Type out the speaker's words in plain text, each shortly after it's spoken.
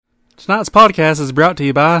Tonight's podcast is brought to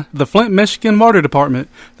you by the Flint, Michigan Water Department,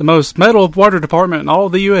 the most metal water department in all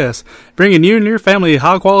of the U.S., bringing you and your family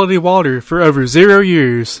high-quality water for over 0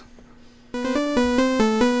 years.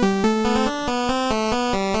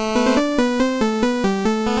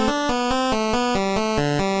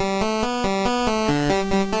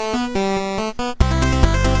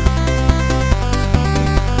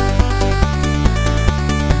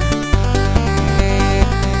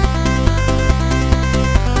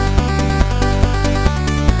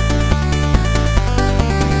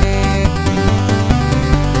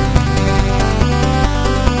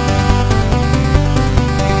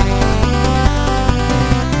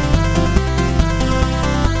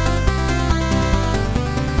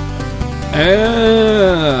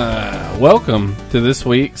 Welcome to this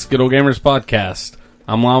week's Good Old Gamers podcast.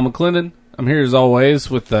 I'm Lyle McClendon. I'm here as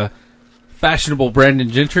always with the fashionable Brandon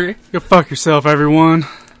Gentry. Go fuck yourself, everyone.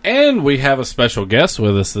 And we have a special guest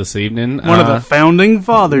with us this evening. One of the founding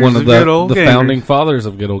fathers of Good Old Gamers. The founding fathers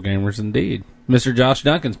of Good Old Gamers, indeed. Mr. Josh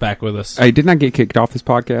Duncan's back with us. Hey, didn't I get kicked off this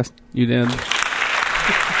podcast? You did.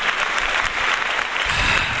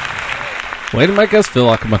 Way to make us feel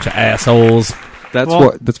like a bunch of assholes.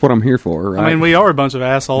 That's what I'm here for, right? I mean, we are a bunch of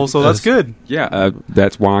assholes, so that's good. Yeah,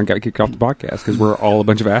 that's why I got kicked off the podcast, because we're all a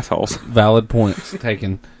bunch of assholes. Valid points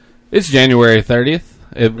taken. It's January 30th.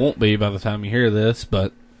 It won't be by the time you hear this,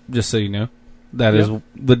 but just so you know, that is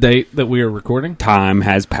the date that we are recording. Time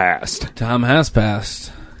has passed. Time has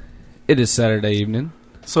passed. It is Saturday evening.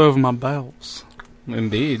 So have my bowels.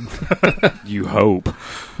 Indeed. You hope.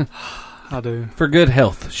 I do. For good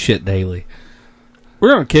health, shit daily.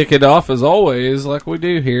 We're going to kick it off, as always, like we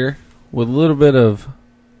do here, with a little bit of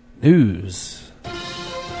news.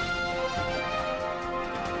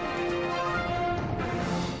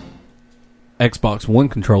 Xbox One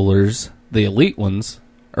controllers, the Elite ones,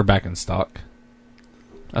 are back in stock.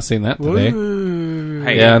 I seen that today. Woo.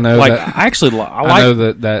 Hey, yeah, I know. Like, that, I know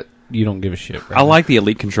that you don't give a shit. Right? I like the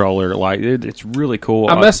Elite controller. Like, it's really cool.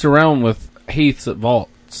 I messed around with Heath's at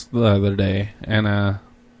Vaults the other day, and at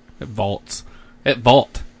Vault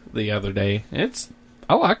the other day.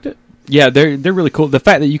 I liked it. Yeah, they're really cool. The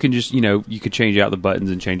fact that you can just, you could change out the buttons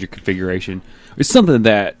and change your configuration. It's something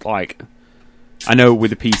that, like, I know with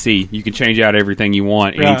the PC, you can change out everything you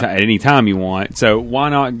want at any time you want. So why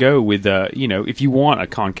not go with, if you want a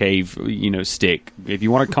concave, stick, if you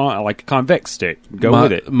want a convex stick, go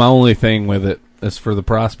with it. My only thing with it is for the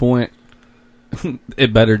price point,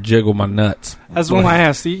 it better jiggle my nuts. That's one I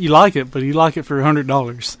asked. You like it, but you like it for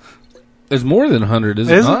 $100. It's more than 100, is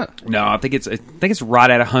it not? No, I think it's right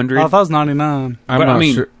at 100. I thought it was 99. I'm not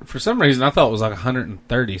sure. For some reason, I thought it was like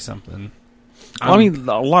 130 something. Well,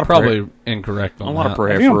 a lot of probably incorrect on a lot that. of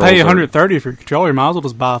peripherals. If you're gonna pay $130 for your controller, you might as well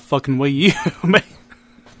just buy a fucking Wii U.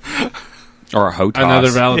 Or a HOTAS. Another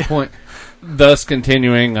valid point. Thus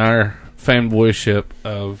continuing our fanboyship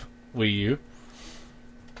of Wii U.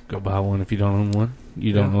 Go buy one if you don't own one.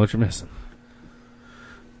 You don't know what you're missing.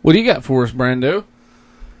 What do you got for us, Brando?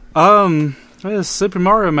 This Super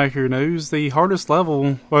Mario Maker news. The hardest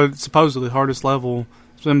level, or supposedly hardest level,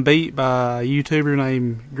 has been beat by a YouTuber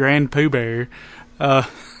named Grand Pooh Bear.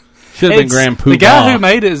 Should have been Grand Pooh. The guy who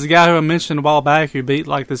made it is the guy who I mentioned a while back who beat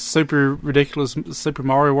like this super ridiculous Super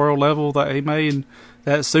Mario World level that he made.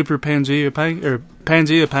 That Super Pangea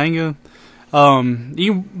Panga.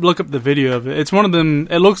 You look up the video of it. It's one of them.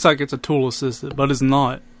 It looks like it's a tool assisted, but it's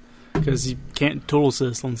not, because you can't tool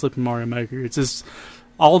assist on Super Mario Maker. It's just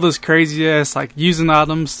all this crazy ass, like, using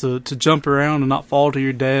items to jump around and not fall to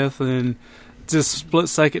your death, and just split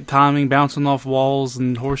second timing, bouncing off walls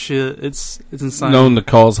and horseshit. It's insane. Known to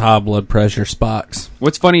cause high blood pressure spikes.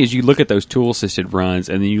 What's funny is you look at those tool assisted runs,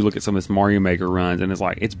 and then you look at some of this Mario Maker runs, and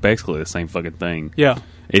it's basically the same fucking thing. Yeah,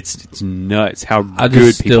 it's nuts how I good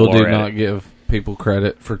just people still are do at not it. give people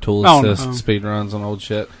credit for tool assist speed runs on old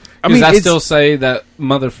shit. I I still say that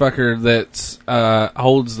motherfucker that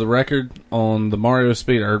holds the record on the Mario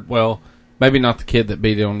speed, or, well, maybe not the kid that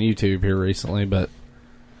beat it on YouTube here recently, but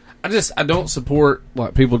I don't support,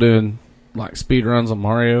 like, people doing, like, speed runs on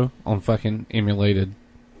Mario on fucking emulated,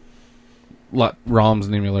 like, ROMs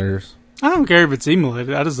and emulators. I don't care if it's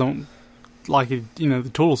emulated. I just don't like it,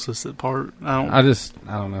 the tool assisted part. I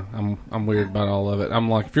don't know. I'm weird about all of it. I'm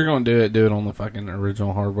like, if you're going to do it on the fucking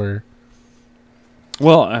original hardware.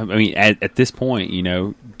 Well, I mean, at this point,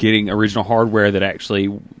 getting original hardware that actually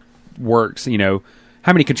works, how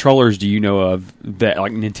many controllers do you know of that,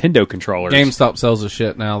 like Nintendo controllers? GameStop sells the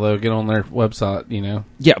shit now, though. Get on their website,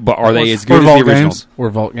 Yeah, but are they as good as the originals? Or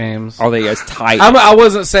Vault Games. Are they as tight? I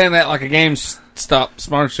wasn't saying that like a GameStop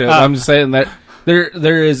smart shit. I'm just saying that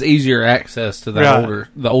There is easier access to the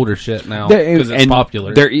older shit now because it's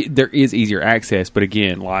popular. There is easier access, but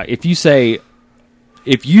again, like if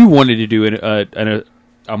you wanted to do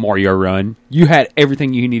a Mario run, you had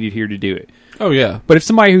everything you needed here to do it. Oh yeah, but if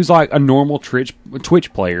somebody who's like a normal Twitch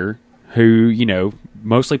player who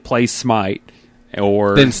mostly plays Smite,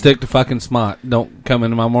 or then stick to fucking Smite. Don't come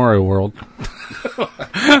into my Mario world.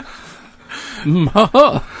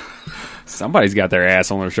 Somebody's got their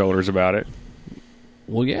ass on their shoulders about it.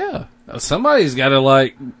 Well, yeah. Somebody's got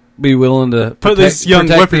to, be willing to put these young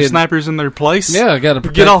whippersnappers in their place. Yeah, got to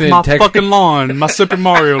get off my fucking lawn, my Super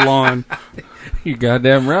Mario lawn. You're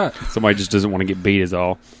goddamn right. Somebody just doesn't want to get beat is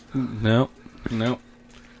all. No. I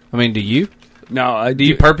mean, do you? No. Do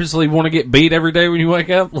you purposely want to get beat every day when you wake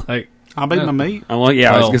up? I beat my meat. I was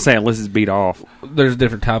going to say, unless it's beat off. There's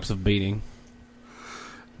different types of beating.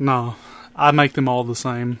 No. I make them all the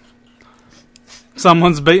same.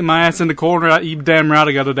 Someone's beating my ass in the corner, you damn right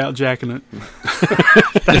I got it out jacking it.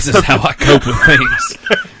 This is how I cope with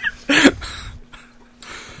things.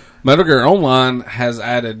 Metal Gear Online has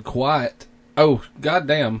added quite... Oh,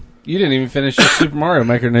 goddamn. You didn't even finish your Super Mario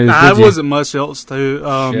Maker news, did you? Wasn't much else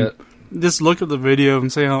to... Shit. Just look at the video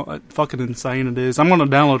and see how fucking insane it is. I'm going to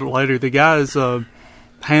download it later. The guy's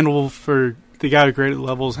handle for... The guy who created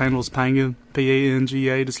levels handles Panga,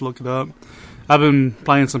 Panga. Just look it up. I've been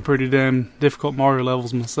playing some pretty damn difficult Mario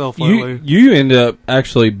levels myself lately. You end up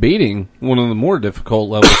actually beating one of the more difficult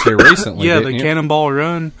levels here recently. Yeah, the Cannonball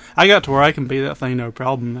Run. I got to where I can beat that thing no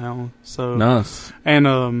problem now. So nice. And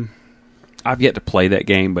I've yet to play that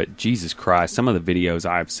game, but Jesus Christ, some of the videos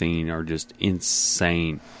I've seen are just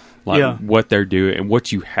insane. What they're doing and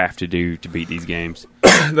what you have to do to beat these games.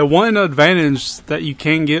 The one advantage that you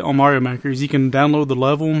can get on Mario Maker is you can download the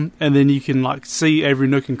level and then you can see every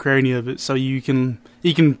nook and cranny of it. So you can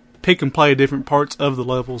pick and play different parts of the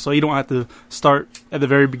level. So you don't have to start at the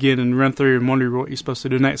very beginning and run through and wonder what you're supposed to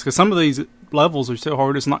do next. Because some of these levels are so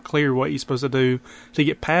hard, it's not clear what you're supposed to do to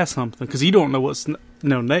get past something. Because you don't know what's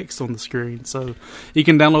next on the screen. So you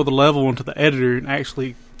can download the level into the editor and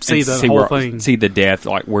actually see the whole thing. See the death,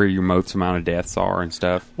 like where your most amount of deaths are and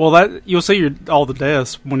stuff. Well, you'll see all the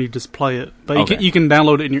deaths when you just play it. But you can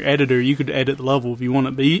download it in your editor. You could edit the level if you want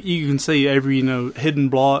it. But you can see every hidden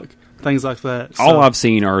block, things like that. So. All I've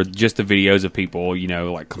seen are just the videos of people,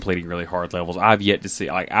 completing really hard levels. I've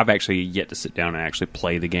actually yet to sit down and actually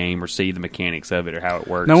play the game or see the mechanics of it or how it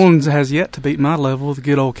works. No one has yet to beat my level, the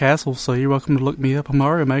good old castle. So you're welcome to look me up on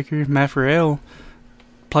Mario Maker, Mafrael.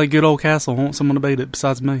 Play good old castle. I want someone to beat it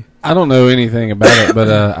besides me. I don't know anything about it,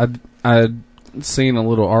 but I'd seen a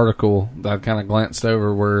little article that I kind of glanced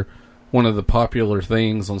over where one of the popular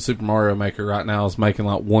things on Super Mario Maker right now is making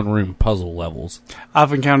one-room puzzle levels.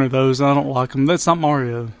 I've encountered those. And I don't like them. That's not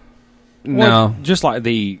Mario. No, just like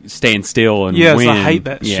the stand still and yes, win. I hate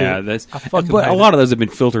that shit. Yeah, but a lot of those have been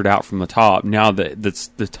filtered out from the top. Now that's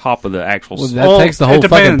the top of the actual. Well, that takes the whole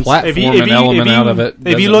fucking platforming element out of it.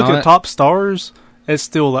 If you look at top stars, it's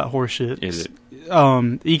still that horseshit. Is it?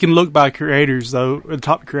 You can look by creators though, the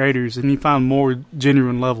top creators, and you find more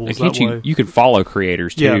genuine levels that way. You can follow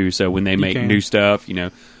creators too. Yeah, so when they make new stuff,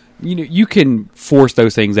 you can force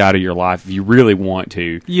those things out of your life if you really want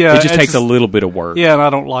to. Yeah, it just takes a little bit of work. Yeah, and I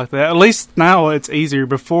don't like that. At least now it's easier.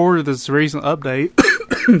 Before this recent update,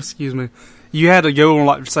 excuse me, you had to go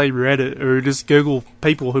on say Reddit or just Google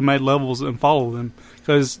people who made levels and follow them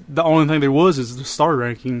because the only thing there was is the star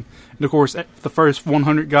ranking. And of course, the first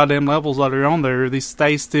 100 goddamn levels that are on there, they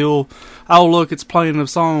stay still. Oh look, it's playing a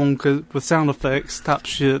song with sound effects type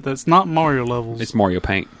shit. That's not Mario levels. It's Mario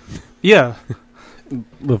Paint. Yeah.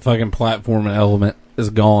 The fucking platforming element is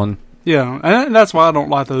gone. Yeah, and that's why I don't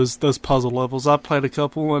like those puzzle levels. I played a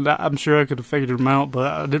couple, and I'm sure I could have figured them out,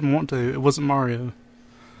 but I didn't want to. It wasn't Mario.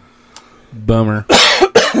 Bummer.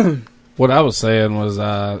 What I was saying was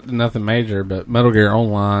nothing major, but Metal Gear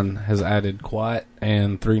Online has added Quiet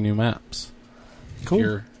and 3 new maps. Cool.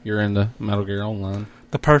 If you're into Metal Gear Online.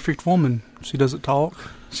 The perfect woman. She doesn't talk.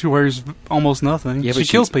 She wears almost nothing. Yeah, she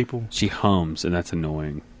kills people. She hums, and that's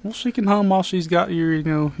annoying. Well, she can hum while she's got your meat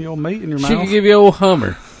in your mouth. She can give you a old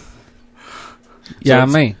hummer. Yeah,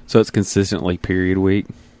 So it's consistently period week.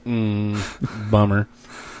 Bummer.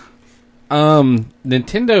 Nintendo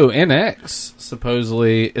NX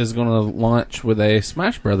supposedly is going to launch with a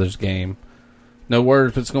Smash Brothers game. No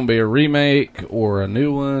word if it's going to be a remake or a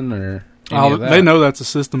new one or any of that. They know that's a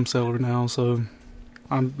system seller now, so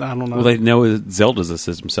I don't know. Well, they know Zelda's a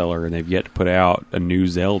system seller, and they've yet to put out a new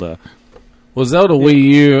Zelda. Well, Zelda Wii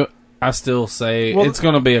U, I still say it's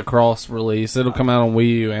going to be a cross release. It'll come out on Wii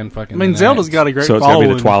U and fucking NX. Zelda's got a great following. So it's going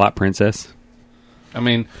to be the Twilight Princess? I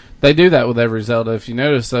mean, They do that with every Zelda. If you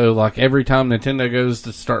notice, though, like every time Nintendo goes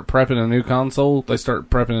to start prepping a new console, they start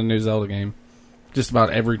prepping a new Zelda game. Just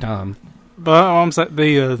about every time. But I'm saying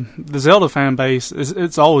the Zelda fan base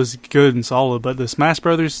it's always good and solid, but the Smash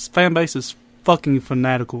Brothers fan base is fucking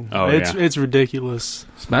fanatical. Oh, it's ridiculous.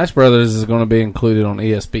 Smash Brothers is going to be included on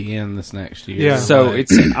ESPN this next year. Yeah. So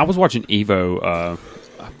I was watching Evo.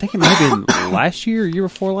 I think it might have been last year, year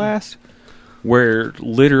before last, where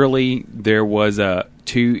literally there was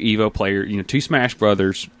two Evo players, two Smash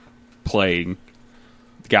Brothers playing.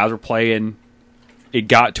 The guys were playing. It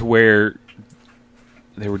got to where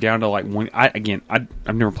they were down to like one.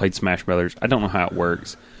 I've never played Smash Brothers. I don't know how it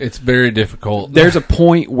works. It's very difficult. There's a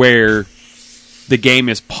point where the game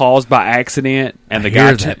is paused by accident, and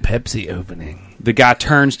that Pepsi opening. The guy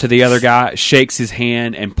turns to the other guy, shakes his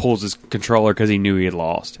hand, and pulls his controller because he knew he had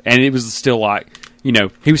lost. And it was still like,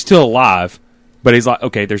 he was still alive, but he's like,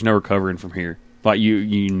 okay, there's no recovering from here. Like,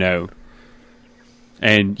 you know.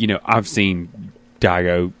 And, I've seen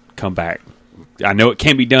Daigo come back. I know it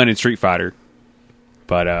can be done in Street Fighter,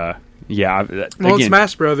 but, yeah. Well, in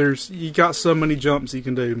Smash Brothers, you got so many jumps you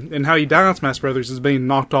can do. And how you die in Smash Brothers is being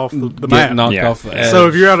knocked off the map. Knocked off the edge. So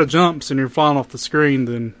if you're out of jumps and you're flying off the screen,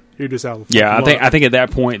 then you're just out of the I think at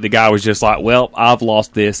that point the guy was just like, well, I've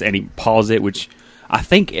lost this, and he paused it, which I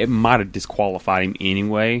think it might have disqualified him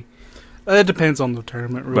anyway. It depends on the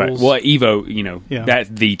tournament rules. But Evo, that's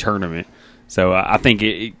the tournament. So I think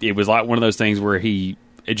it was like one of those things where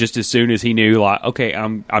just as soon as he knew, like, okay,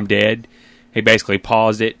 I'm dead, he basically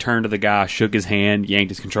paused it, turned to the guy, shook his hand,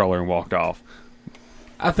 yanked his controller, and walked off.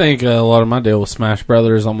 I think a lot of my deal with Smash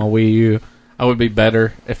Brothers on my Wii U, I would be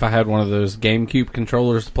better if I had one of those GameCube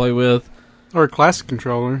controllers to play with. Or a classic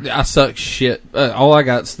controller. I suck shit. All I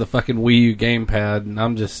got's the fucking Wii U gamepad, and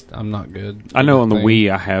I'm not good. I know on the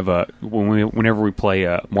Wii I have whenever we play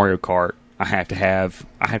Mario Kart, I have to have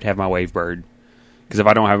my Wavebird, because if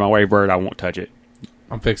I don't have my Wavebird, I won't touch it.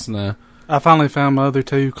 I'm fixing to. I finally found my other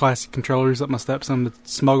two classic controllers that my stepson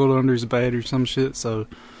smuggled under his bed or some shit. So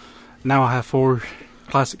now I have 4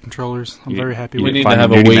 classic controllers. I'm very happy with it. We need to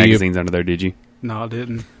have a Wii U magazines under there. Did you? No, I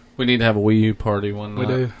didn't. We need to have a Wii U party one night.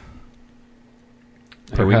 We do.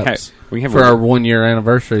 We have for our 1-year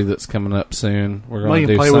anniversary that's coming up soon. We're going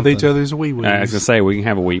to do play something. with each other's Wii Wii's. I was going to say, we can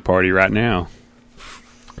have a Wii party right now.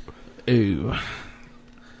 Ooh.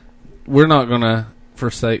 We're not going to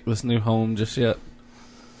forsake this new home just yet.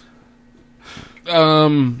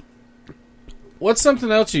 What's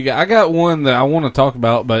something else you got? I got one that I want to talk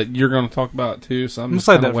about, but you're going to talk about it too, so I'm going to just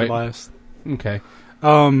say that waiting. for last. Okay.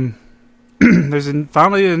 There's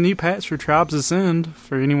finally a new patch for Tribes Ascend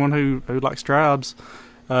for anyone who likes Tribes.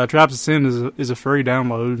 Tribes Ascend is a free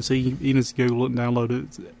download, so you can just Google it and download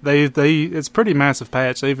it. It's a pretty massive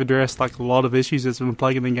patch. They've addressed like a lot of issues that's been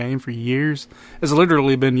plaguing the game for years. It's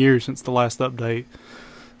literally been years since the last update.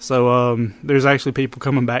 So there's actually people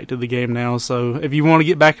coming back to the game now. So if you want to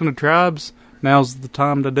get back into Tribes, now's the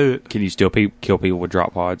time to do it. Can you still kill people with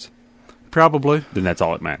drop pods? Probably. Then that's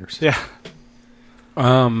all that matters. Yeah.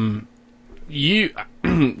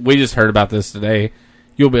 We just heard about this today.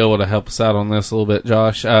 You'll be able to help us out on this a little bit,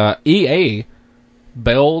 Josh. EA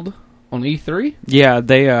bailed on E3. Yeah,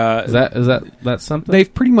 they is that something?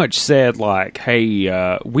 They've pretty much said like,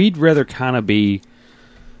 hey, we'd rather kind of be.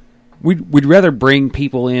 We'd rather bring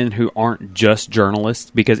people in who aren't just journalists,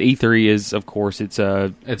 because E3 is, of course, it's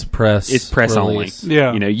press. It's press release. only.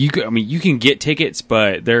 Yeah, you can get tickets,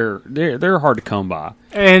 but they're hard to come by.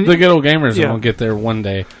 And the good old gamers will get there one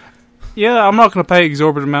day. Yeah, I'm not going to pay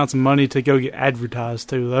exorbitant amounts of money to go get advertised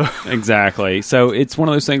to, though. Exactly. So it's one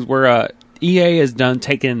of those things where EA has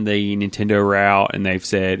taken the Nintendo route, and they've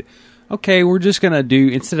said, okay, we're just going to do,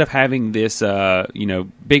 instead of having this big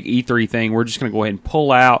E3 thing, we're just going to go ahead and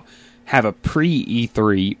pull out, have a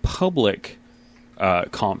pre-E3 public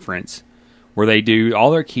conference where they do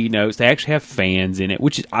all their keynotes. They actually have fans in it,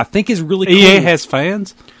 which I think is really cool. EA has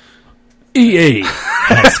fans? EA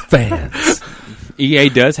has fans. EA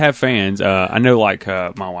does have fans. I know, like,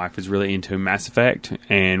 my wife is really into Mass Effect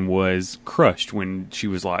and was crushed when she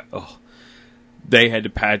was like, oh, they had to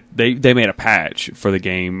patch. They made a patch for the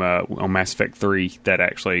game on Mass Effect 3 that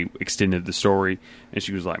actually extended the story, and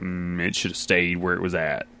she was like, it should have stayed where it was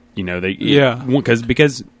at.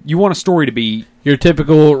 Because you want a story to be your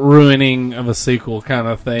typical ruining of a sequel kind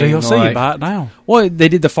of thing. DLC, buy it now. Well, they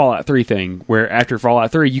did the Fallout 3 thing where after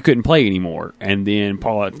Fallout 3 you couldn't play anymore, and then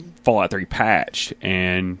Fallout 3 patched,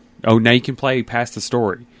 and now you can play past the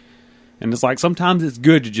story. And it's like sometimes it's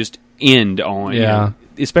good to just end on,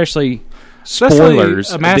 especially. Especially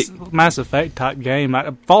spoilers. a Mass Effect type game.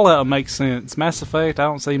 Fallout makes sense. Mass Effect, I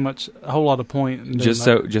don't see a whole lot of point in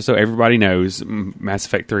doing just so everybody knows, Mass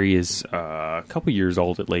Effect 3 is a couple years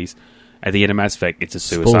old at least. At the end of Mass Effect, it's a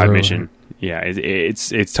suicide Spoiler. mission. Yeah,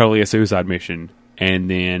 it's totally a suicide mission. And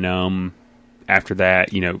then after that,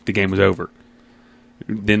 the game was over.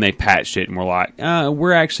 Then they patched it and were like,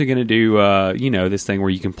 we're actually going to do this thing where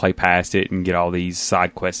you can play past it and get all these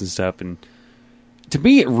side quests and stuff. And to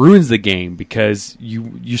me, it ruins the game because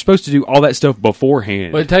you're supposed to do all that stuff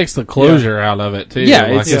beforehand. But it takes the closure out of it too. Yeah,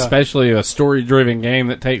 like, especially a story-driven game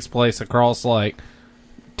that takes place across like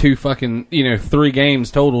 3 games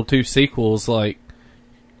total, 2 sequels. Like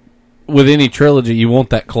with any trilogy, you want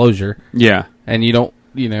that closure. Yeah, and you don't.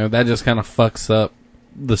 That just kind of fucks up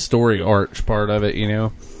the story arch part of it.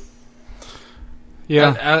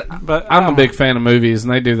 Yeah, but I'm a big fan of movies,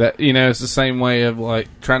 and they do that. It's the same way of like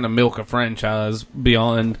trying to milk a franchise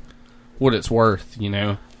beyond what it's worth.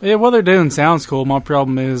 Yeah, what they're doing sounds cool. My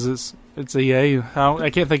problem is it's EA. I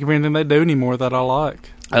can't think of anything they do anymore that I like.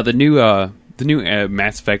 The new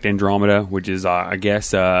Mass Effect Andromeda, which is I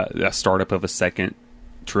guess a startup of a second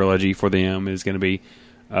trilogy for them, is going to be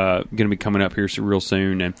coming up here real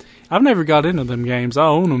soon. And I've never got into them games. I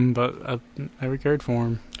own them, but I've never cared for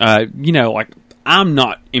them. Like I'm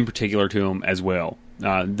not in particular to them as well.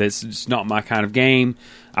 This is not my kind of game.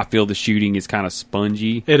 I feel the shooting is kind of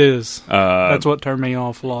spongy. It is. That's what turned me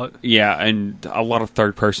off a lot. Yeah, and a lot of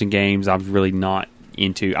third-person games I'm really not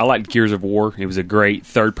into. I liked Gears of War. It was a great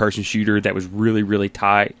third-person shooter that was really, really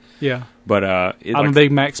tight. Yeah. But I'm a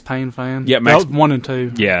big Max Payne fan. Yeah, Max 1 and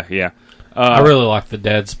 2. Yeah. I really like the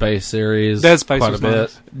Dead Space series. Dead Space quite was a bit.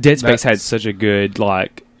 nice. Dead Space had such a good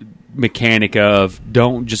mechanic of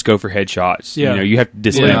don't just go for headshots. Yeah. You have to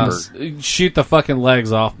dismember. Shoot the fucking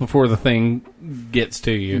legs off before the thing gets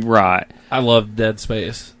to you. Right. I love Dead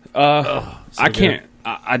Space. I can't.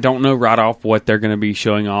 I don't know right off what they're going to be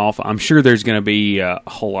showing off. I'm sure there's going to be a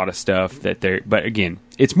whole lot of stuff that they're. But again,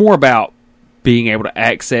 it's more about being able to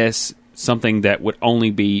access something that would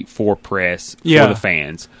only be for press for the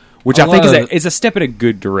fans, which I think is a step in a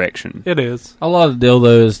good direction. It is. A lot of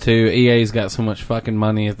dildos too. EA's got so much fucking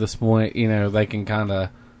money at this point. They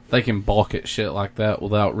can balk at shit like that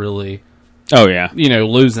without really. Oh yeah.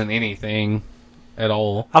 Losing anything at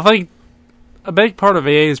all. I think a big part of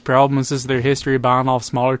EA's problem is just their history of buying off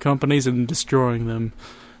smaller companies and destroying them,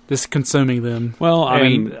 just consuming them. Well, I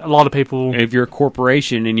mean, a lot of people. If you're a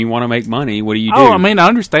corporation and you want to make money, what do you do? Oh, I mean, I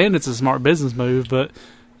understand it's a smart business move, but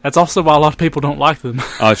that's also why a lot of people don't like them.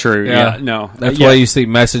 Oh, true. Yeah. No. That's why you see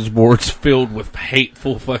message boards filled with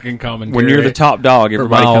hateful fucking commentary. When you're the top dog,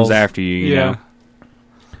 everybody comes after you. You know?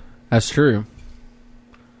 That's true.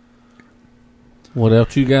 What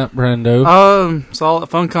else you got, Brando? Saw that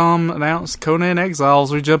Funcom announced Conan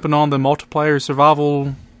Exiles. We're jumping on the multiplayer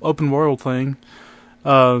survival open world thing.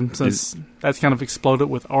 Since that's kind of exploded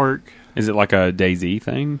with Ark. Is it like a DayZ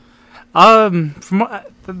thing? They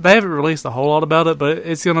haven't released a whole lot about it, but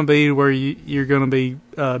it's going to be where you're going to be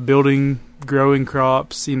building, growing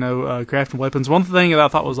crops, crafting weapons. One thing that I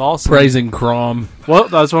thought was awesome, praising Crom. Well,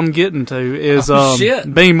 that's what I'm getting to is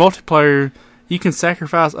being multiplayer. You can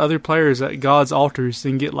sacrifice other players at God's altars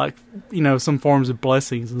and get some forms of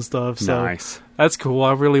blessings and stuff. So nice. That's cool.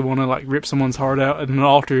 I really want to rip someone's heart out at an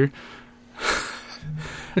altar.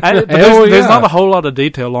 There's not a whole lot of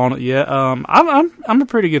detail on it yet. I'm a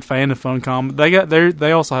pretty good fan of Funcom.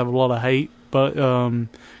 They also have a lot of hate, but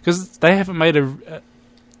because they haven't made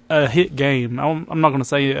a hit game. I'm not going to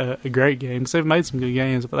say a great game because they've made some good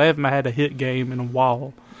games, but they haven't had a hit game in a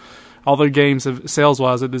while. All their games have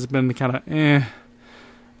sales-wise, it has been kind of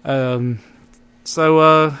So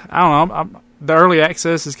I don't know. The early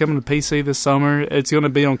access is coming to PC this summer. It's going to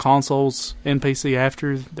be on consoles and PC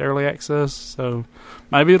after the early access, so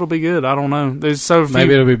maybe it'll be good. I don't know. There's so few.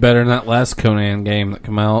 Maybe it'll be better than that last Conan game that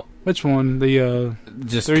came out. Which one? The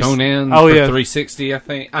Conan. Oh, for yeah, 360. I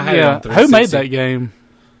think. I had it on 360. Who made that game?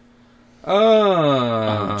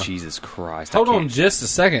 Oh, Jesus Christ! Hold on just a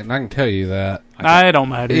second. I can tell you that. It don't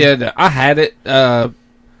matter. Yeah, I had it. One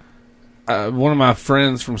of my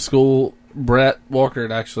friends from school, Brett Walker,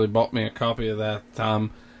 had actually bought me a copy of that at the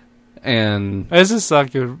time. And it's just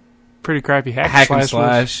like a pretty crappy hack and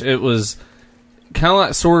slash. It was kind of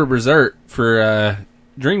like Sword of Berserk for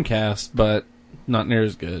Dreamcast, but not near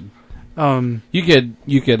as good. You could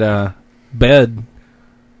bed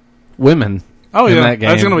women. Oh yeah, that game.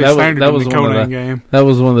 That's going to be standard in the Conan game. That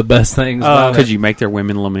was one of the best things about it. Could you make their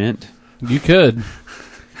women lament? You could.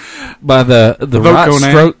 By the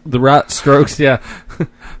right strokes, yeah.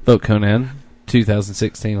 Vote Conan.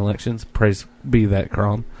 2016 elections. Praise be that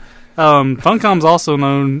Crom. Funcom's also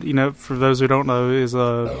known, for those who don't know, is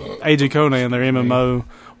Age of Conan, their MMO,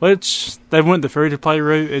 which they went the free-to-play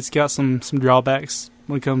route. It's got some drawbacks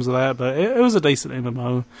when it comes to that, but it was a decent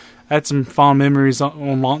MMO. I had some fond memories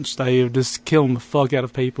on launch day of just killing the fuck out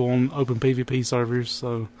of people on open PvP servers,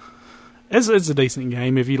 so it's a decent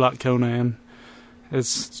game if you like Conan.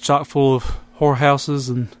 It's chock full of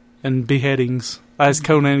whorehouses and beheadings, as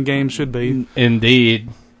Conan games should be. Indeed.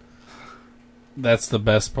 That's the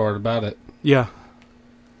best part about it. Yeah.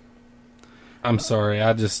 I'm sorry,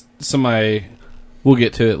 somebody, we'll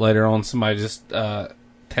get to it later on, somebody just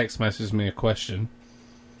text messaged me a question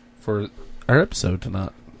for our episode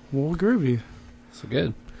tonight. Well, groovy. So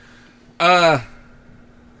good.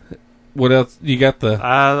 What else? You got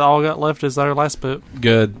all I got left is our last bit.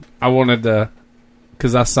 Good. I wanted to,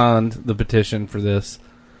 because I signed the petition for this.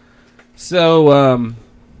 So,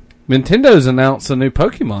 Nintendo's announced a new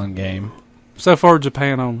Pokemon game. So far,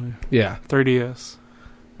 Japan only. Yeah. 3DS.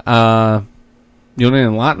 You want to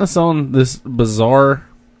enlighten us on this bizarre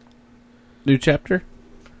new chapter?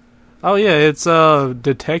 Oh, yeah, it's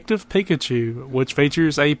Detective Pikachu, which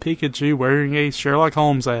features a Pikachu wearing a Sherlock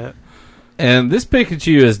Holmes hat. And this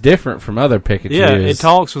Pikachu is different from other Pikachus. Yeah, it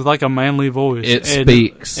talks with like a manly voice. It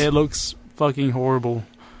speaks. It looks fucking horrible.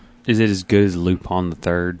 Is it as good as Lupin the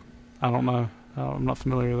Third? I don't know. I'm not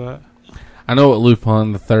familiar with that. I know what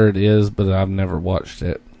Lupin the Third is, but I've never watched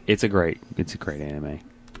it. It's a great anime.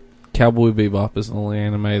 Cowboy Bebop is the only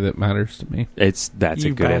anime that matters to me. That's a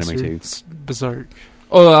good anime too. Berserk.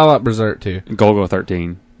 Oh, I like Berserk too. Golgo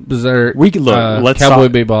 13. Berserk. We could look. Let's Cowboy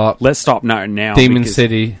stop, Bebop. Let's stop now. Demon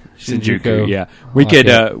City. Shinjuku. Yeah, we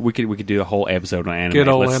could do a whole episode on anime. Good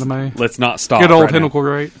old anime. Let's not stop. Good old Tentacle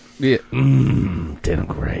Great. Yeah.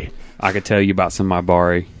 Tentacle Great. I could tell you about some of my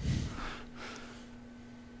Bari.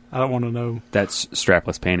 I don't want to know. That's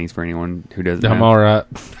strapless panties for anyone who doesn't know. I'm all right.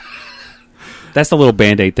 That's the little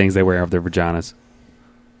Band-Aid things they wear over their vaginas.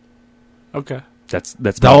 Okay. That's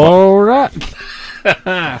all right.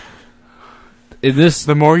 In this,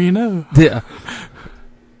 the more you know. Yeah.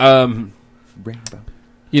 Rainbow.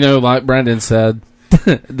 Like Brandon said,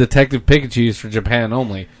 Detective Pikachu is for Japan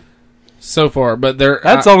only. So far, but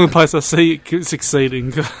that's the only place I see it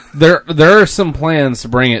succeeding. there are some plans to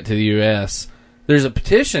bring it to the U.S. There's a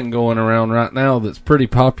petition going around right now that's pretty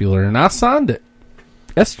popular, and I signed it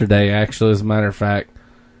yesterday, actually, as a matter of fact.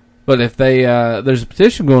 But if they there's a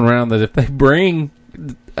petition going around that if they bring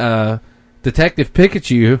Detective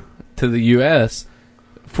Pikachu to the U.S.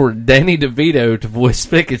 for Danny DeVito to voice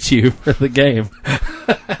Pikachu for the game,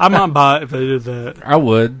 I might buy it if they did that. I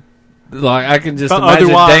would. Like, I can just but imagine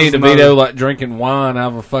Danny DeVito like drinking wine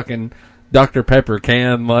out of a fucking Dr. Pepper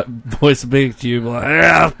can, like voice Pikachu, like,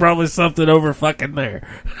 there's probably something over fucking there.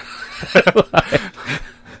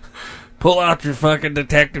 Pull out your fucking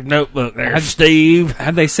detective notebook there, Steve.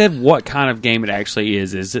 Have they said what kind of game it actually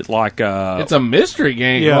is? Is it like it's a mystery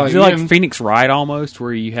game. Yeah. Is it like Phoenix Wright almost,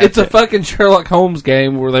 where you have It's a fucking Sherlock Holmes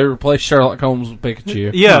game where they replace Sherlock Holmes with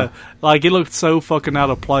Pikachu. Yeah, like it looked so fucking out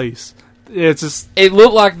of place. It's just it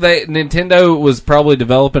looked like Nintendo was probably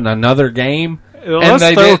developing another game. And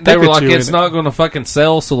they were like, it's not going to fucking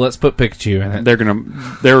sell, so let's put Pikachu in it. That's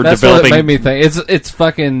developing. What it made me think. It's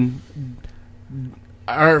fucking.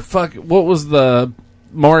 What was the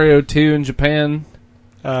Mario 2 in Japan?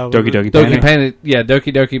 Doki Doki Panic. Yeah,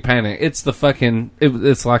 Doki Doki Panic. It's the fucking.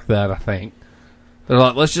 It's like that, I think. They're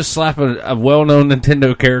like, let's just slap a well-known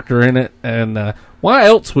Nintendo character in it, and why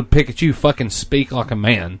else would Pikachu fucking speak like a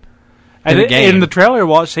man? In the trailer I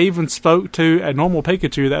watched, he even spoke to a normal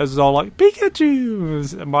Pikachu that was all like,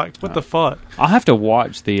 Pikachu! I'm like, what the fuck? I'll have to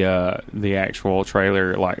watch the actual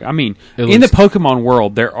trailer. Like, I mean, in the Pokemon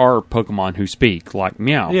world, there are Pokemon who speak, like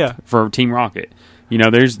Meowth for Team Rocket.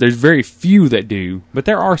 There's very few that do, but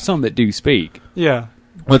there are some that do speak. Yeah.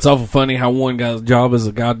 Well, it's awful funny how one guy's job is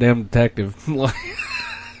a goddamn detective. Like,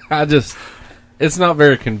 it's not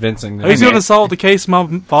very convincing. Who's going to solve the case of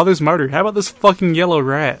my father's murder? How about this fucking yellow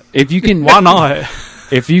rat? If you can, why not?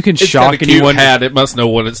 If you can shock anyone, it must know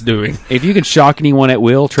what it's doing. If you can shock anyone at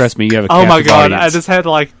will, trust me, you have a oh my god! audience. I just had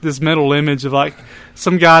like this mental image of like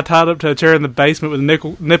some guy tied up to a chair in the basement with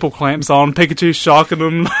nipple clamps on. Pikachu shocking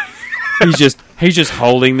him. he's just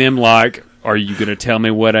holding them like, are you going to tell me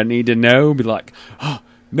what I need to know? Be like, oh,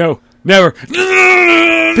 no, never.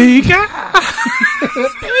 Pikachu.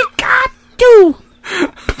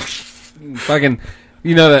 Fucking,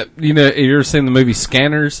 you ever seen the movie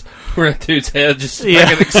Scanners where that dude's head just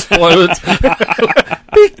fucking explodes?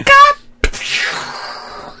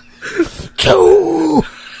 Pikachu.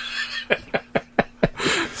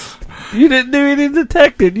 You didn't do any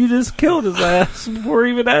detecting. You just killed his ass before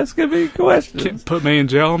even asking me questions. Can't put me in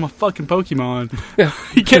jail. I'm a fucking Pokemon.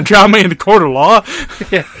 You can't drive me in the court of law.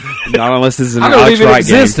 Not unless this is an I don't Alex even Wright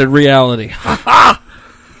exist game. in reality.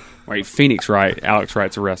 Wait, Phoenix Wright. Alex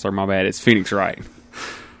Wright's a wrestler. My bad. It's Phoenix Wright.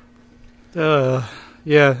 Yeah,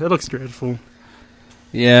 it looks dreadful.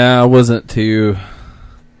 Yeah, I wasn't too...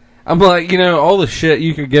 I'm like, all the shit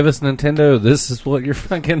you could give us, Nintendo, this is what you're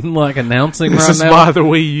fucking, announcing This right is now? why the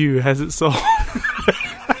Wii U has it sold.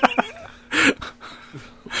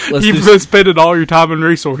 Let's You've do been spending all your time and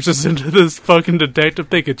resources into this fucking Detective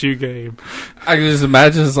Pikachu game. I can just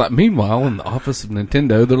imagine it's like, meanwhile, in the office of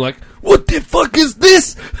Nintendo, they're like, what the fuck is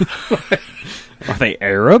this? Are they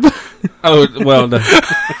Arab? Oh, well, no.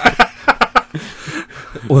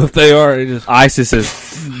 Well, if they are, it just... ISIS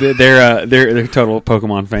is... They're total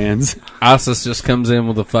Pokemon fans. ISIS just comes in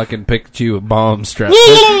with a fucking Pikachu with bomb strapped.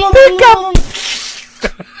 Pick up!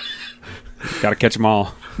 Gotta catch them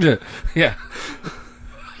all. Yeah.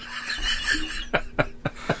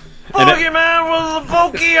 Pokemon was the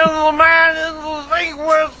pokey of the man in the thing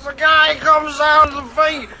where the guy comes out of the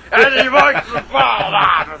feet and he makes the fall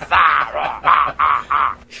on the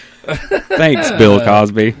side. Thanks, Bill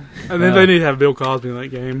Cosby. And then they need to have Bill Cosby in that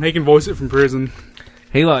game. He can voice it from prison.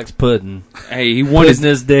 He likes pudding. Hey, he won Putting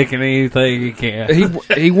his dick in anything he can.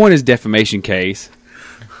 he won his defamation case.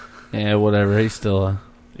 Yeah, whatever. He's still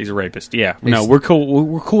He's a rapist. Yeah. No, we're cool.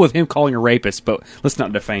 We're cool with him calling a rapist, but let's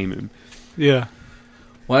not defame him. Yeah.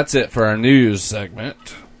 Well, that's it for our news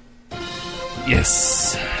segment.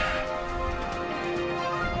 Yes.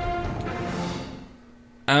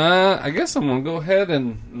 I guess I'm going to go ahead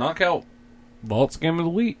and knock out Vault's Game of the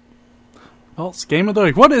Week. Vault's Game of the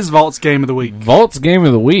Week. What is Vault's Game of the Week? Vault's Game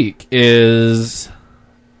of the Week is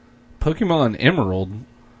Pokemon Emerald.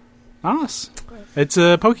 Nice. It's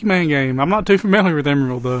a Pokemon game. I'm not too familiar with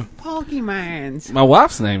Emerald, though. Pokemons. My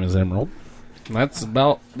wife's name is Emerald. That's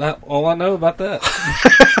about that. All I know about that.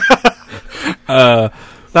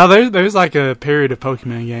 Now, there's like a period of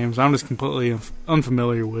Pokemon games I'm just completely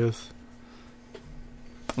unfamiliar with.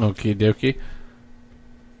 Okie dokie.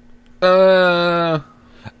 The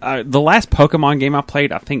last Pokemon game I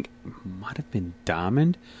played, I think, might have been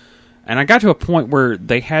Diamond. And I got to a point where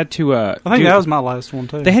they had to... I think that was my last one,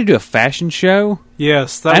 too. They had to do a fashion show.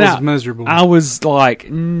 Yes, that was miserable. I was like,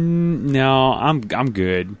 no, I'm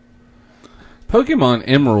good. Pokemon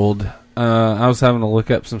Emerald. I was having to look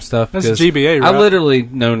up some stuff. That's GBA, right? I literally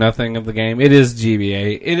know nothing of the game. It is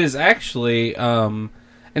GBA. It is actually an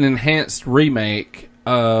enhanced remake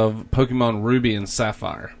of Pokemon Ruby and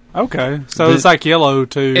Sapphire. Okay, so it's like yellow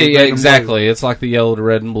to red Yeah, and exactly. It's like the yellow to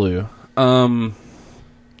red and blue. The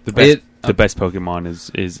best Pokemon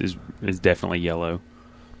is definitely yellow.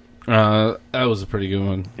 That was a pretty good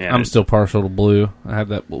one. Yeah, I'm still partial to blue. I had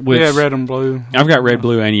that. yeah, red and blue. I've got red,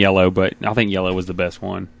 blue, and yellow, but I think yellow was the best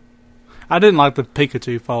one. I didn't like the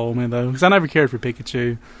Pikachu follow me, though, because I never cared for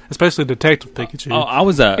Pikachu, especially Detective Pikachu. Oh, I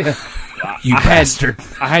was You bastard.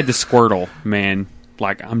 I had the Squirtle, man.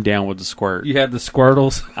 Like, I'm down with the Squirt. You had the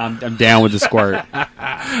Squirtles. I'm down with the Squirt.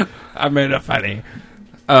 I made it funny.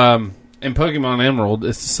 In Pokemon Emerald,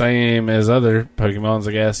 it's the same as other Pokemons,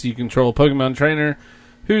 I guess. You control a Pokemon trainer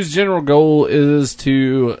whose general goal is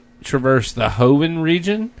to traverse the Hoenn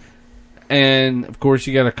region. And, of course,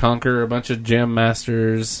 you got to conquer a bunch of gym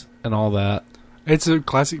masters and all that. It's a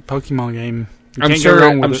classic Pokemon game. I'm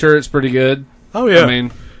sure it's pretty good. Oh, yeah. I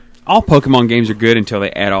mean, all Pokemon games are good until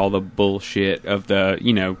they add all the bullshit of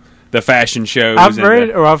the fashion shows.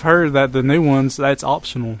 I've heard that the new ones, that's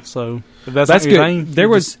optional. So if that's not your good. thing, There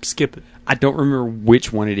was skip it. I don't remember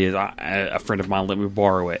which one it is. A friend of mine let me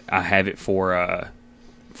borrow it. I have it for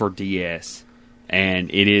DS,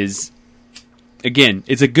 and it is. Again,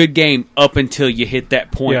 it's a good game up until you hit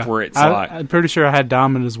that point where it's I'm pretty sure I had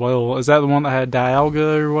Diamond as well. Is that the one that had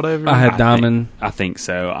Dialga or whatever? I had Diamond. I think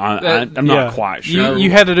so. I'm not quite sure. You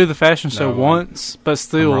had to do the fashion show once, but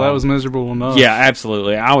still, that was miserable enough. Yeah,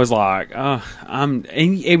 absolutely. I was like, and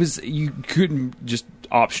it was, you couldn't just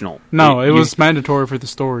optional. No, it was mandatory for the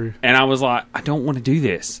story. And I was like, I don't want to do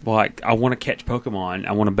this. Like, I want to catch Pokemon.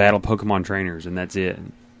 I want to battle Pokemon trainers, and that's it.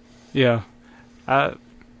 Yeah. I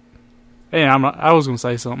was going to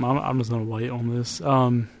say something. I'm just going to wait on this.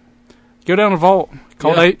 Go down to Vault.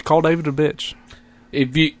 Call David a bitch.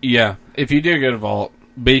 If you do go to Vault,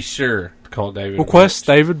 be sure to call David. Request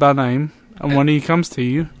David by name, and when he comes to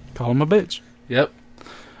you, call him a bitch. Yep,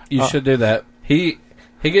 you should do that. He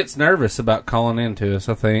gets nervous about calling in to us,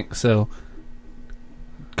 I think. So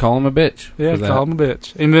call him a bitch. Yeah, call him a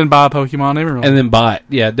bitch, and then buy a Pokemon Emerald, and then buy it.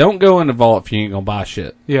 Yeah, don't go into Vault if you ain't gonna buy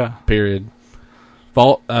shit. Yeah, period.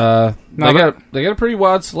 Vault. No, They got a pretty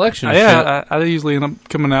wide selection. Of shit. Yeah, I usually end up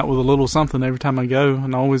coming out with a little something every time I go,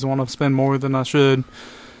 and I always want to spend more than I should.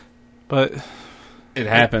 But it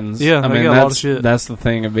happens. Yeah, I they mean, got a lot of shit. That's the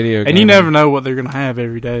thing of video games. And you never know what they're going to have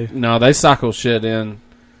every day. No, they cycle shit in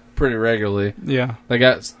pretty regularly. Yeah. They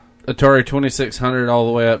got Atari 2600 all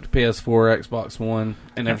the way up to PS4, Xbox One,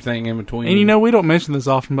 and everything in between. And we don't mention this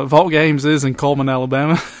often, but Vault Games is in Coleman,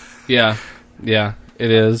 Alabama. Yeah,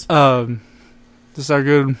 it is. This is our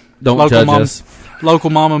good Don't local judge mom, us. local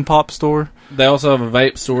mom and pop store. They also have a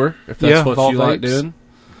vape store, if that's what Vault you like Vapes. doing.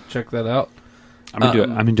 Check that out.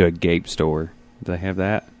 I'm into a Gape store. Do they have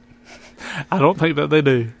that? I don't think that they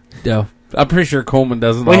do. Yeah, I'm pretty sure Coleman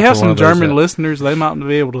doesn't. We offer have one some of those German yet. listeners. They might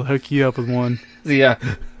be able to hook you up with one. Yeah,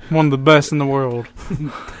 One of the best in the world.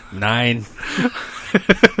 9.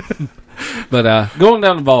 But going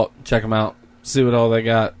down the Vault, check them out. See what all they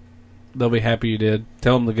got. They'll be happy you did.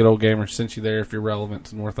 Tell them the Good Old Gamer sent you there if you're relevant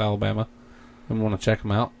to North Alabama and want to check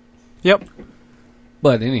them out. Yep.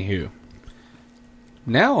 But anywho,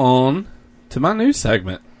 now on to my new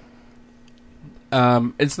segment.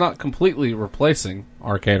 It's not completely replacing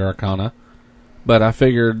Arcade Arcana, but I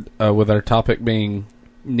figured with our topic being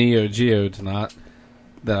Neo Geo tonight,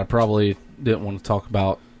 that I probably didn't want to talk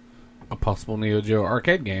about a possible Neo Geo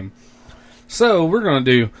arcade game. So we're going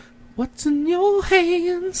to do What's in Your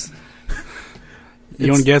Hands?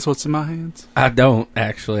 You want to guess what's in my hands? I don't,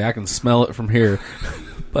 actually. I can smell it from here.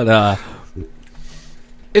 But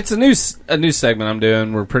it's a new segment I'm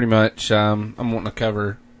doing where pretty much I'm wanting to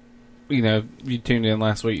cover, if you tuned in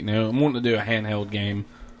last week, I'm wanting to do a handheld game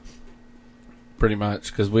pretty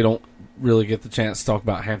much because we don't really get the chance to talk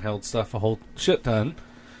about handheld stuff a whole shit ton.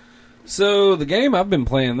 So the game I've been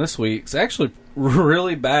playing this week is actually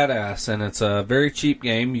really badass, and it's a very cheap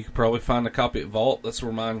game. You could probably find a copy at Vault. That's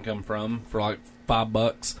where mine come from for like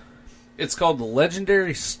 $5. It's called The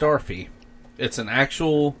Legendary Starfy. It's an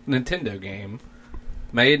actual Nintendo game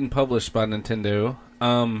made and published by Nintendo.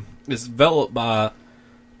 It's developed by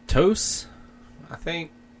TOS, I think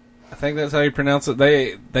that's how you pronounce it.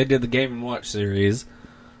 They did the Game & Watch series,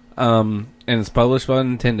 and it's published by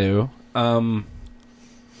Nintendo.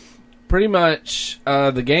 Pretty much,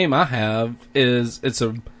 the game I have it's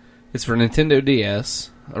for Nintendo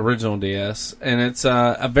DS, original DS, and it's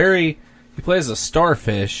you play as a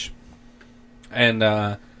starfish,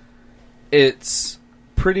 and it's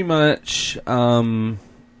pretty much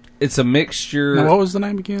it's a mixture. Now, what was the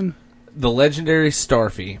name again? The Legendary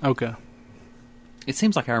Starfy. Okay. It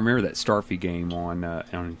seems like I remember that Starfy game on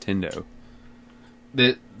Nintendo.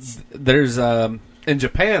 There's in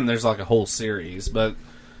Japan there's like a whole series, but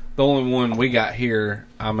the only one we got here,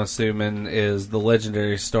 I'm assuming, is the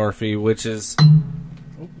Legendary Starfy, which is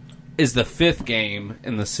the 5th game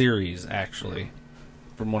in the series, actually,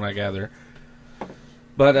 from what I gather.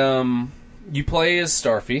 But you play as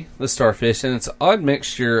Starfy, the starfish, and it's an odd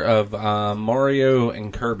mixture of Mario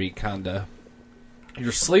and Kirby, kinda.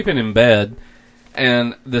 You're sleeping in bed,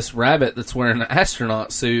 and this rabbit that's wearing an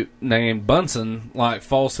astronaut suit named Bunsen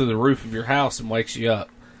falls through the roof of your house and wakes you up.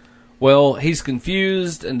 Well, he's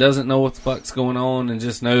confused and doesn't know what the fuck's going on, and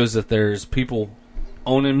just knows that there's people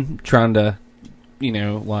on him trying to,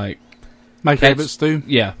 Make rabbits do?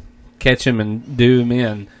 Yeah, catch him and do him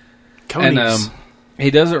in. Conies. And he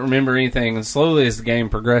doesn't remember anything, and slowly as the game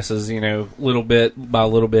progresses, little bit by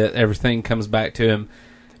little bit, everything comes back to him.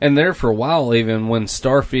 And there for a while, even when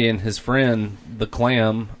Starfy and his friend, the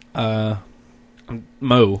clam,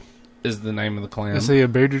 Mo is the name of the clam. Is he a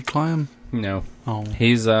bearded clam? No. Oh.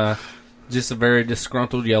 He's just a very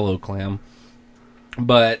disgruntled yellow clam.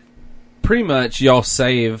 But pretty much y'all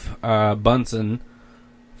save Bunsen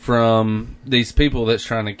from these people that's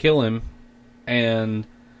trying to kill him, and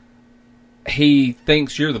he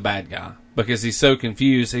thinks you're the bad guy because he's so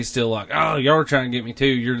confused. He's still like, oh, y'all are trying to get me too.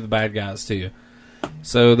 You're the bad guys too.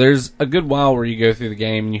 So there's a good while where you go through the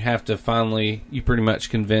game and you have to you pretty much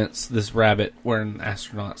convince this rabbit wearing an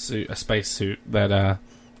astronaut suit, a space suit, that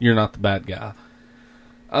you're not the bad guy.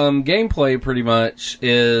 Gameplay pretty much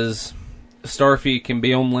is Starfy can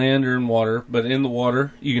be on land or in water, but in the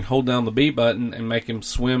water you can hold down the B button and make him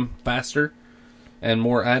swim faster and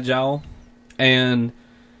more agile. And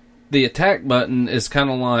the attack button is kind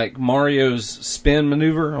of like Mario's spin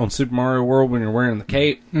maneuver on Super Mario World when you're wearing the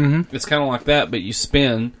cape. Mm-hmm. It's kind of like that, but you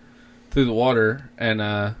spin through the water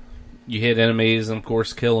and you hit enemies and, of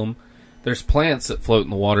course, kill them. There's plants that float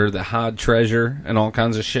in the water that hide treasure and all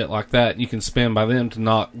kinds of shit like that. You can spin by them to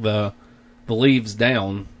knock the leaves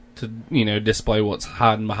down to, display what's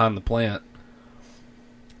hiding behind the plant.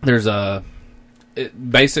 There's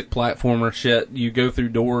basic platformer shit. You go through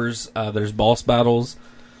doors. There's boss battles.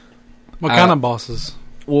 What kind of bosses?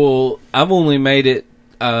 Well, I've only made it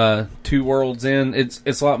 2 worlds in.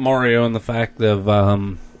 It's like Mario in the fact of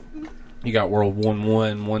you got World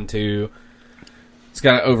 1-1, 1-2. It's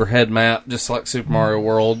got an overhead map, just like Super Mario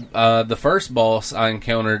World. The first boss I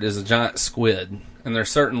encountered is a giant squid, and there's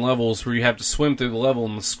certain levels where you have to swim through the level,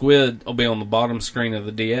 and the squid will be on the bottom screen of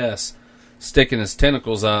the DS, sticking his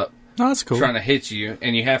tentacles up, Oh, that's cool. trying to hit you,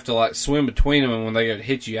 and you have to like swim between them, and when they go to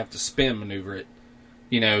hit you, you have to spin maneuver it,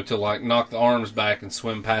 to like knock the arms back and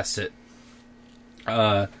swim past it.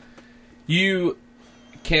 You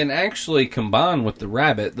can actually combine with the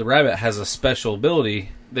rabbit. The rabbit has a special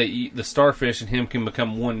ability that the starfish and him can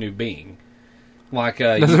become one new being. Like,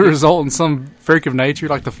 does it result in some freak of nature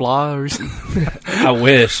like the fly or something? I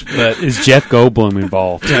wish, but Is Jeff Goldblum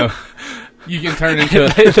involved? you can turn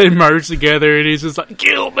into they merge together and he's just like,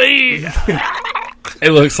 kill me!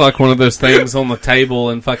 it looks like one of those things on the table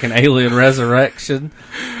in fucking Alien Resurrection.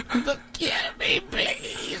 Kill me,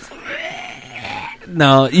 please.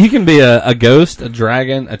 No, you can be a ghost, a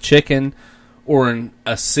dragon, a chicken, or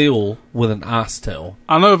a seal with an ice tail.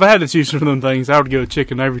 I know if I had to choose from them things, I would go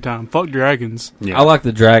chicken every time. Fuck dragons. Yeah. I like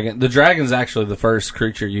the dragon. The dragon's actually the first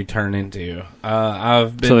creature you turn into.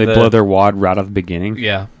 I've been So they blow their wad right at the beginning?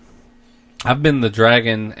 Yeah. I've been the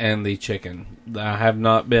dragon and the chicken. I have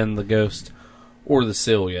not been the ghost or the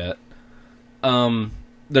seal yet.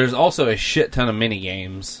 There's also a shit ton of mini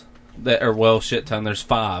games shit ton. There's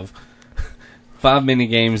 5. 5 mini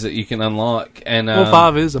games that you can unlock, and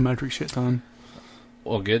 5 is a metric shit ton.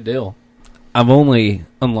 well, good deal. I've only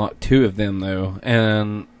unlocked 2 of them though,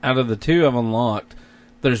 and out of the 2 I've unlocked,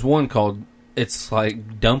 there's one called it's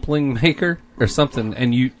like dumpling maker or something,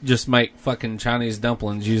 and you just make fucking Chinese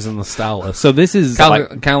dumplings using the stylus. So this is kind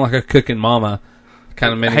of like a Cooking Mama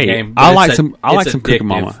kind of mini game. I like some Cooking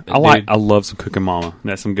Mama. Dude. I love some Cooking Mama.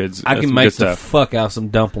 That's some good. I that's can some make good the stuff. fuck out of some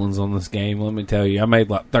dumplings on this game. Let me tell you, I made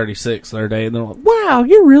like 36 the other day, and they're like, "Wow,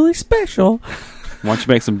 you're really special." Why don't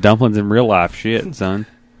you make some dumplings in real life, shit, son?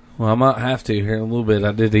 Well, I might have to here in a little bit.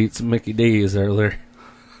 I did eat some Mickey D's earlier.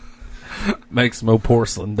 Make some old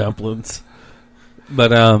porcelain dumplings.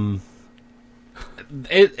 But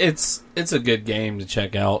it's a good game to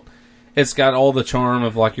check out. It's got all the charm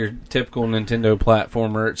of like your typical Nintendo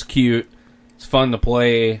platformer. It's cute. It's fun to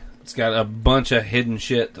play. It's got a bunch of hidden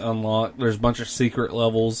shit to unlock. There's a bunch of secret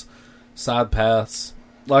levels, side paths.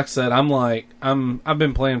 Like I said, I've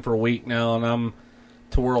been playing for a week now, and I'm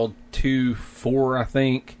to World 2-4, I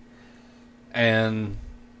think. And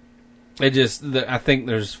I think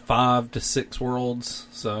there's 5 to 6 worlds,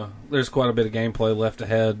 so there's quite a bit of gameplay left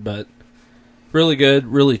ahead, but really good,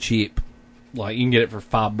 really cheap. Like, you can get it for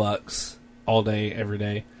 $5 all day, every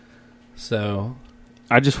day. So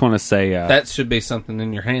I just want to say that should be something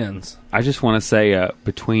in your hands. I just want to say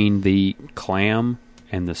between the clam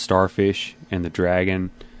and the starfish and the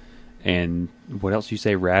dragon and what else you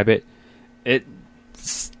say, rabbit, it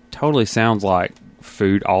totally sounds like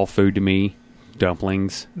all food to me.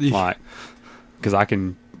 Dumplings, like, because I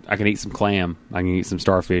can eat some clam, I can eat some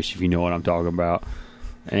starfish, if you know what I'm talking about,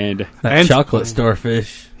 and Chocolate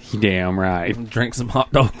starfish. Damn right. Drink some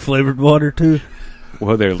hot dog flavored water too.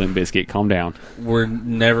 Well, there, Limp Bizkit, calm down. We're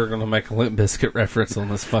never going to make a Limp Bizkit reference on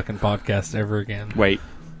this fucking podcast ever again. Wait,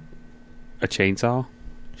 a chainsaw?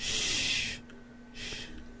 Shh.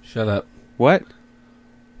 Shut up. What?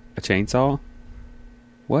 A chainsaw?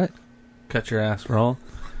 What? Cut your ass raw.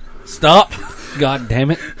 Stop. God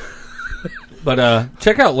damn it. But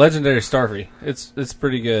check out Legendary Starfy. It's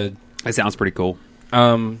pretty good. That sounds pretty cool.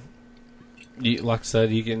 Like I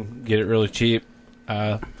said, you can get it really cheap.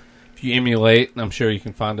 If you emulate, I'm sure you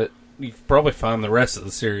can find it. You can probably find the rest of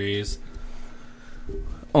the series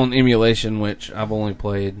on emulation, which I've only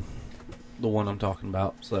played the one I'm talking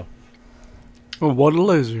about. So, Well, what a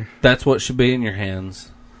loser. that's what should be in your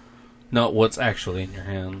hands, not what's actually in your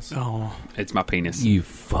hands. Oh. It's my penis. You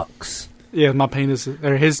fucks. Yeah, my penis,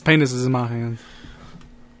 or his penis is in my hand.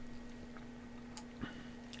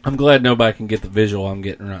 I'm glad nobody can get the visual I'm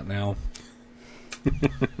getting right now.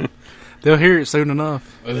 They'll hear it soon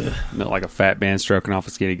enough. Not like a fat man stroking off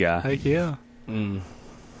a skinny guy. Heck yeah.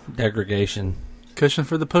 Degradation. Cushion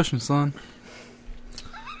for the pushing, son.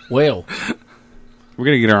 Well, We're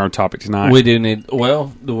going to get our own topic tonight. we do need...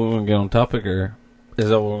 Well, do we want to get on topic, or is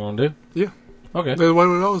that what we're going to do? Yeah. Okay. The way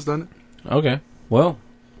we've always done it. Okay. Well,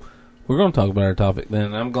 we're going to talk about our topic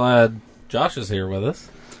then. I'm glad Josh is here with us,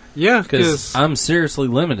 Yeah, because because I'm seriously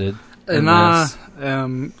limited in and I this.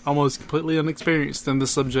 am almost completely inexperienced in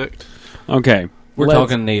this subject. Okay. We're let's-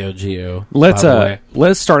 talking Neo Geo. Let's by the way.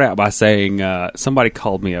 let's start out by saying somebody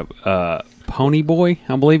called me a pony boy,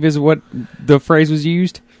 I believe is what the phrase was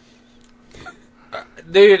used.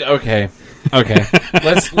 Dude, okay.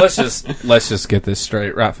 let's just get this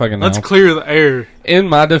straight right fucking now. Let's clear the air. In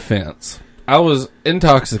my defense, I was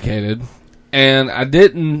intoxicated, and I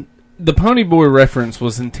didn't. The Pony Boy reference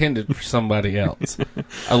was intended for somebody else,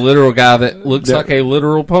 a literal guy that looks like a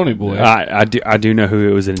literal Pony Boy. I do know who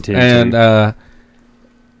it was intended And to.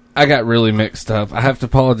 I got really mixed up. I have to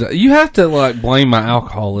apologize. You have to blame my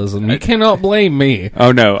alcoholism. You cannot blame me.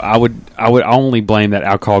 Oh no, I would only blame that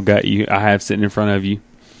alcohol gut I have sitting in front of you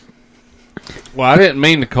Well, I didn't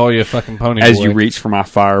mean to call you a fucking Pony Boy. as you reach for my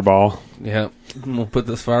fireball. Yeah, we'll put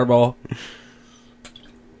this fireball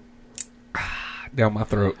down my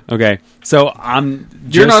throat. Okay, so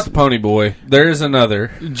You're not the Pony Boy. There is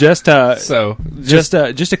another. just to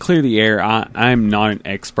clear the air. I'm not an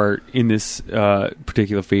expert in this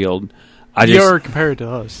particular field. You're compared to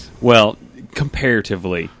us. Well,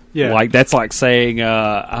 comparatively, Yeah. Like that's like saying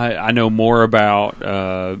I know more about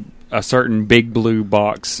a certain big blue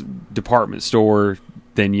box department store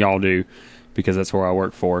than y'all do, because that's where I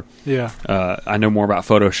work for. Yeah. I know more about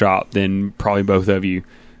Photoshop than probably both of you,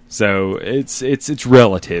 so it's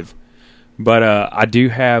relative. But I do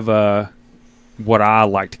have what I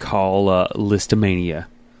like to call listomania.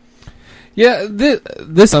 Yeah, this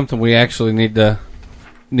is something we actually need to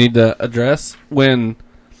address when,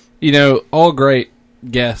 all great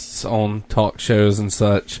guests on talk shows and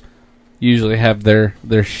such usually have their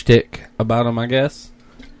shtick about them, I guess.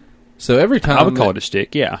 So every time I would call it a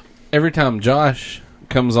shtick, yeah. Every time Josh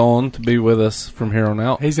comes on to be with us from here on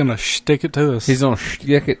out, He's gonna stick it to us. he's gonna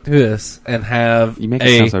stick it to us and have You make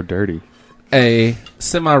it sound so dirty. a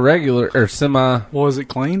semi-regular or semi-regular. Was it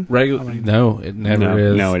clean? No, it never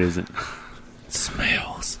is. No, it isn't. It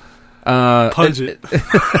smells. Pungent.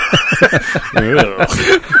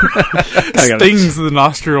 I Stings the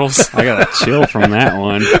nostrils. got a chill from that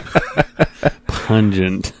one.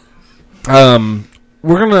 Pungent. We're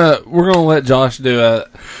gonna let Josh do a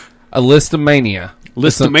listomania.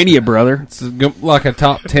 Listomania, brother. It's like a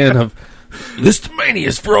top 10 of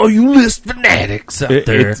listomanias for all you list fanatics out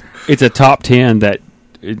there. It's a top 10 that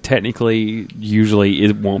technically usually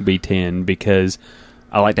it won't be 10 because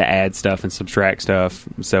I like to add stuff and subtract stuff.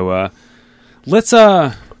 So let's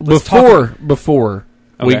Before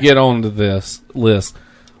we Okay. get on to this list,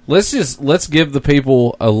 let's give the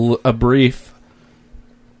people a brief,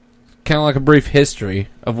 kind of like a brief history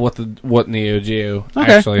of what Neo Geo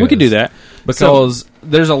actually is. we can do that. Because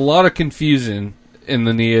there's a lot of confusion in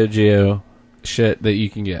the Neo Geo shit that you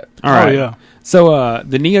can get. All right. Oh, yeah. So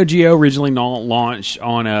the Neo Geo originally launched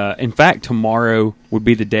on in fact tomorrow would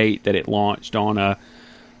be the date that it launched on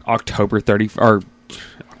October 30th or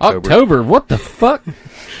October? What the fuck?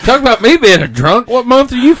 Talk about me being a drunk. What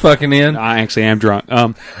month are you fucking in? I actually am drunk.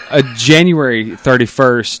 January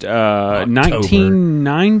 31st,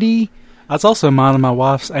 1990. That's also mine and my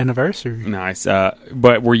wife's anniversary. Nice.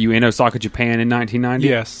 But were you in Osaka, Japan in 1990?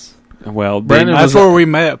 Yes. Well, Brandon That's where we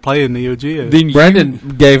met playing Neo Geo. then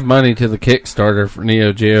Brandon gave money to the Kickstarter for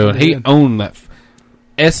Neo Geo, and he Yeah. owned that.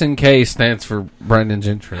 SNK stands for Brandon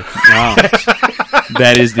Gentry. Wow.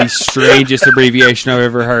 That is the strangest abbreviation I've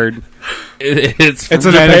ever heard. It's from It's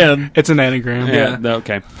an Japan. it's an anagram. Yeah.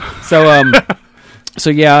 Okay. So so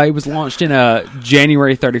yeah, it was launched in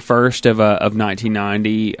January 31st of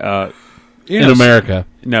 1990 In America.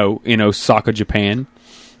 No, in Osaka, Japan.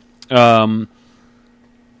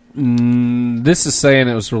 This is saying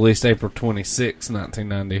it was released April 26,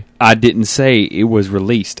 1990. I didn't say it was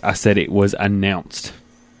released. I said it was announced.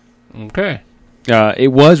 Okay.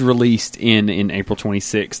 It was released in April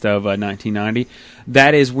 26th of 1990.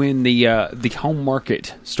 That is when the home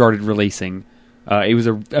market started releasing. It was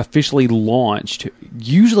officially launched.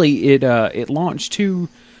 Usually, it launched to.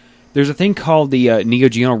 There's a thing called the Neo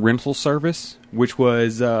Geo rental service, which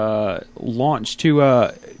was launched to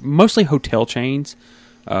mostly hotel chains.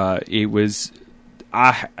 It was.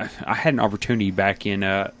 I had an opportunity back in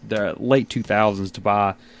the late 2000s to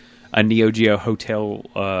buy a Neo Geo hotel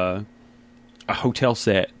a hotel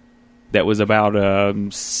set that was about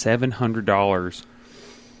 $700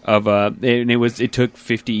 of and it took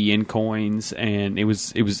 50 yen coins, and it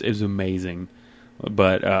was amazing.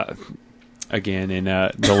 But again, in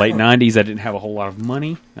the late 90s, I didn't have a whole lot of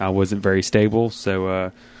money. I wasn't very stable,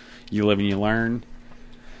 so you live and you learn.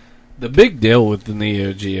 The big deal with the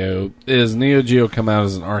Neo Geo is Neo Geo come out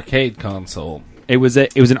as an arcade console. It was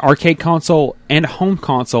an arcade console and a home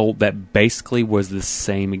console that basically was the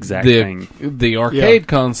same exact thing. The arcade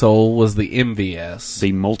console was the MVS.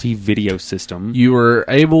 The multi-video system. You were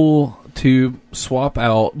able to swap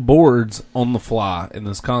out boards on the fly in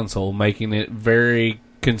this console, making it very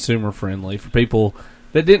consumer friendly for people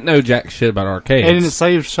that didn't know jack shit about arcades. And it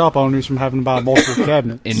saved shop owners from having to buy multiple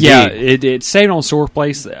cabinets. Indeed. Yeah, it saved on floor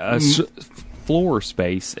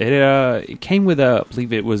space. It came with I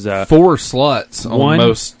believe it was 4 slots on one-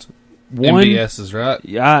 most one- MVSs, right?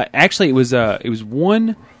 actually it was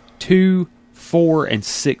 1, 2, 4, and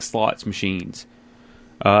 6 slots machines.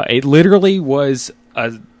 It literally was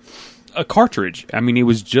a cartridge. I mean, it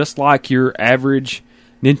was just like your average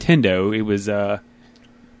Nintendo. It was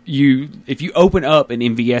if you open up an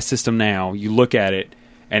MVS system now, you look at it,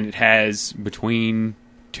 and it has between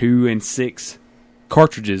 2 and 6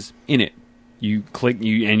 cartridges in it. You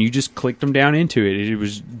just clicked them down into it. It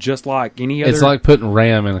was just like any other. It's like putting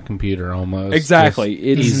RAM in a computer almost. Exactly. Just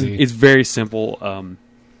It's easy. It's very simple.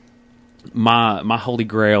 My holy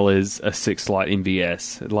grail is a 6-slot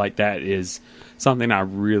MVS. Like, that is something I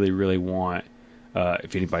really, really want.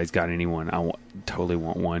 If anybody's got anyone, totally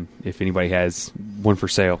want one. If anybody has one for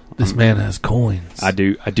sale, This man has coins. I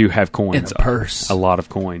do have coins. In a purse. A lot of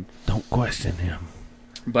coin. Don't question him.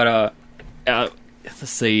 But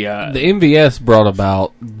let's see. The MVS brought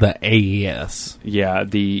about the AES. Yeah,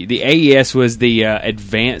 the AES was the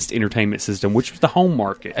Advanced Entertainment System, which was the home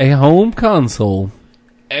market. A home console.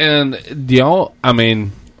 And y'all, I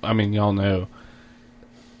mean, y'all know,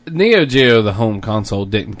 Neo Geo, the home console,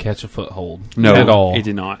 didn't catch a foothold at all. It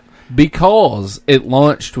did not. Because it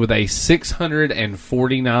launched with a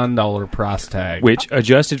 $649 price tag. Which,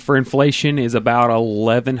 adjusted for inflation, is about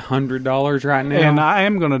 $1,100 right now. And I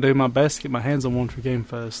am going to do my best to get my hands on one for Game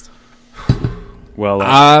Fest. Well,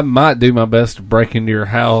 I might do my best to break into your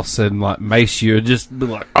house and like mace you and just be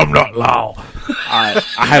like, I'm not law. I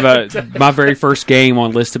have my very first game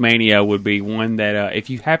on Listomania would be one that if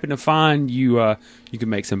you happen to find, you can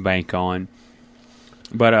make some bank on.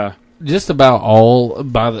 But Just about all,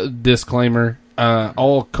 by the disclaimer,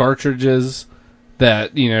 all cartridges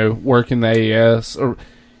that, work in the AES, or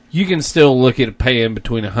you can still look at paying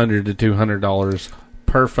between $100 to $200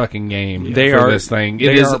 per fucking game for this thing.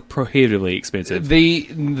 They are prohibitively expensive. The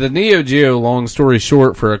Neo Geo, long story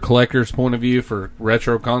short, for a collector's point of view for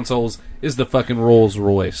retro consoles, is the fucking Rolls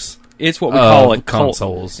Royce. It's what we call a cult.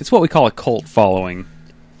 consoles. It's what we call a cult following.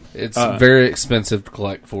 It's very expensive to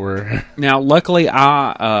collect for. Now, luckily,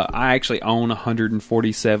 I actually own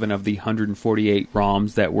 147 of the 148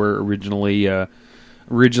 ROMs that were originally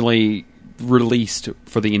released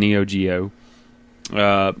for the Neo Geo.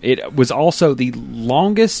 It was also the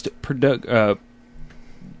longest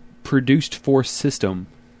produced for system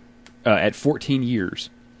at 14 years.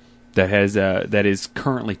 That is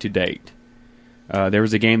currently to date. There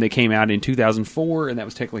was a game that came out in 2004, and that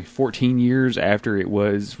was technically 14 years after it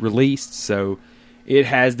was released. So it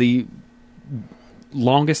has the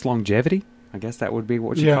longest longevity. I guess that would be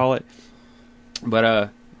what you call it.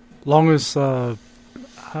 But Longest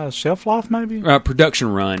shelf life, maybe?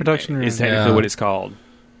 production run. Production run. Is technically what it's called.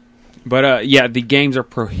 But the games are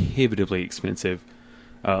prohibitively expensive.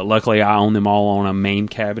 Luckily, I own them all on a MAME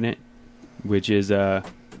cabinet, which is as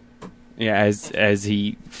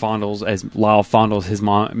Lyle fondles his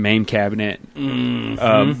MAME cabinet.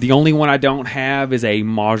 The only one I don't have is a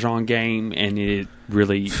Mahjong game, and it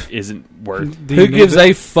really isn't worth. Who gives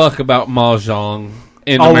a fuck about Mahjong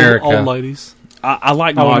in America? Old ladies. I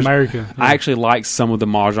like in Mahjong. America. Yeah. I actually like some of the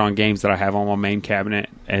Mahjong games that I have on my MAME cabinet,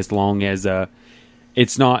 as long as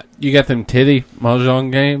it's not. You got them titty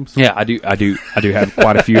Mahjong games? Yeah, I do have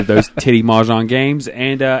quite a few of those titty Mahjong games,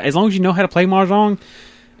 and as long as you know how to play Mahjong,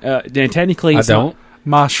 then technically I don't.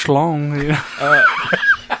 My schlong. Yeah.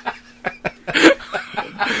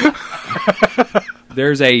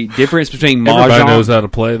 There's a difference between Everybody knows Mahjong. how to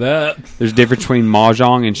play that. There's a difference between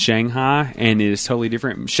Mahjong and Shanghai, and it is totally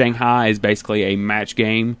different. Shanghai is basically a match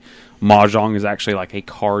game. Mahjong is actually like a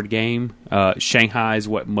card game. Shanghai is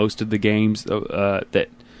what most of the games that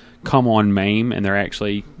come on MAME, and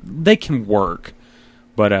they can work.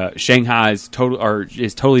 But Shanghai is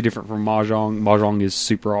totally different from Mahjong. Mahjong is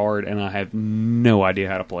super hard, and I have no idea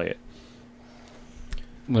how to play it.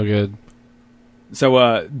 No good.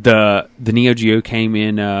 So the Neo Geo came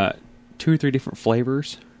in 2 or 3 different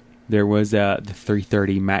flavors. There was the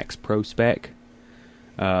 330 Max Pro spec.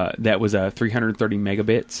 That was 330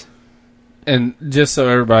 megabits. And just so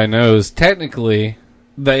everybody knows, technically,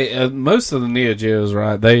 they most of the Neo Geos,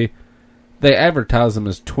 right? They advertise them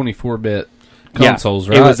as 24-bit consoles,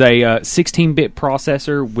 right? It was a 16-bit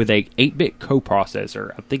processor with a 8-bit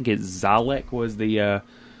coprocessor. I think Xylec was the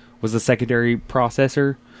secondary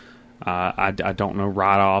processor. I don't know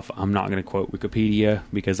right off. I'm not going to quote Wikipedia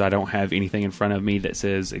because I don't have anything in front of me that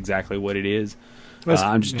says exactly what it is.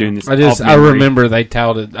 I'm just doing this. I remember they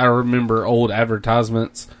touted. I remember old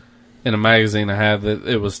advertisements in a magazine I had that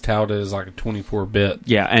it was touted as like a 24-bit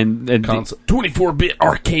Yeah, and console. 24-bit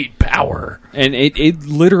arcade power. And it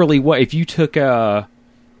literally, what if you took an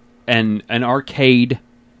arcade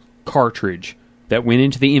cartridge that went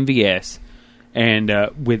into the MVS, and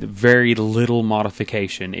with very little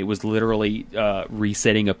modification, it was literally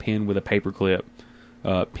resetting a pin with a paperclip,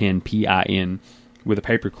 pin PIN with a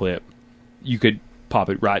paperclip. You could pop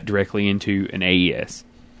it right directly into an AES.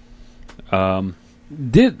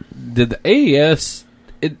 Did the AES?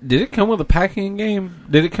 Did it come with a packing game?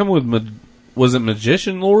 Did it come with? Was it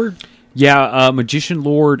Magician Lord? Yeah, Magician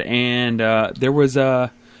Lord, and that was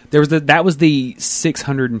the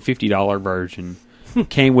 $650 version.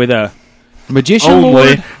 Came with a Magician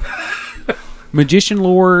Lord. Magician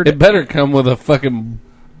Lord. It better come with a fucking.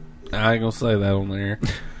 I ain't gonna say that on there.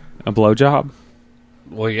 A blowjob.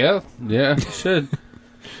 Well, yeah, it should.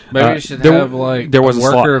 Maybe it should there have like there was a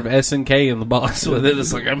worker slot. of SNK in the box with it.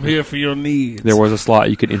 It's like, I'm here for your needs. There was a slot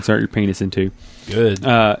you could insert your penis into. Good.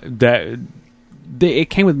 It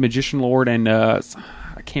came with Magician Lord, and I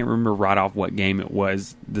can't remember right off what game it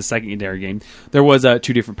was. The secondary game. There was 2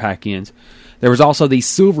 different pack-ins. There was also the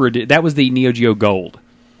Silver. That was the Neo Geo Gold.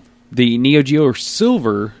 The Neo Geo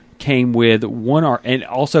Silver came with and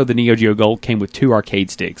also the Neo Geo Gold came with 2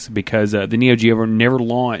 arcade sticks, because the Neo Geo never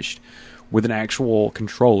launched with an actual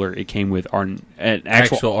controller. It came with an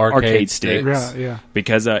actual arcade stick. Yeah.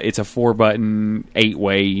 Because it's a 4-button,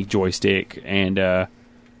 8-way joystick, and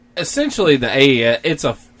essentially the AES, it's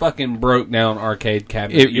a fucking broke down arcade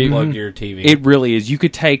cabinet you plug your TV. it really is. You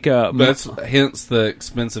could take That's hence the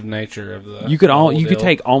expensive nature of the. you could deal.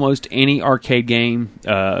 take almost any arcade game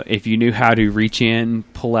if you knew how to reach in,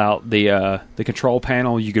 pull out the control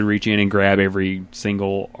panel. You could reach in and grab every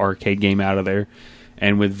single arcade game out of there.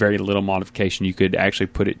 And with very little modification, you could actually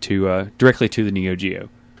put it to directly to the Neo Geo,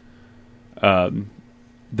 the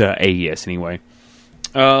AES anyway.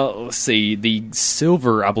 Let's see, the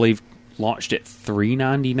Silver, I believe, launched at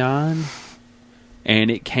 $399, and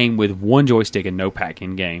it came with 1 joystick and no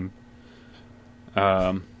pack-in game.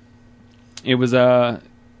 It was there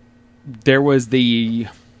was the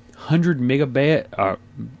 100 megabit.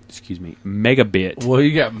 Well,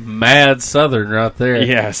 you got mad Southern right there.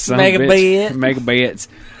 Yes, megabit. Megabits.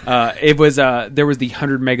 There was the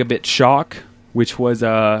 100 megabit Shock, which was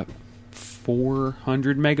 400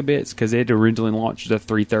 megabits, because it originally launched a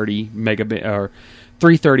 330 megabit or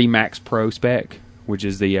 330 Max Pro spec, which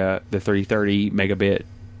is the 330 megabit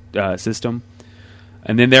system.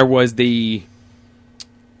 And then there was the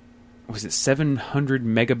 700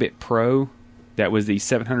 megabit Pro. That was the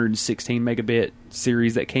 716 megabit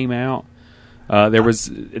series that came out. That was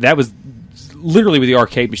literally with the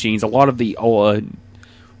arcade machines. A lot of the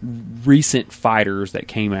recent fighters that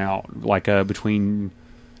came out, like between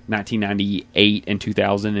 1998 and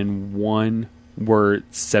 2001, were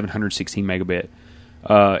 716 megabit.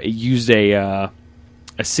 It used a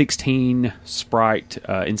 16 sprite.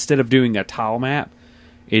 Instead of doing a tile map,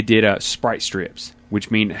 it did sprite strips, which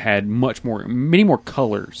mean it had many more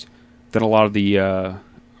colors than a lot of the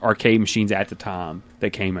arcade machines at the time that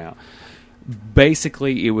came out.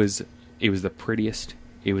 Basically, it was the prettiest.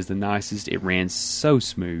 It was the nicest. It ran so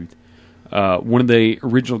smooth. One of the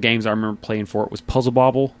original games I remember playing for it was Puzzle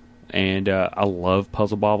Bobble, and I love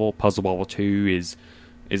Puzzle Bobble. Puzzle Bobble 2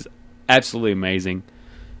 is absolutely amazing.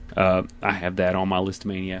 I have that on my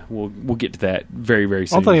Listomania. We'll get to that very, very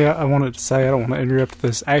soon. One thing I wanted to say, I don't want to interrupt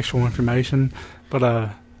this actual information, but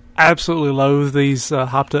I absolutely loathe these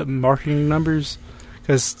hopped up marketing numbers,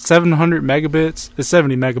 because 700 megabits is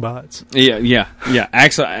 70 megabytes. Yeah.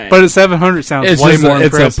 Actually, but at 700 sounds way more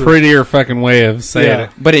impressive. It's a prettier fucking way of saying it.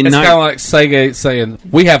 But it's kind of like Sega saying,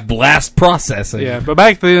 we have blast processing. Yeah, but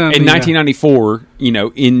back then, in 1994,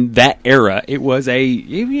 in that era, it was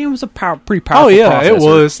pretty powerful. Oh yeah, processor. it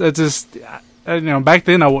was. It just back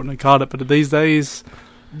then I wouldn't have caught it, but these days,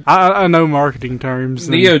 I know marketing terms.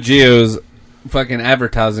 Neo Geo's fucking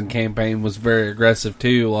advertising campaign was very aggressive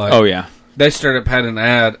too. Like, oh yeah. They straight up had an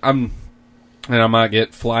ad. And I might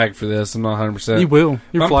get flagged for this. I'm not 100%. You will.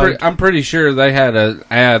 You're flagged. I'm pretty sure they had an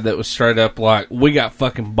ad that was straight up like, we got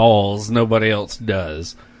fucking balls, nobody else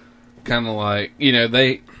does. Kind of like,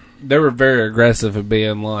 they were very aggressive at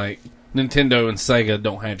being like, Nintendo and Sega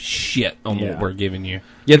don't have shit on what we're giving you.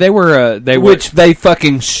 Yeah, they were. Which they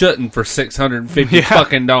fucking shouldn't for $650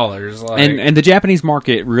 fucking dollars. Like, and the Japanese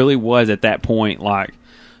market really was at that point like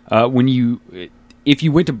if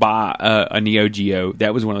you went to buy a Neo Geo,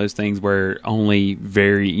 that was one of those things where only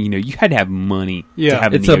you had to have money to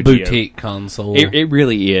have a Neo Geo. It's a boutique console. It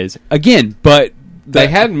really is. Again, but they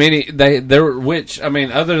had many. There were, which, I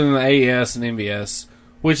mean, other than the AES and MVS,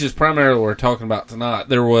 which is primarily what we're talking about tonight,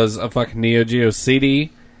 there was a fucking Neo Geo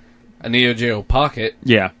CD, a Neo Geo Pocket,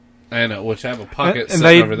 Yeah. and which have a pocket And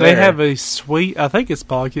sitting over there. they have a sweet, I think it's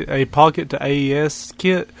a pocket to AES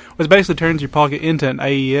kit, which basically turns your pocket into an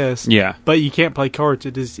AES. Yeah. But you can't play cards.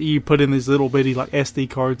 It is, you put in these little bitty like SD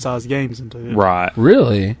card sized games into it. Right.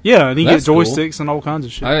 Really? Yeah, and you get That's cool. joysticks and all kinds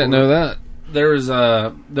of shit. I didn't for know it. that.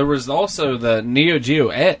 There was also the Neo Geo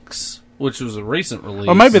X, which was a recent release.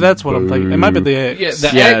 Or maybe that's what I'm thinking. It might be the X. Yeah,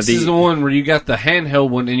 the Yeah, X is the one where you got the handheld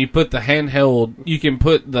one, and you put the handheld. You can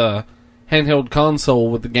put the handheld console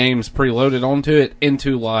with the games preloaded onto it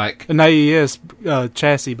into like An AES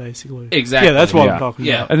chassis, basically. Exactly. Yeah, that's what Yeah. I'm talking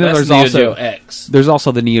yeah. about. And then that's there's Neo also- Geo X. There's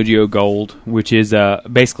also the Neo Geo Gold, which is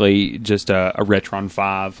basically just a Retron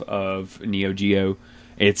 5 of Neo Geo.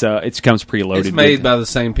 It comes preloaded. It's made with- by the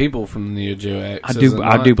same people from the Neo Geo X. I is do it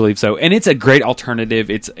I not? do believe so, and it's a great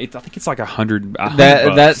alternative. I think it's like $100.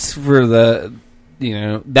 That's for the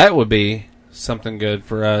that would be something good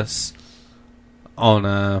for us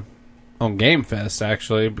on Game Fest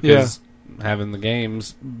actually, because having the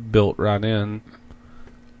games built right in.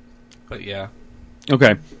 But yeah,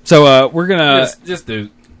 Okay. So we're gonna just do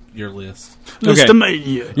your list. Okay.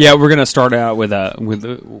 Listomania. yeah, we're gonna start out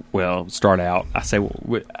start out. I say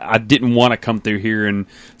I didn't want to come through here and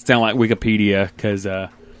sound like Wikipedia because I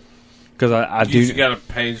You do. got a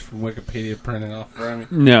page from Wikipedia printed off for me.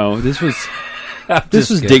 No, this was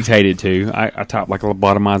dictated to. I typed like a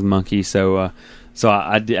lobotomized monkey, so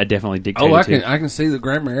I definitely dictated. Oh, I to. can see the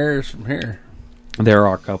grammar errors from here. There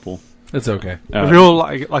are a couple. It's okay. Real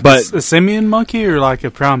like but- a simian monkey or like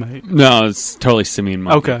a primate? No, it's totally simian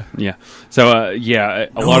monkey. Okay. Yeah. So a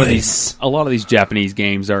lot of these Japanese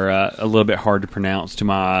games are a little bit hard to pronounce to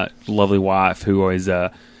my lovely wife, who always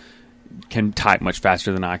can type much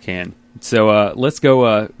faster than I can. So let's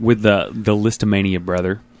go with the Listomania,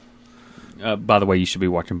 brother. By the way, you should be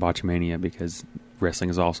watching Botchamania because wrestling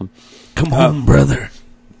is awesome. Come on, brother.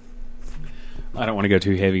 I don't want to go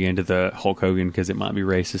too heavy into the Hulk Hogan because it might be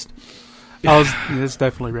racist. It's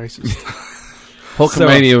definitely racist.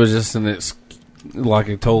 Hulkamania was just like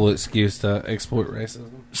a total excuse to exploit racism.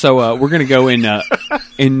 So we're going to go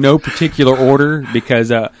in no particular order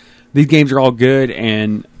because these games are all good,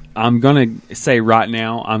 and I'm going to say right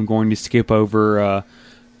now I'm going to skip over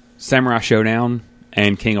Samurai Showdown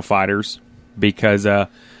and King of Fighters because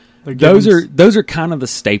those are kind of the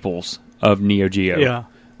staples of Neo Geo. Yeah.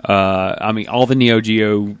 I mean, all the Neo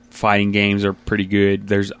Geo fighting games are pretty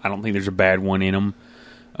good. I don't think there's a bad one in them.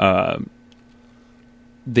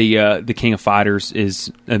 The King of Fighters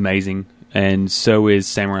is amazing, and so is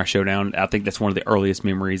Samurai Showdown. I think that's one of the earliest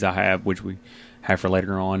memories I have, which we have for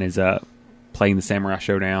later on, is playing the Samurai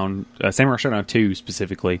Showdown 2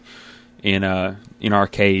 specifically in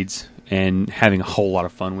arcades and having a whole lot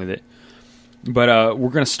of fun with it. But we're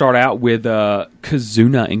going to start out with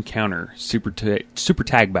Kazuna Encounter Super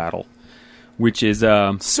Tag Battle, which is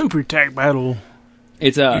Super Tag Battle.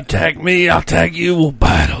 it's You tag me, I'll tag you, we'll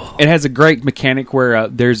battle. it has a great mechanic where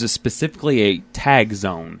there's specifically a tag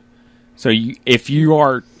zone. So if you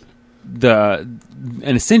are and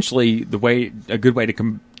essentially a good way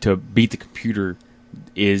to beat the computer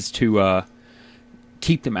is to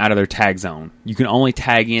keep them out of their tag zone. You can only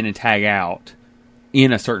tag in and tag out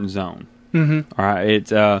in a certain zone. Mm-hmm. All right,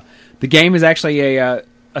 the game is actually a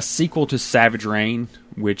sequel to Savage Reign,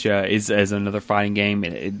 which is another fighting game.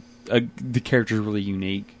 The character is really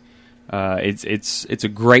unique. It's a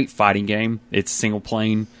great fighting game. It's single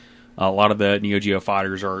plane. A lot of the Neo Geo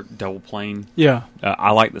fighters are double plane. Yeah,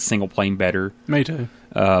 I like the single plane better. me too.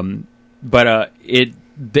 But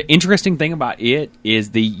the interesting thing about it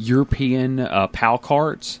is the European PAL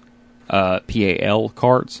carts, PAL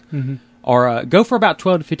carts, are go for about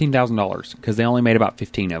 $12,000 to $15,000 because they only made about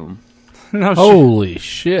 15 of them. No shit. Holy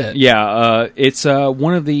shit. Yeah, it's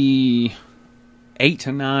one of the 8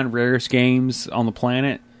 to 9 rarest games on the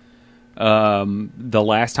planet. The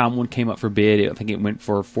last time one came up for bid, I think it went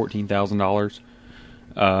for $14,000.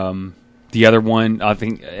 The other one, I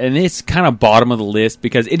think, and it's kind of bottom of the list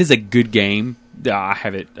because it is a good game. I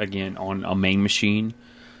have it again on a main machine,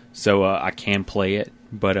 so I can play it.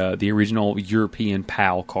 But the original European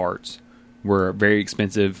PAL carts were very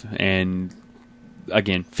expensive, and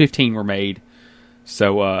again, 15 were made,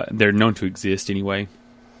 so they're known to exist anyway.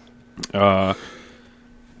 I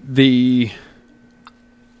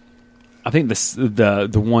think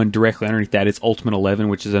the one directly underneath that is Ultimate 11,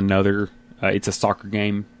 which is another. It's a soccer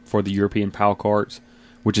game for the European PAL carts,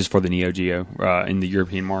 which is for the Neo Geo in the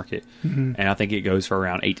European market, and I think it goes for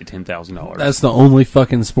around $8,000 to $10,000. That's the only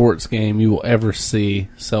fucking sports game you will ever see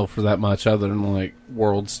sell for that much, other than like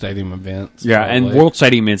World Stadium events. Yeah, probably. and World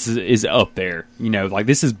Stadium is up there. You know, like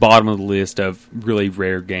this is bottom of the list of really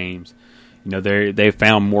rare games. You know, they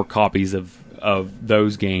found more copies of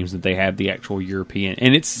those games than they have the actual European,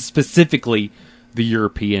 and it's specifically the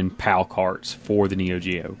European PAL carts for the Neo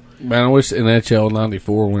Geo. Man, I wish NHL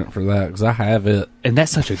 '94 went for that because I have it. And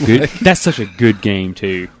that's such a good game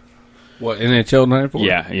too. What, NHL '94?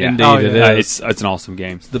 Yeah. Indeed, Oh, it yeah. is. It's an awesome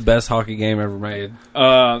game. It's the best hockey game ever made.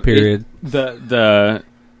 Period. The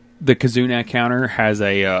Kazuna counter has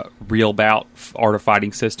a real bout art of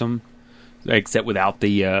fighting system, except without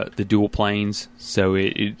the dual planes. So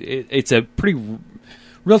it's a pretty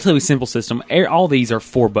relatively simple system. All these are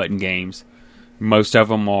 4-button games. Most of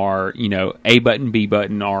them are, you know, A button, B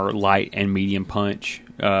button are light and medium punch.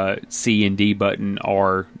 C and D button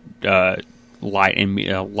are light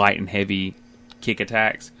and heavy kick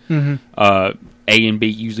attacks. Mm-hmm. A and B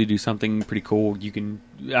usually do something pretty cool. You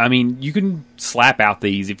can slap out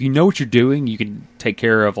these if you know what you're doing. You can take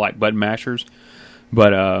care of like button mashers,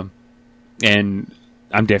 but and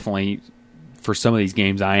I'm definitely for some of these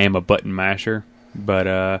games I am a button masher. But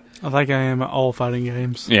I think I am at all fighting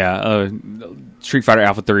games. yeah, Street Fighter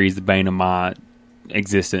Alpha 3 is the bane of my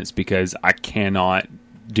existence because I cannot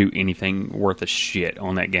do anything worth a shit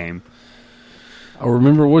on that game. I'll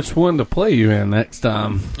remember which one to play you in next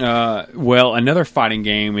time. Well, another fighting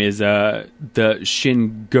game is the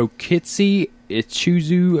Shingokitsu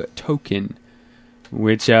Ichizu Token,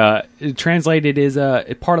 which translated is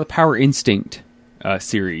part of the Power Instinct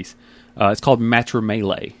series. It's called Matra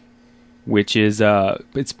Melee, which is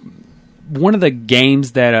it's one of the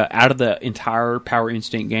games that out of the entire Power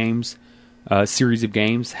Instinct games series of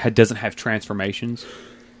games doesn't have transformations.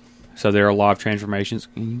 So there are a lot of transformations.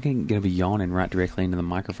 You're going to be yawning right directly into the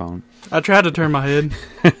microphone. I tried to turn my head.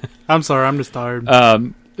 I'm sorry, I'm just tired.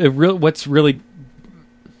 What's really...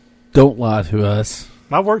 Don't lie to us.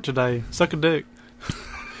 My work today. Suck a dick.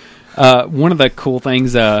 One of the cool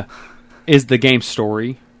things is the game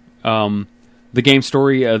story. The game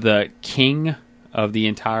story of the king of the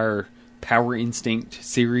entire Power Instinct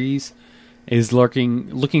series is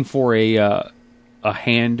looking for a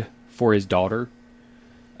hand for his daughter.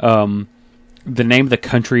 The name of the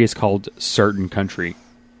country is called Certain Country.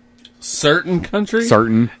 Certain Country?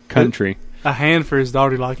 Certain Country. A hand for his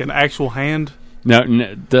daughter, like an actual hand? No,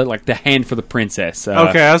 the hand for the princess.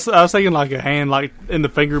 Okay, I was thinking like a hand, like in the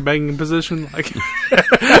finger banging position, like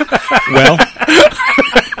Well,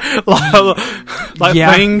 like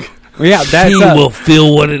yeah. thing. well, yeah, that's He will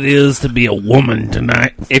feel what it is to be a woman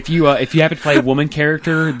tonight. if you happen to play a woman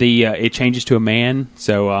character, it changes to a man.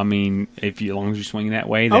 So I mean, as long as you're swinging that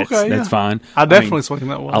way, that's fine. I definitely swing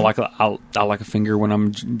that way. I like a finger when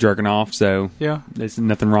I'm jerking off, so Yeah, there's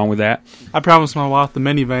nothing wrong with that. I promised my wife the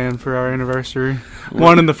minivan for our anniversary.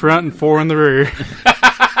 1 in the front and 4 in the rear.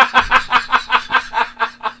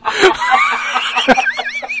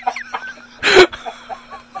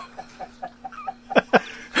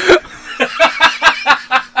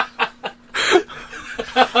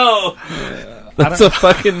 That's a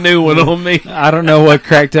fucking new one on me. I don't know what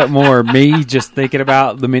cracked up more, me just thinking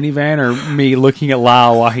about the minivan or me looking at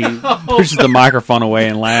Lyle while he pushes the microphone away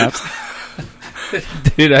and laughs.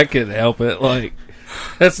 Dude, I couldn't help it. Like,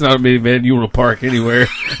 that's not a minivan you want to park anywhere.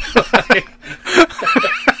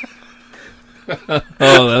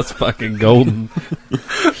 Oh, that's fucking golden.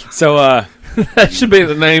 So, That should be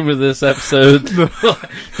the name of this episode.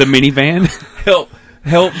 the minivan?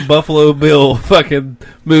 Help Buffalo Bill fucking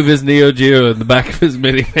move his Neo Geo in the back of his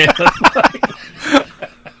minivan.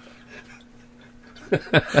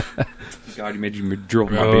 God, you made me drill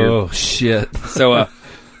my beard. Oh, shit. So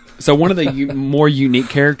one of the more unique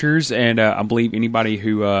characters, and I believe anybody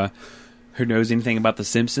who knows anything about The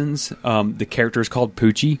Simpsons, the character is called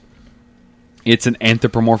Poochie. It's an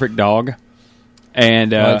anthropomorphic dog,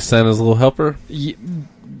 and Like Santa's little helper?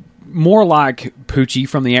 more like Poochie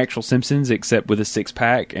from the actual Simpsons, except with a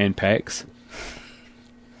 6-pack and pecs.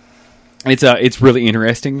 It's really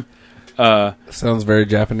interesting. Sounds very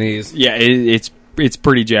Japanese. Yeah, it's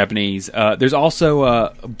pretty Japanese. There's also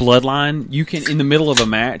a bloodline. You can, in the middle of a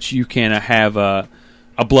match, you can have a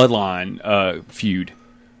bloodline feud,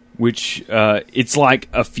 which it's like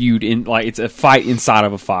a feud it's a fight inside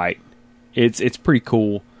of a fight. It's pretty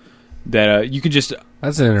cool that you can just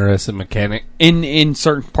That's an interesting mechanic. in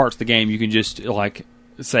certain parts of the game you can just like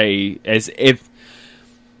say as if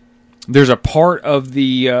there's a part of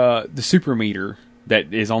the super meter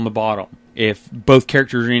that is on the bottom. If both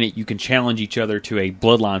characters are in it, you can challenge each other to a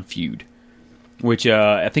bloodline feud. which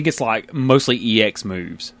I think it's like mostly EX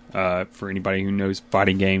moves. For anybody who knows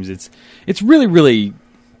fighting games, it's really, really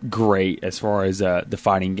great as far as the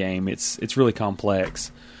fighting game. It's really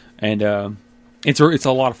complex, and it's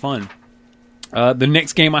a lot of fun. The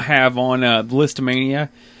next game I have on the list of Mania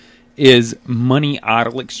is Money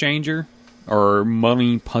Idol Exchanger, or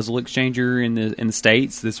Money Puzzle Exchanger in the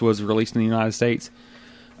States. This was released in the United States.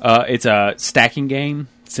 It's a stacking game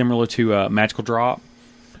similar to Magical Drop,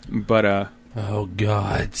 but oh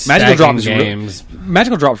god,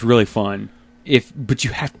 Magical Drop's really fun. But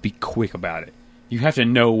you have to be quick about it. You have to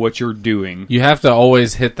know what you're doing. You have to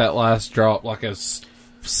always hit that last drop like a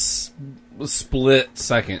split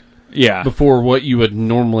second. Yeah, before what you would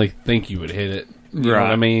normally think you would hit it. You know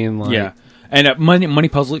what I mean? Like, yeah. And Money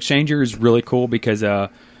Puzzle Exchanger is really cool because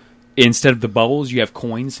instead of the bubbles, you have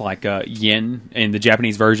coins like yen in the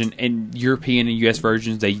Japanese version. In European and US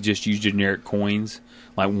versions, they just use generic coins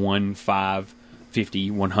like 1, 5,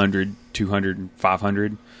 50, 100, 200, and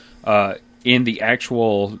 500. In the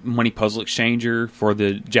actual Money Puzzle Exchanger for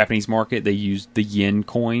the Japanese market, they use the yen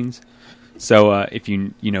coins. So if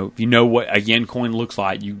you know what a yen coin looks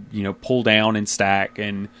like, you pull down and stack,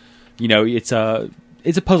 and it's a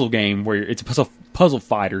puzzle game where it's a puzzle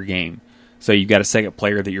fighter game. So you've got a second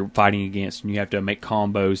player that you're fighting against, and you have to make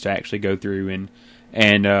combos to actually go through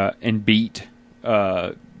and beat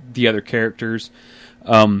the other characters.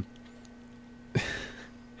 A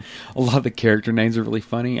lot of the character names are really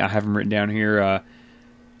funny. I have them written down here.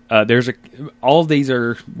 All of these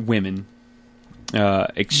are women.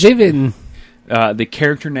 The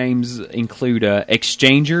character names include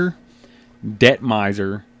Exchanger, Debt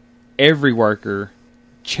Miser, Every Worker,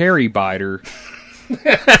 Cherry Biter,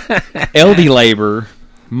 LD Labor,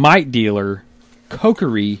 Mite Dealer,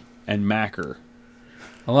 Cokery, and Macker.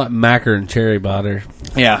 I like Macker and Cherry Biter.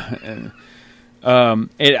 Yeah.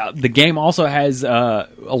 The game also has a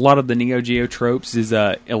lot of the Neo Geo tropes. Is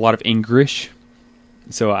a lot of English.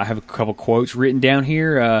 So I have a couple quotes written down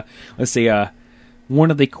here. Let's see. One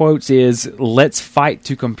of the quotes is "Let's fight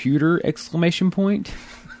to computer!" !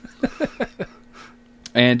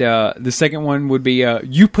 And the second one would be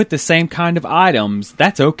 "You put the same kind of items.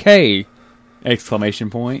 That's okay!" !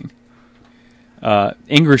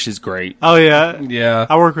 English is great. Oh yeah, yeah.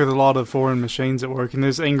 I work with a lot of foreign machines at work, and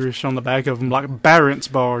there's English on the back of them, like Barents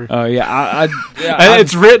Bar. Oh yeah,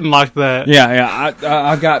 it's written like that. Yeah.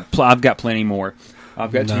 I've got plenty more.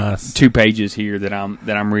 I've got two pages here that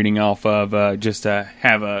I'm reading off of just to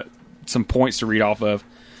have some points to read off of.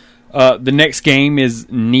 The next game is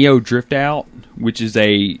Neo Drift Out, which is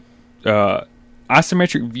a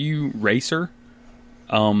isometric view racer.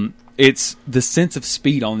 It's the sense of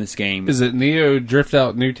speed on this game. Is it Neo Drift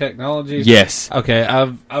Out New Technology? Yes. Okay,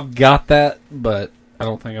 I've got that, but I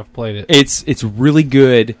don't think I've played it. It's really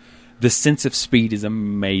good. The sense of speed is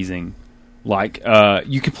amazing. Like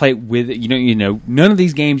you can play it with none of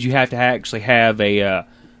these games you have to actually have a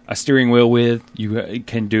steering wheel with. You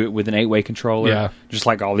can do it with an 8-way controller, just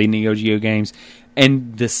like all the Neo Geo games.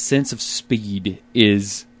 And the sense of speed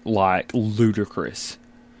is like ludicrous.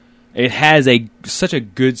 It has such a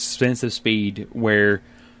good sense of speed where,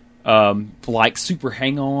 like Super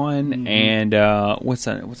Hang On and what's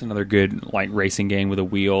another good like racing game with a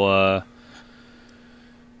wheel?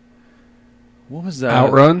 What was that?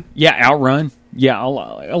 Outrun? Yeah, Outrun. Yeah, a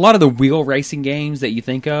lot of the wheel racing games that you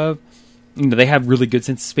think of, they have really good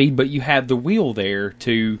sense of speed, but you have the wheel there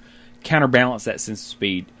to counterbalance that sense of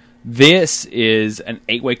speed. This is an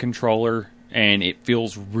 8-way controller, and it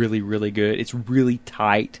feels really, really good. It's really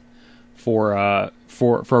tight for a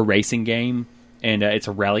racing game, and it's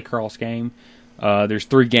a rallycross game. There's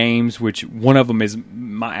 3 games, which one of them is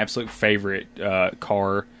my absolute favorite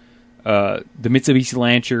car. The Mitsubishi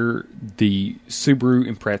Lancer, the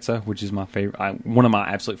Subaru Impreza, which is my favorite, one of my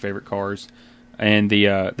absolute favorite cars, and the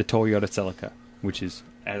Toyota Celica, which is,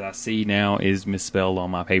 as I see now, is misspelled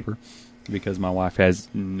on my paper because my wife has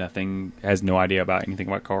no idea about anything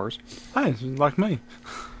about cars. Hey, like me.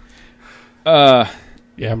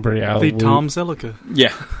 Yeah, I'm pretty out. The Tom Celica.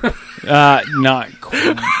 Yeah, not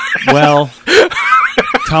cool. Well,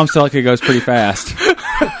 Tom Celica goes pretty fast.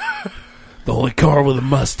 The only car with a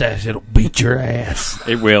mustache that'll beat your ass.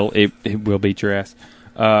 It will. It will beat your ass.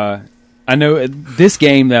 I know this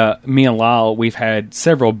game. Me and Lyle, we've had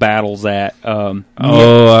several battles at.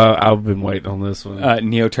 I've been waiting on this one.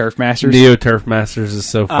 Neo Turf Masters. Neo Turf Masters is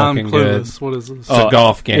so fucking good. What is this? It's a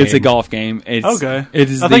golf game. It's a golf game. Okay. It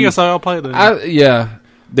is. I think I saw y'all play it. Yeah.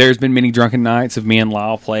 there's been many drunken nights of me and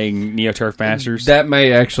Lyle playing Neo Turf Masters. That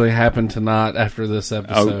may actually happen tonight after this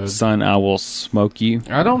episode. Oh, son, I will smoke you.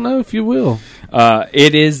 I don't know if you will.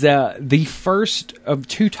 It is the first of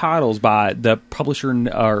 2 titles by the publisher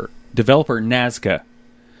or developer Nazca,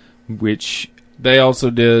 which They also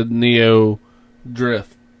did Neo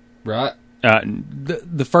Drift, right?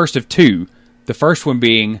 the first of 2. The first one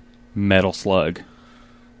being Metal Slug.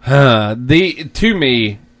 To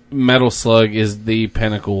me, Metal Slug is the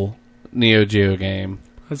pinnacle Neo Geo game.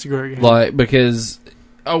 That's a great game. Like, because,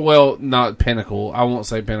 not pinnacle. I won't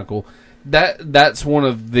say pinnacle. That's one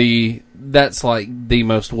of that's like the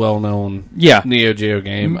most well-known Neo Geo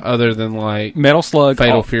game, other than like Metal Slug,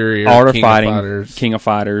 Fatal Fury, or Art of King Fighting, of Fighters. King of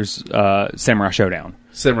Fighters, Samurai Showdown.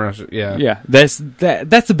 Yeah. That's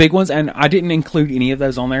the big ones, and I didn't include any of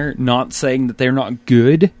those on there. Not saying that they're not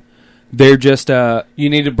good. They're just you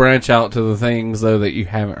need to branch out to the things though that you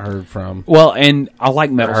haven't heard from. Well, and I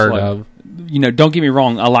like Metal Heard Slug. of. You know, don't get me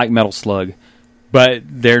wrong, I like Metal Slug, but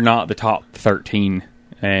they're not the top 13.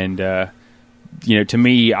 And to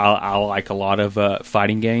me, I like a lot of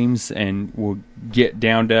fighting games, and we'll get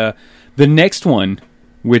down to the next one,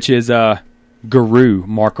 which is Garou: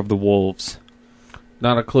 Mark of the Wolves.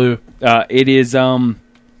 Not a clue. It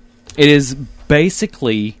is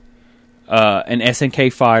basically an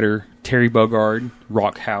SNK fighter. Terry Bogard,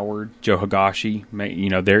 Rock Howard, Joe Higashi,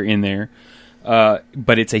 they're in there.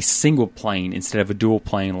 But it's a single plane instead of a dual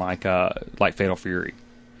plane like Fatal Fury.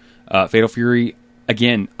 Fatal Fury,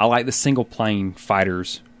 again, I like the single plane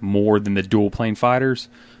fighters more than the dual plane fighters.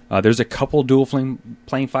 There's a couple dual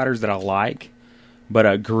plane fighters that I like,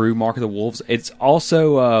 but Garou: Mark of the Wolves, it's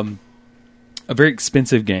also a very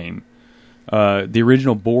expensive game. The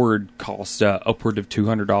original board cost upward of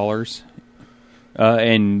 $200.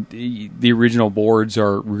 And the original boards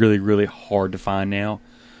are really, really hard to find now.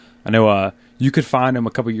 I know you could find them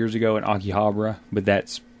a couple years ago in Akihabara, but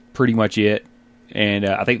that's pretty much it. And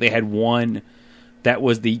I think they had one that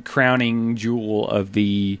was the crowning jewel of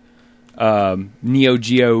the Neo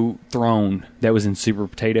Geo throne that was in Super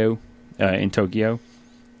Potato in Tokyo.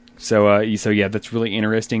 So yeah, that's really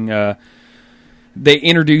interesting. They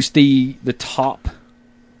introduced the top.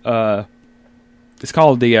 It's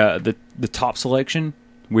called the top selection,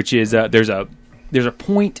 which is there's a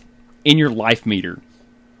point in your life meter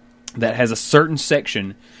that has a certain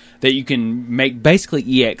section that you can make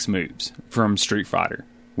basically EX moves from Street Fighter,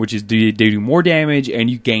 which is do more damage and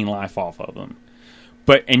you gain life off of them.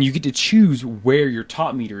 And you get to choose where your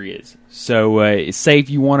top meter is. So say if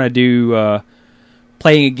you want to do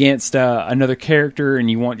playing against another character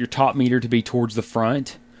and you want your top meter to be towards the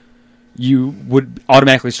front, you would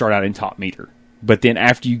automatically start out in top meter. But then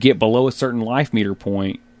after you get below a certain life meter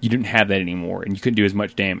point, you didn't have that anymore, and you couldn't do as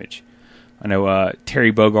much damage. I know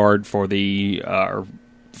Terry Bogard for the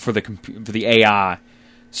AI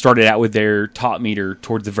started out with their top meter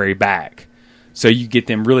towards the very back, so you get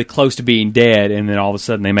them really close to being dead, and then all of a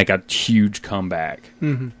sudden they make a huge comeback.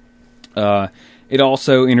 Mm-hmm. It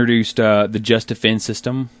also introduced the Just Defend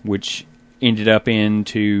system, which ended up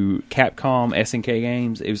into Capcom SNK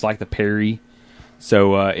games. It was like the parry.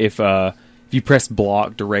 So if you press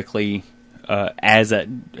block directly as a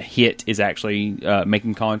hit is actually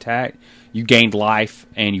making contact, you gained life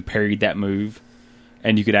and you parried that move,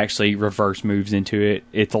 and you could actually reverse moves into it.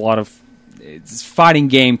 It's it's fighting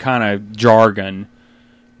game kind of jargon,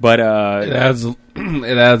 but it adds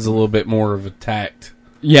a little bit more of a tact.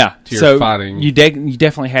 Yeah, to your so fighting. You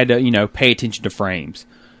definitely had to pay attention to frames.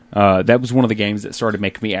 That was one of the games that started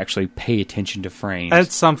making me actually pay attention to frames.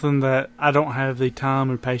 That's something that I don't have the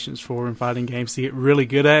time or patience for in fighting games to get really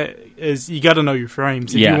good at. Is you got to know your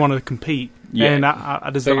frames if you want to compete. Yeah. And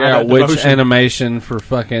I just figure don't have out that which devotion. animation for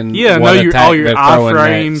fucking know all your they're eye throwing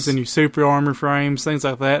frames next. and your super armor frames, things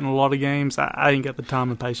like that. In a lot of games, I ain't got the time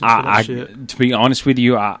and patience for that shit. To be honest with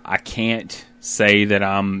you, I can't say that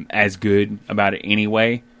I'm as good about it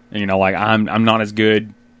anyway. Like I'm not as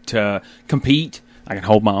good to compete. I can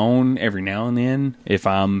hold my own every now and then if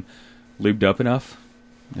I'm lubed up enough.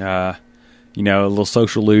 A little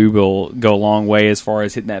social lube will go a long way as far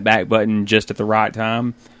as hitting that back button just at the right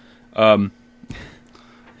time.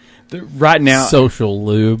 Right now, social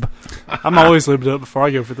lube. I'm always lubed up before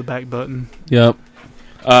I go for the back button. Yep.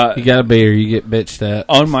 You got a beer, you get bitched at.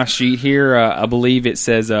 On my sheet here, I believe it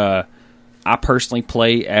says I personally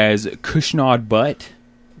play as Kushnod Butt,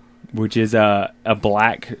 which is a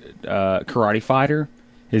black karate fighter.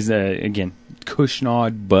 Is again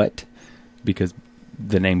Kushnod Butt, because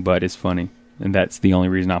the name Butt is funny, and that's the only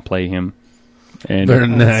reason I play him. And very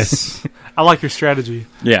nice. I like your strategy.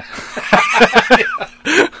 Yeah.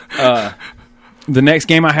 The next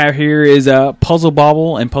game I have here is Puzzle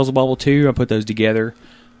Bobble and Puzzle Bobble 2. I put those together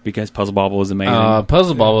because Puzzle Bobble is amazing.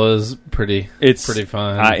 Puzzle Bobble is pretty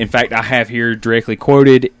fun. In fact, I have here directly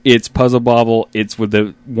quoted, it's Puzzle Bobble. It's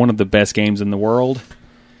with one of the best games in the world.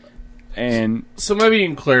 And so maybe you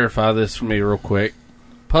can clarify this for me real quick.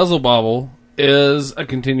 Puzzle Bobble is a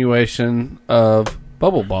continuation of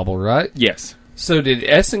Bubble Bobble, right? yes. So did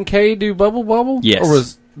SNK do Bubble Bobble? Yes. Or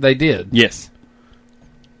they did? Yes.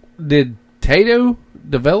 Did Taito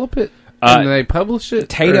develop it? And they published it?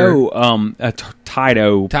 Taito,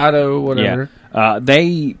 Taito, Taito, whatever. Yeah.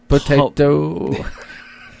 They Potato.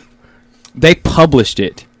 they published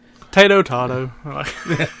it. Tato Tato.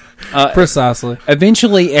 Precisely.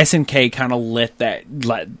 Eventually, SNK kind of let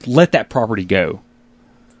that property go.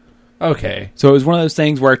 Okay. So it was one of those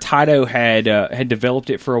things where Taito had developed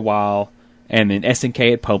it for a while, and then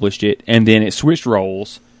SNK had published it, and then it switched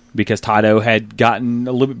roles because Taito had gotten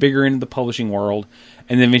a little bit bigger into the publishing world,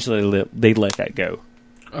 and then eventually they let that go.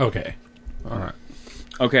 Okay. All right.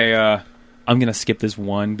 Okay, I'm going to skip this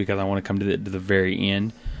one because I want to come to the very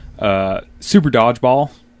end. Super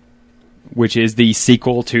Dodgeball, which is the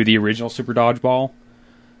sequel to the original Super Dodgeball.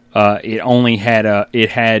 It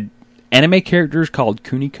had anime characters called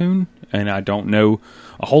Kuni-kun, and I don't know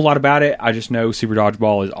a whole lot about it. I just know Super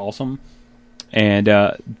Dodgeball is awesome. And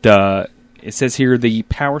it says here the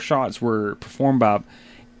power shots were performed by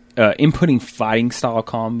inputting fighting style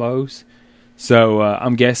combos. So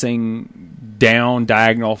I'm guessing down,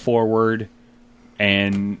 diagonal, forward,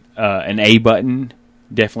 and an A button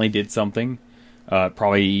definitely did something.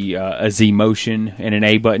 Probably a Z motion and an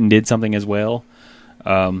A button did something as well.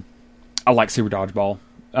 I like Super Dodgeball.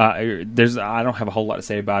 I don't have a whole lot to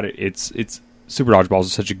say about it. It's Super Dodgeball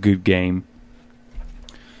is such a good game.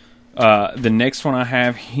 The next one I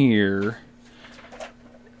have here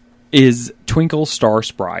is Twinkle Star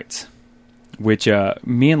Sprites, which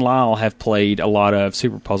me and Lyle have played a lot of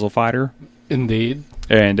Super Puzzle Fighter. Indeed.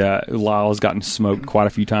 And Lyle has gotten smoked quite a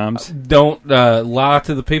few times. Don't lie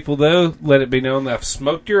to the people, though. Let it be known that I've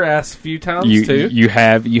smoked your ass a few times, too. You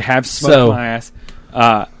have smoked my ass.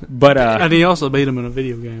 But and he also beat him in a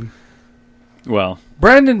video game. Well,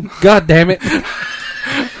 Brandon, God damn it.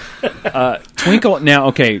 Twinkle. Now,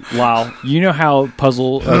 okay, Lyle, you know how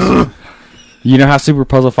you know how Super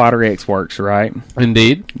Puzzle Fighter X works, right?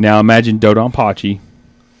 Indeed. Now imagine Dodonpachi.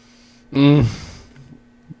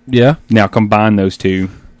 Yeah. Now combine those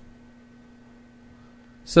two.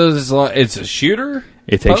 So it's a shooter?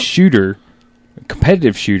 It's a shooter, a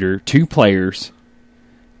competitive shooter, 2 players,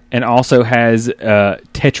 and also has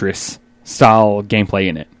Tetris style gameplay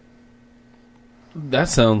in it. That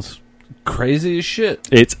sounds crazy as shit.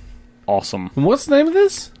 It's awesome. And what's the name of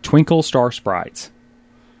this? Twinkle Star Sprites.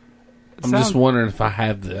 I'm just wondering if I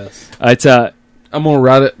have this. It's I'm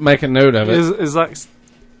gonna make a note of it. Is like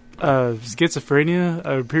schizophrenia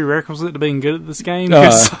a prerequisite to being good at this game?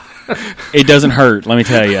 It doesn't hurt, let me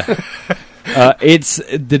tell you. It's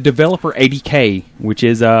the developer ADK, which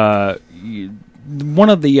is one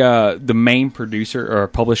of the main producer or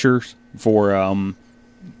publishers for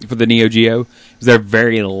the Neo Geo. It's their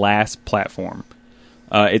very last platform.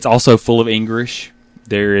 It's also full of English.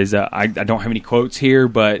 There is I don't have any quotes here,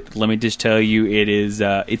 but let me just tell you,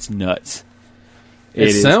 it's nuts.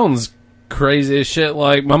 It sounds crazy as shit.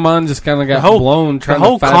 Like my mind just kind of got blown trying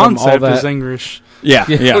to fathom all that. The whole concept is English. Yeah.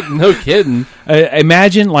 No kidding.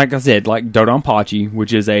 Imagine, like I said, like Dodonpachi,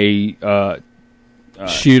 which is a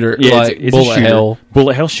shooter, it's bullet hell,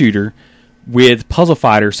 bullet hell shooter with Puzzle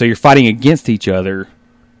Fighter. So you're fighting against each other,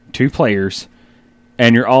 2 players,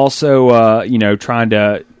 and you're also trying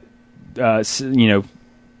to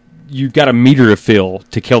you've got a meter to fill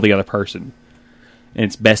to kill the other person. And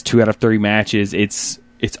it's best 2 out of 3 matches. It's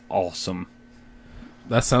awesome.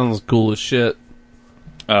 That sounds cool as shit.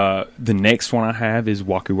 The next one I have is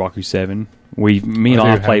Waku Waku 7. Me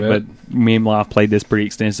and Lyle played this pretty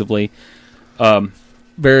extensively.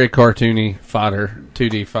 Very cartoony fighter,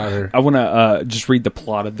 2D fighter. I want to just read the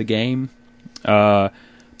plot of the game. The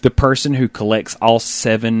person who collects all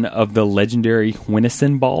 7 of the legendary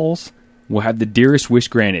Winnison balls will have the dearest wish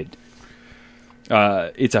granted.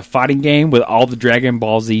 It's a fighting game with all the Dragon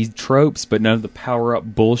Ball Z tropes, but none of the power-up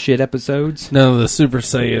bullshit episodes. None of the Super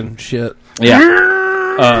Saiyan shit.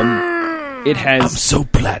 Yeah. It has... I'm so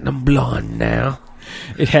platinum blonde now.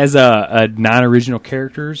 It has 9 original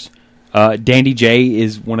characters. Dandy J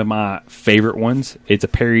is one of my favorite ones. It's a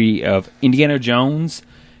parody of Indiana Jones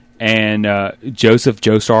and Joseph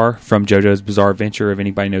Joestar from JoJo's Bizarre Adventure, if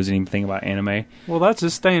anybody knows anything about anime. Well, that's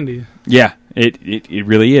just Dandy. Yeah, it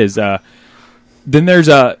really is. Then there's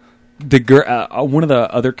one of the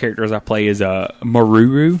other characters I play is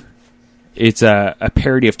Maruru, It's a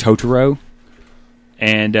parody of Totoro,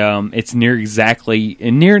 and it's near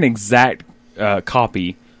an exact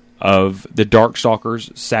copy of the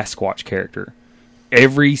Darkstalkers Sasquatch character.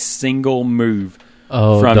 Every single move.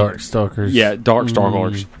 Oh, from Darkstalkers. Yeah,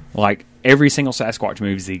 Darkstalkers. Like every single Sasquatch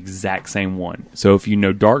move is the exact same one. So if you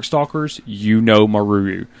know Darkstalkers, you know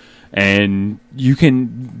Maruru, and you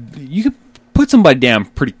can put somebody down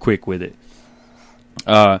pretty quick with it.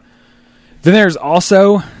 Then there's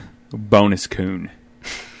also Bonus Coon.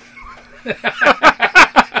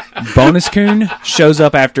 Bonus Coon shows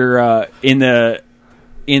up after in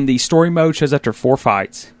the story mode, shows after 4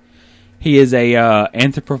 fights. He is a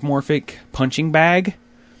anthropomorphic punching bag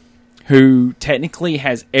who technically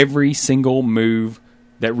has every single move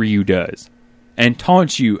that Ryu does, and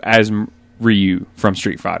taunts you as Ryu from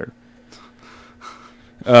Street Fighter.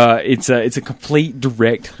 It's a complete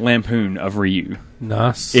direct lampoon of Ryu.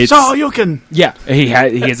 Nice. Shoryuken! Yeah, he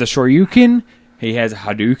has a Shoryuken, he has a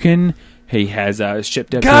Hadouken, he has a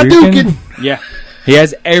shipped up Hadouken! Yeah, he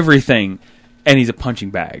has everything, and he's a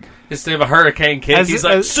punching bag. Instead of a hurricane kick, he's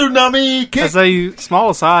like, tsunami kick! As a small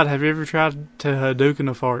aside, have you ever tried to Hadouken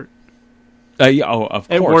a fart? Yeah, of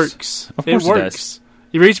course. It works. Of course it works.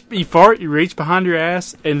 You fart, you reach behind your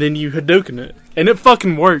ass, and then you Hadouken it. And it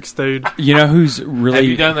fucking works, dude. You know who's really... Have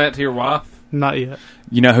you done that to your wife? Not yet.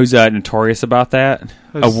 You know who's notorious about that?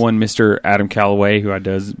 One Mr. Adam Calloway, who I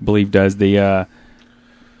believe does the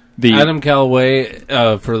Adam Calloway,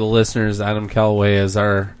 for the listeners, Adam Calloway is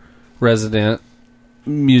our resident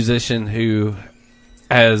musician who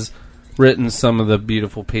has written some of the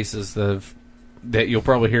beautiful pieces that you'll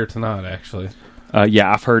probably hear tonight, actually.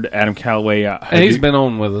 Yeah, I've heard Adam Calloway. And he's been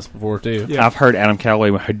on with us before, too. Yeah. I've heard Adam Calloway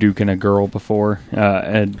Hadouken a girl before.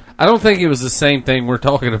 And I don't think it was the same thing we're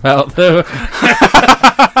talking about, though.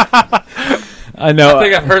 I know. I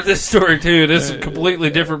think I've heard this story, too. This is a completely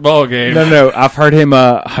different ballgame. No. I've heard him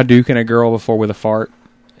Hadouken a girl before with a fart.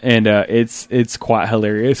 And it's quite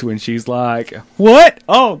hilarious when she's like, "What?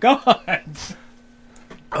 Oh, God."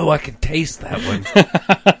 Oh, I can taste that one.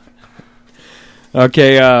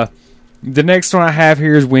 Okay, the next one I have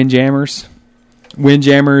here is Windjammers.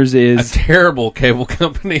 Windjammers is a terrible cable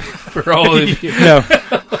company for all of you. No,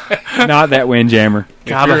 not that Windjammer.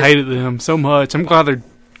 God, I hated them so much. I'm glad they're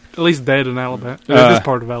at least dead in Alabama. This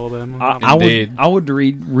part of Alabama. I would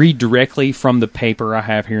read directly from the paper I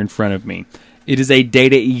have here in front of me. It is a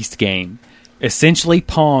Data East game, essentially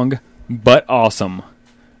Pong, but awesome.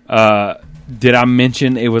 Did I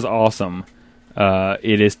mention it was awesome?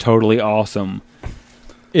 It is totally awesome.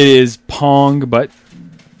 It is Pong, but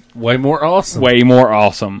way more awesome. Way more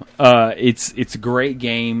awesome. It's a great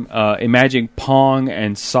game. Imagine Pong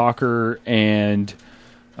and soccer and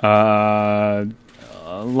a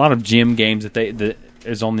lot of gym games that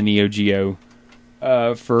is on the Neo Geo.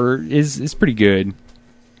 Is pretty good.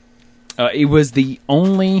 It was the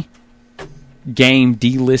only game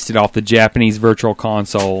delisted off the Japanese Virtual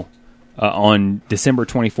Console on December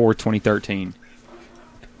 24th, 2013.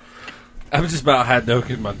 I'm just about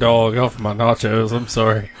Hadouken my dog off my nachos. I'm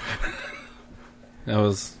sorry. That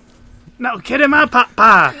was... No, kid in my pot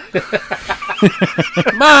pie.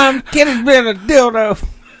 Mom, kitty's been a dildo.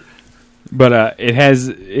 But it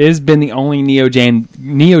has been the only Neo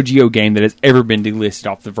Geo game that has ever been delisted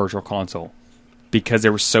off the Virtual Console because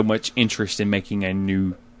there was so much interest in making a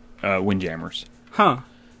new Windjammers. Huh.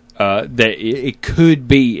 That it could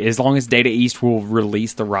be, as long as Data East will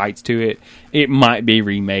release the rights to it, it might be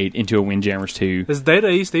remade into a Windjammers 2. Is Data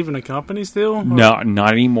East even a company still? Or? No,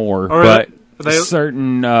 not anymore. Or but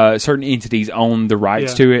certain entities own the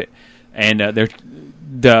rights to it, and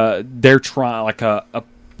they're trying, like a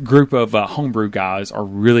group of homebrew guys are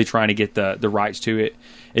really trying to get the rights to it.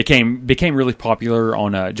 It became really popular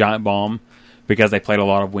on Giant Bomb because they played a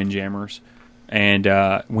lot of Windjammers, and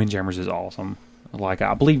Windjammers is awesome. Like,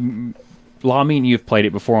 I believe, Lamy and you have played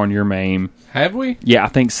it before on your MAME. Have we? Yeah, I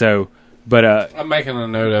think so. But I'm making a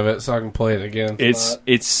note of it so I can play it again.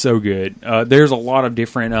 It's so good. There's a lot of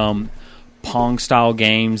different Pong style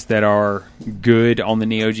games that are good on the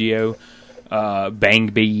Neo Geo. Bang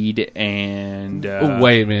Bead and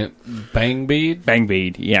wait a minute, Bang Bead? Bang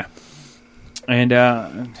Bead, yeah. And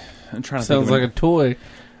I'm trying to sounds think like a toy.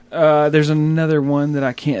 There's another one that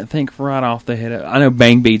I can't think right off the head of. I know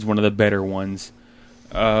Bang Bead's one of the better ones.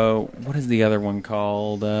 What is the other one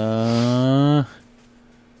called? Powerball,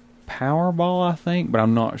 I think, but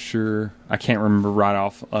I'm not sure. I can't remember right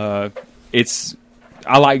off. I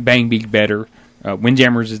like Bang Bead better.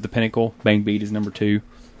 Windjammers is the pinnacle. Bang Bead is number 2.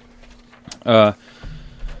 And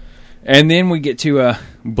then we get to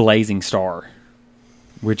Blazing Star,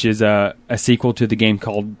 which is a sequel to the game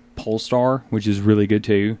called Polestar, which is really good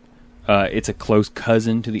too. It's a close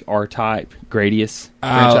cousin to the R-Type Gradius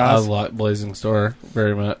I franchise. like Blazing Star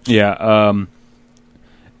very much. Yeah,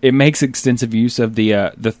 it makes extensive use of the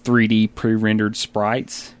 3D pre-rendered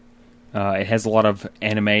sprites. It has a lot of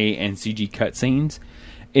anime and CG cutscenes,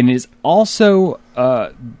 and it is also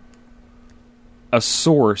a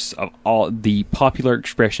source of all the popular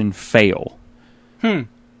expression "fail,"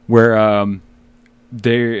 where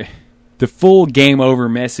the full game over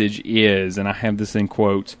message is, and I have this in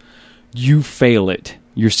quotes: "You fail it.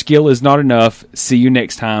 Your skill is not enough. See you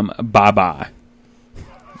next time. Bye bye."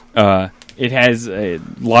 It has a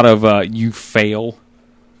lot of "you fail"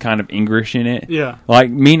 kind of English in it. Yeah. Like,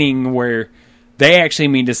 meaning where they actually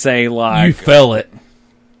mean to say, like... You fell it.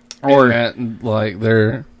 Or, like,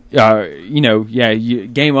 they're...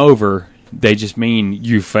 game over, they just mean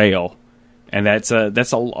you fail. And that's a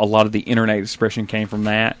lot of the internet expression came from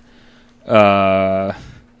that. Let's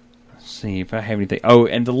see if I have anything. Oh,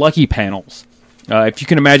 and the lucky panels. If you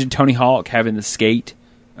can imagine Tony Hawk having the skate,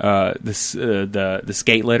 the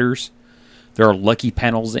skate letters, there are lucky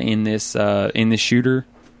panels in this shooter,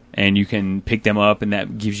 and you can pick them up, and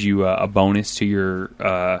that gives you a bonus to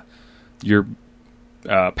your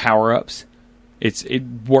power ups. It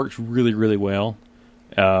works really, really well.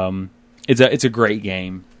 It's a great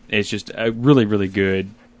game. It's just a really, really good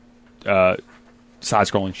side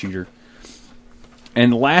scrolling shooter.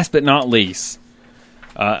 And last but not least,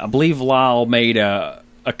 I believe Lyle made a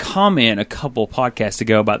comment a couple podcasts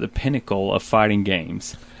ago about the pinnacle of fighting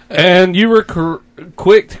games. And you were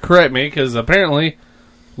quick to correct me, because apparently,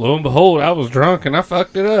 lo and behold, I was drunk and I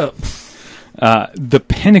fucked it up. The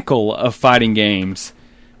pinnacle of fighting games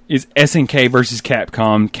is SNK versus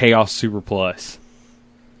Capcom Chaos Super Plus.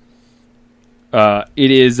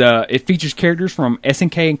 It features characters from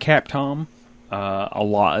SNK and Capcom. A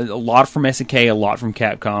lot from SNK, a lot from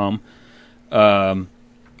Capcom.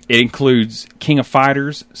 It includes King of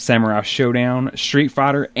Fighters, Samurai Showdown, Street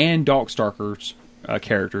Fighter, and Darkstalkers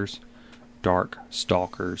characters.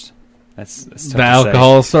 Darkstalkers. That's tough The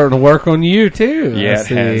alcohol's starting to work on you, too. Yeah, it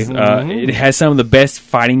has. It has some of the best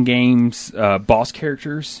fighting games boss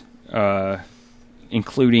characters,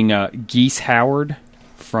 including Geese Howard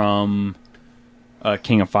from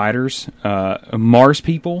King of Fighters, Mars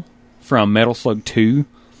People from Metal Slug 2,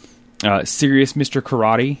 Serious Mr.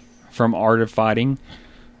 Karate from Art of Fighting,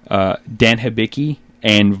 Dan Hibiki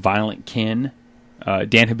and Violent Ken.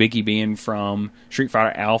 Dan Hibiki being from Street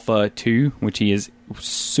Fighter Alpha 2, which he is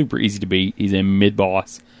super easy to beat. He's a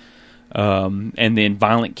mid-boss. And then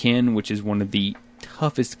Violent Ken, which is one of the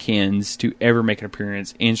toughest Kens to ever make an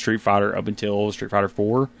appearance in Street Fighter up until Street Fighter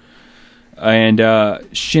 4. And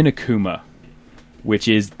Shin Akuma, which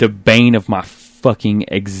is the bane of my fucking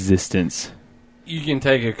existence. You can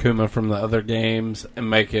take Akuma from the other games and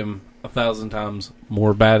make him 1,000 times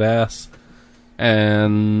more badass.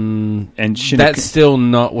 And that's still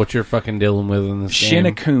not what you're fucking dealing with in this Shin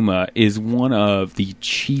game. Akuma is one of the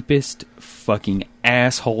cheapest fucking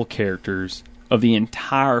asshole characters of the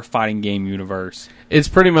entire fighting game universe. It's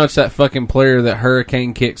pretty much that fucking player that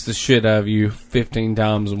hurricane kicks the shit out of you 15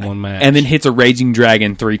 times in one match. And then hits a Raging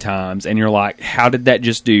Dragon 3 times, and you're like, how did that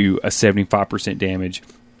just do a 75% damage?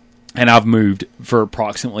 And I've moved for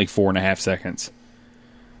approximately 4.5 seconds.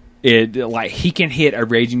 He can hit a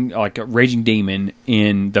raging demon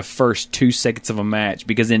in the first 2 seconds of a match,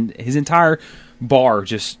 because then his entire bar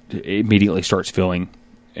just immediately starts filling.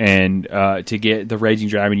 And to get the Raging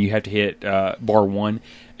Dragon, you have to hit bar 1,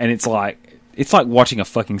 and it's like watching a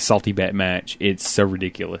fucking Salty Bet match. It's so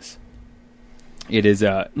ridiculous. It is.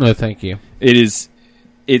 No, thank you. It is.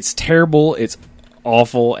 It's terrible. It's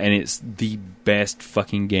awful, and it's the best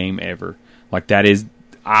fucking game ever. Like, that is,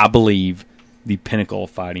 I believe, the pinnacle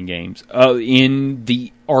of fighting games in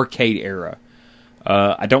the arcade era.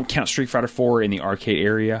 I don't count Street Fighter 4 in the arcade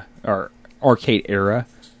era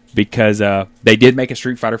because they did make a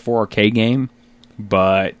Street Fighter 4 arcade game,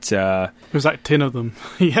 but there's like 10 of them.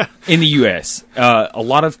 Yeah, in the US, a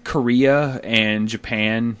lot of Korea and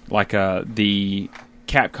Japan, like the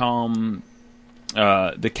Capcom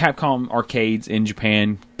arcades in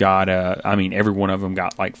Japan got every one of them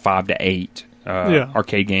got like 5 to 8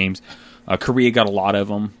 arcade games. Korea got a lot of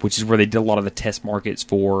them, which is where they did a lot of the test markets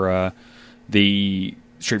for the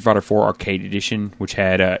Street Fighter 4 Arcade Edition, which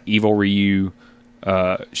had Evil Ryu,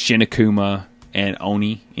 Shin Akuma, and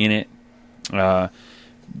Oni in it.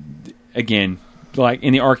 Again, like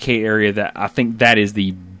in the arcade area, I think that is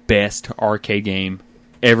the best arcade game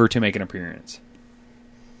ever to make an appearance.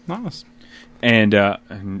 Nice. And I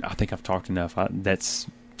think I've talked enough. That's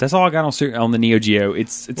all I got on the Neo Geo.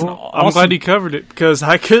 It's an awesome... I'm glad you covered it, because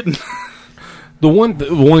I couldn't. The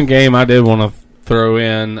one game I did want to throw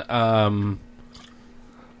in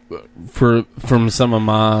from some of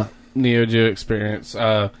my Neo Geo experience.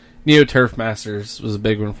 Neo Turf Masters was a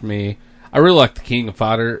big one for me. I really like the King of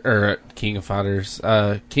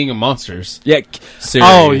Monsters. Yeah. Series.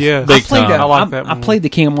 Oh, yeah. Big time. I like that I one. played the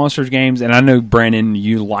King of Monsters games, and I know Brandon,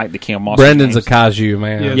 you like the King of Monsters. Brandon's games. a kaiju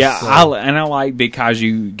man. Yes. Yeah, So- I like big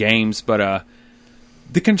kaiju games, but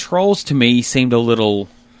the controls to me seemed a little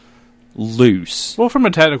loose. Well, from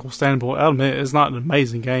a technical standpoint, I'll admit it's not an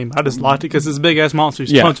amazing game. I just liked it because it's big ass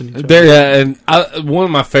monsters Yeah. punching each other. There- Yeah, and one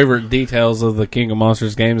of my favorite details of the King of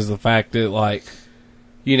Monsters game is the fact that, like,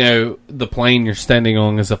 you know, the plane you're standing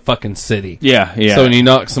on is a fucking city. Yeah, yeah. So when you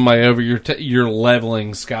knock somebody over, you're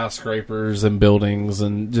leveling skyscrapers and buildings,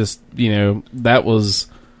 and just, you know, that was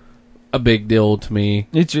a big deal to me.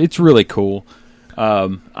 It's really cool.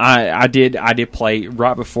 I did play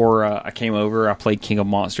right before I came over. I played King of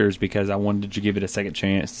Monsters because I wanted to give it a second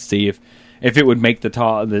chance to see if it would make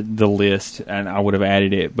the list, and I would have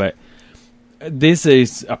added it. But this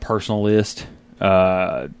is a personal list.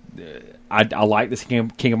 I like this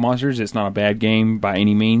King of Monsters. It's not a bad game by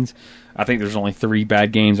any means. I think there's only 3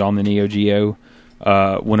 bad games on the Neo Geo.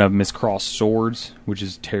 One of them is Cross Swords, which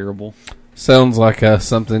is terrible. Sounds like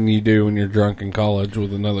something you do when you're drunk in college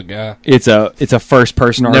with another guy. It's a first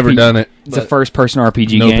person RPG. Never done it. It's a first person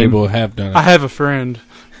RPG No game. people have done it. I have a friend.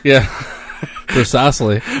 Yeah,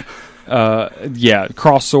 precisely. Yeah,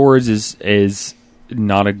 Cross Swords is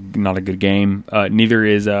not a good game. Neither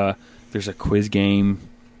is there's a quiz game.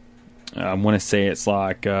 I want to say it's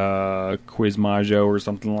like Quiz Majo or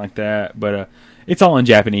something like that, but it's all in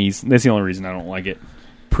Japanese. That's the only reason I don't like it.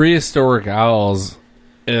 Prehistoric Isles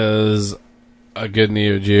is a good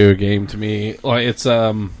Neo Geo game to me. Like, it's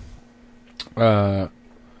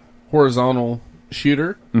horizontal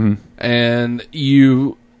shooter, and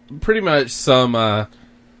you pretty much somebody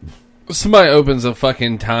opens a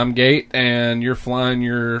fucking time gate, and you're flying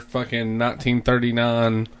your fucking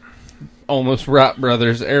 1939 almost Wright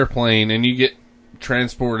Brothers airplane, and you get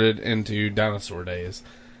transported into dinosaur days,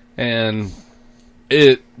 and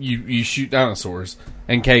you shoot dinosaurs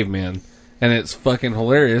and cavemen, and it's fucking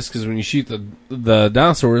hilarious because when you shoot the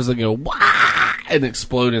dinosaurs, they go wah and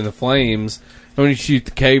explode into flames, and when you shoot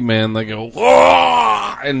the cavemen, they go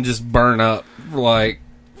wah and just burn up like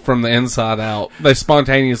from the inside out. They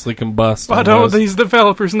spontaneously combust. Why don't almost. these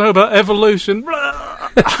developers know about evolution?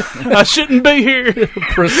 I shouldn't be here.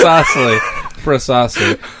 Precisely.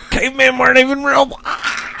 Cavemen weren't even real.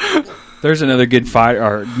 There's another good fight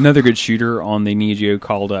or another good shooter on the Neo Geo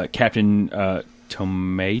called Captain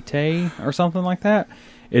Tomate or something like that.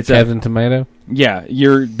 It's Captain Tomato. Yeah,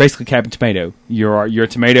 you're basically Captain Tomato. You're a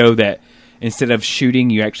tomato that instead of shooting,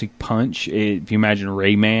 you actually punch. If you imagine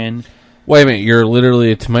Rayman. Wait a minute, you're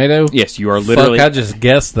literally a tomato? Yes, you are literally. Fuck, I just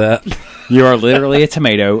guessed that. You are literally a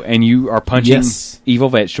tomato, and you are punching Yes. evil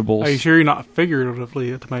vegetables. Are you sure you're not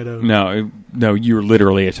figuratively a tomato? No, you're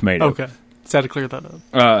literally a tomato. Okay. Just had to clear that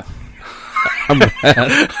up. I'm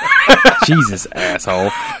glad. Jesus,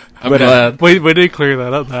 asshole. I'm glad. We did clear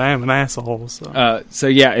that up. I am an asshole. So.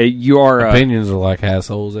 Yeah, you are. Opinions are like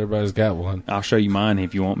assholes. Everybody's got one. I'll show you mine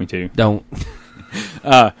if you want me to. Don't.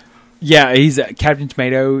 Yeah, he's Captain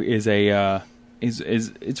Tomato is a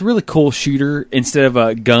it's a really cool shooter. Instead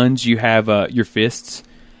of guns, you have your fists.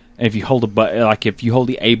 And if you hold if you hold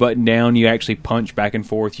the A button down, you actually punch back and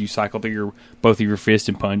forth. You cycle through both of your fists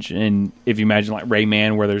and punch. And if you imagine like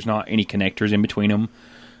Rayman, where there's not any connectors in between them,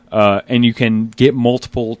 and you can get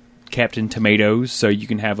multiple Captain Tomatoes, so you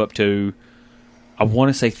can have up to, I want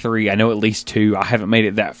to say 3. I know at least 2. I haven't made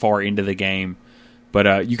it that far into the game.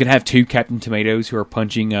 But you can have 2 Captain Tomatoes who are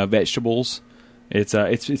punching vegetables.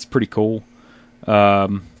 It's pretty cool.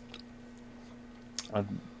 I'm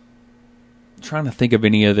trying to think of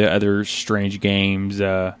any of the other strange games.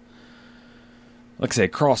 Like I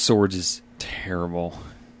said, Cross Swords is terrible.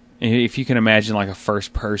 If you can imagine like a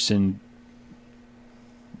first person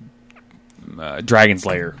Dragon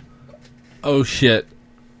Slayer. Oh, shit.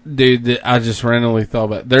 Dude, I just randomly thought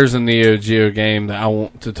about it. There's a Neo Geo game that I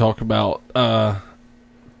want to talk about.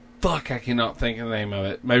 Fuck, I cannot think of the name of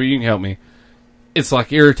it. Maybe you can help me. It's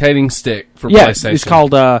like Irritating Stick for PlayStation. It's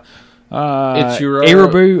called It's your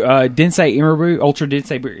Irabu, Densei Irabu, Ultra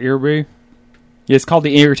Densei Irabu. Yeah, it's called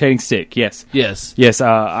the Irritating Stick. Yes, Yes.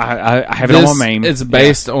 I have it on my main. It's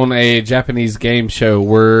based on a Japanese game show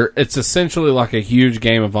where it's essentially like a huge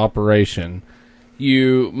game of Operation.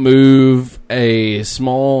 You move a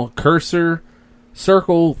small cursor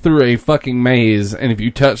circle through a fucking maze, and if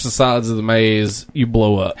you touch the sides of the maze, you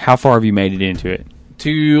blow up. How far have you made it into it?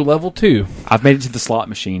 To level 2. I've made it to the slot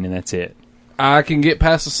machine, and that's it. I can get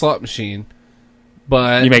past the slot machine.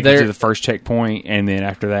 But You make it to the first checkpoint, and then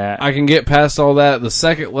after that, I can get past all that. The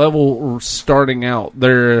second level, starting out,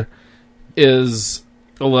 there is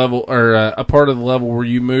a level or a part of the level where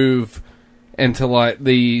you move into like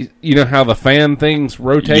you know how the fan things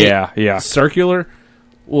rotate, yeah, circular.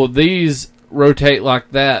 Well, these rotate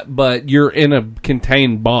like that, but you're in a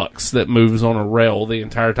contained box that moves on a rail the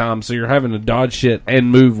entire time, so you're having to dodge shit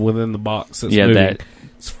and move within the box that's moving.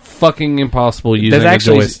 It's fucking impossible using a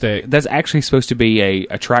joystick. That's actually supposed to be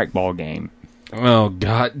a trackball game. Oh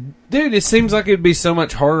god, dude! It seems like it'd be so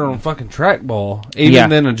much harder on fucking trackball even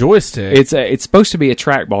than a joystick. It's supposed to be a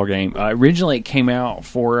trackball game. Originally, it came out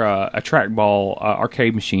for a trackball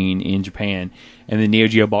arcade machine in Japan, and then Neo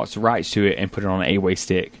Geo bought the rights to it and put it on an 8-way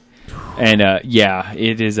stick. And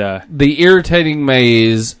it is the irritating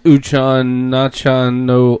maze Uchan Nachan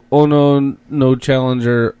no Ono no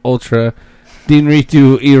Challenger Ultra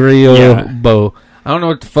Dinritu Irio Bo. I don't know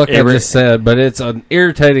what the fuck I just said, but it's an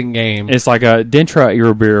irritating game. It's like a Dentra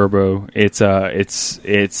Irobirobo. It's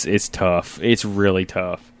tough. It's really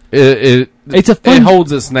tough. It's a fun. It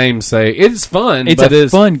holds its namesake. It's fun. It's but a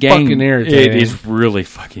it's fun game. Fucking irritating. It is really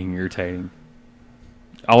fucking irritating.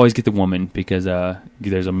 I always get the woman because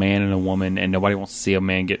there's a man and a woman, and nobody wants to see a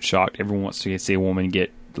man get shocked. Everyone wants to see a woman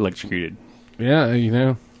get electrocuted. Yeah, you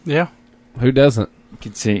know. Yeah. Who doesn't?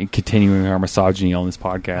 Continuing our misogyny on this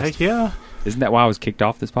podcast. Heck yeah. Isn't that why I was kicked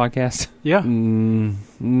off this podcast? Yeah.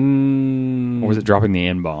 Or was it dropping the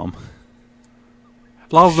N-bomb?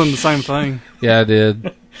 Law's done the same thing. Yeah, I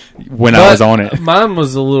did. When I was on it. Mine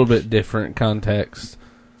was a little bit different context.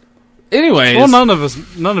 Anyways. Well, none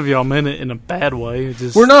of y'all meant it in a bad way.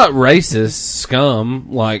 We're not racist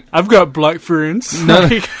scum. Like I've got black friends.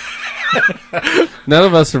 None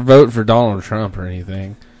of us are voting for Donald Trump or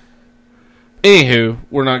anything. Anywho,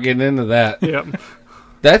 we're not getting into that. Yep.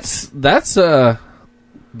 That's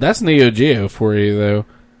Neo Geo for you, though.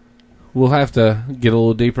 We'll have to get a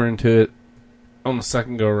little deeper into it on the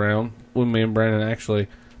second go around when me and Brandon actually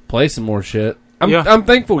play some more shit. I'm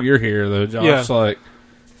thankful you're here, though, Josh. Yeah. Like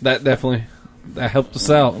that helped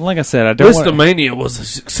us out. Like I said, I don't. Listomania was a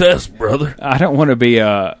success, brother. I don't want to be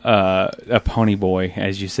a pony boy,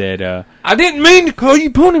 as you said. I didn't mean to call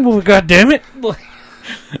you pony boy. Goddammit.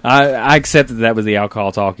 I accepted that was the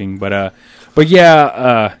alcohol talking, but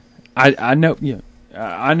yeah, I know. Yeah,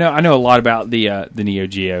 I know a lot about the Neo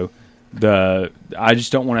Geo. I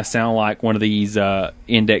just don't want to sound like one of these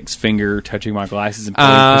index finger touching my glasses and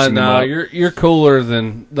pushing them up. You're cooler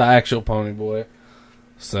than the actual pony boy.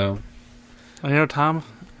 So, you know, Tom.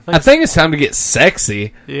 I think it's time to get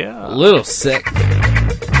sexy. Yeah, a little sexy.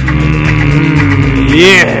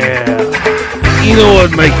 Yeah. You know what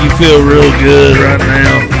would make you feel real good right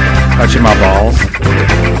now? Touching my balls.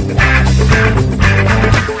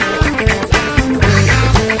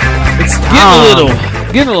 It's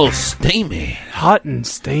getting a little steamy. Hot and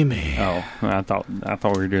steamy. Oh, I thought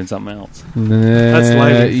we were doing something else. That's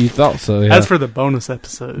later. You thought so, yeah. That's for the bonus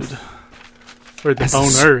episode. Or the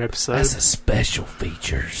boner episode. That's a special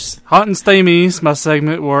features. Hot and steamy is my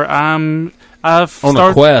segment where I'm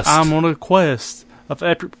on a quest of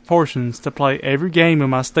epic proportions to play every game in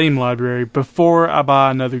my Steam library before I buy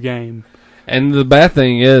another game. And the bad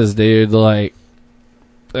thing is, dude, like,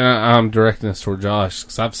 I'm directing this toward Josh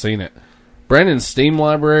because I've seen it. Brandon's Steam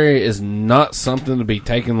library is not something to be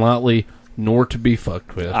taken lightly nor to be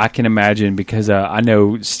fucked with. I can imagine because I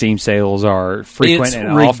know Steam sales are frequent and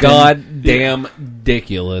often. It's goddamn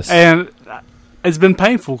ridiculous. And it's been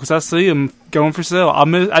painful because I see them going for sale. I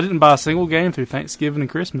didn't buy a single game through Thanksgiving and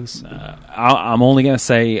Christmas. I'm only going to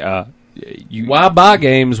say... why buy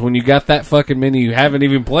games when you got that fucking many you haven't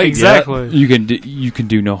even played exactly. yet? You can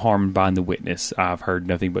do no harm in buying The Witness. I've heard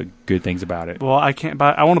nothing but good things about it. Well, I can't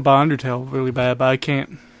buy... I want to buy Undertale really bad, but I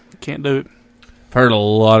can't do it. I've heard a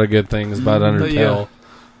lot of good things about Undertale. Yeah.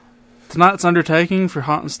 Tonight's Undertaking for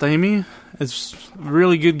Hot and Steamy. It's a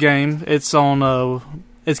really good game. It's on...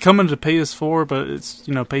 it's coming to PS4, but it's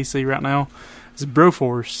PC right now. It's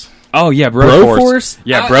Broforce. Oh yeah, Broforce.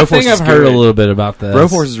 Yeah, Broforce. I think I've heard a little bit about this.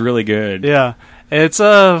 Broforce is really good. Yeah, it's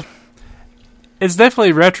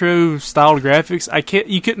definitely retro styled graphics.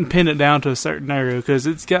 You couldn't pin it down to a certain area because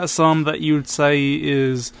it's got some that you would say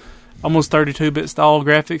is almost 32-bit style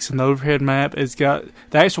graphics and the overhead map. It's got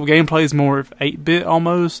the actual gameplay is more 8-bit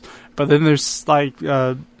almost, but then there's like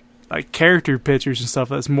character pictures and stuff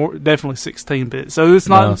that's more definitely 16-bit. So it's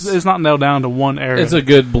not nailed down to one area. It's a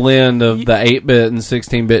good blend of the 8-bit and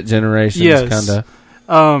 16-bit generations. Yes. Kind of.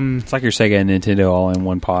 It's like your Sega and Nintendo all in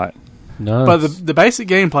one pot. Nice. But the basic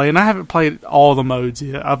gameplay, and I haven't played all the modes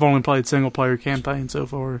yet. I've only played single-player campaign so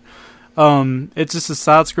far. It's just a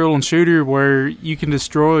side-scrolling shooter where you can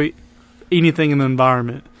destroy anything in the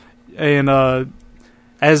environment. And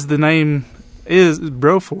as the name is,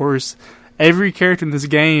 Broforce, every character in this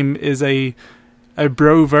game is a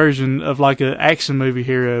bro version of like an action movie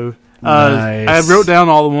hero. Nice. I wrote down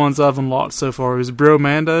all the ones I've unlocked so far. It was Bro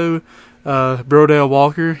Mando, Brodale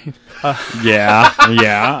Walker. Yeah,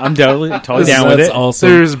 I'm totally down with That's it. awesome.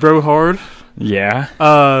 There's Bro Hard. Yeah.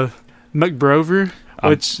 McBrover,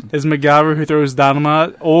 which is MacGyver who throws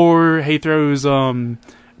dynamite, or he throws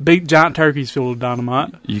big giant turkeys filled with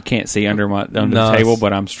dynamite. You can't see under the Nice. table,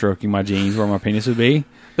 but I'm stroking my jeans where my penis would be.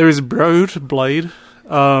 There's Brode Blade.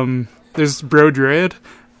 There's Bro Dread.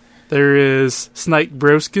 There is Snake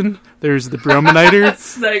Broskin. There's the Brominator.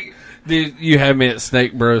 Snake. Dude, you had me at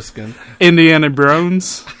Snake Broskin. Indiana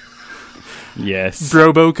Brones. Yes.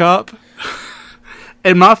 Brobocop.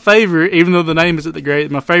 And my favorite, even though the name isn't that great,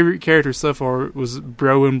 my favorite character so far was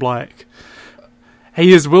Bro in Black.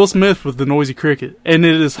 He is Will Smith with the noisy cricket, and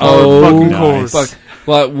it is hard fucking nice. core. Fuck,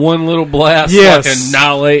 like one little blast Yes. like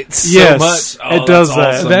annihilates Yes, so much. Oh, it does that's that.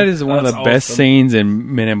 awesome. That is one of That's the best awesome. scenes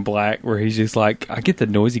in Men in Black, where he's just like, I get the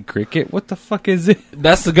noisy cricket. What the fuck is it?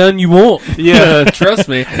 That's the gun you want. Yeah. Trust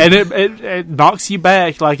me. And it knocks you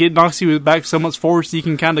back. Like, it knocks you back so much force you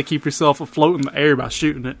can kind of keep yourself afloat in the air by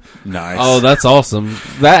shooting it. Nice. Oh, that's awesome.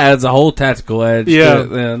 That adds a whole tactical edge Yeah. to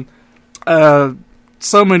it then.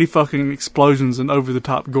 So many fucking explosions and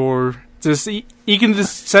over-the-top gore. Just you can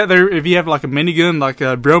just sit there, if you have like a minigun, like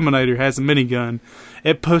a Brominator has a minigun,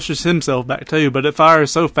 it pushes himself back too, but it fires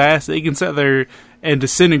so fast that he can sit there and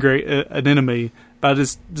disintegrate an enemy by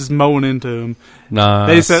just mowing into him.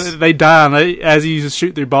 Nice. They die, and as you just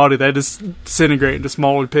shoot their body, they just disintegrate into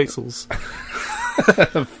smaller pixels.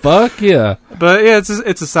 Fuck yeah. But yeah, it's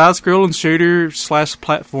a side-scrolling shooter /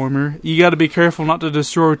 platformer. You got to be careful not to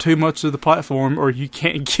destroy too much of the platform, or you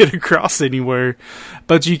can't get across anywhere.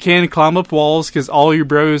 But you can climb up walls because all your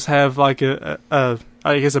bros have like I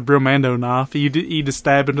guess a Bromando knife. You just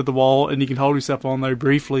stab into the wall, and you can hold yourself on there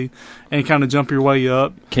briefly and kind of jump your way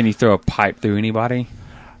up. Can you throw a pipe through anybody?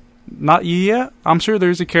 Not yet. I'm sure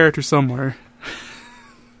there's a character somewhere.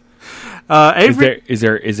 Is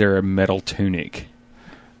there a metal tunic?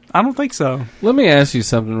 I don't think so. Let me ask you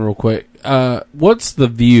something real quick. What's the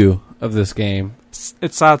view of this game?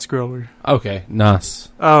 It's side-scroller. Okay, nice.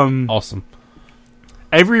 Awesome.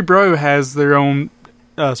 Every bro has their own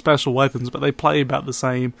special weapons, but they play about the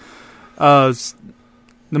same. The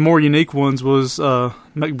more unique ones was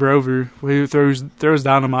McBrover, who throws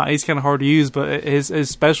dynamite. He's kind of hard to use, but his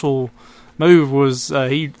special move was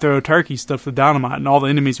he'd throw a turkey stuffed with dynamite, and all the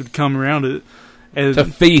enemies would come around it. And, To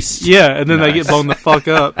feast. yeah, and then they Nice. get blown the fuck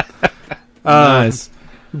up. Nice.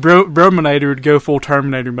 Brominator would go full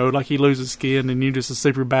Terminator mode, like he loses skin, and you're just a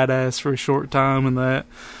super badass for a short time and that.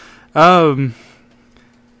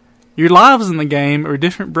 Your lives in the game are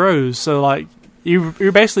different bros, so like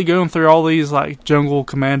you're basically going through all these like jungle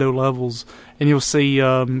commando levels, and you'll see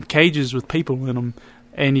cages with people in them,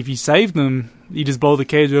 and if you save them, you just blow the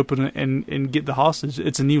cage open and get the hostage.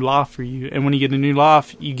 It's a new life for you, and when you get a new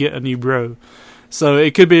life, you get a new bro. So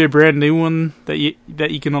it could be a brand new one that you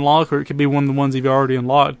can unlock, or it could be one of the ones you've already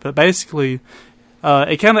unlocked. But basically,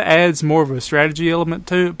 it kind of adds more of a strategy element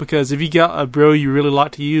to it, because if you got a bro you really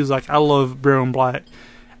like to use, like I love Bro in Black,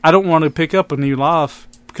 I don't want to pick up a new life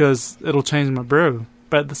because it'll change my bro.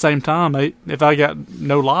 But at the same time, if I got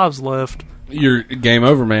no lives left, You're game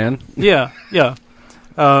over, man. yeah.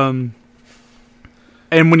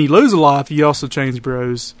 And when you lose a life, you also change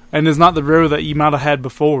bros. And it's not the bro that you might have had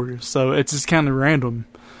before, so it's just kind of random.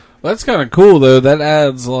 Well, that's kind of cool, though. That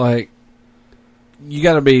adds, like, you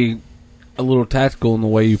got to be a little tactical in the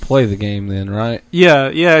way you play the game, then, right? Yeah,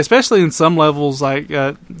 especially in some levels, like,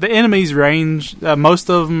 the enemies' range, most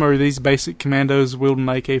of them are these basic commandos wielding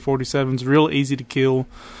AK-47s, real easy to kill.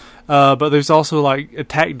 But there's also, like,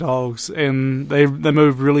 attack dogs, and they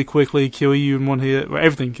move really quickly, kill you in one hit. Well,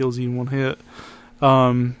 everything kills you in one hit.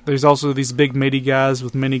 There's also these big meaty guys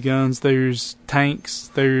with miniguns. There's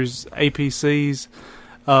tanks. There's APCs.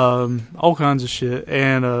 All kinds of shit.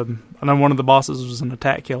 And I know one of the bosses was an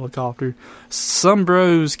attack helicopter. Some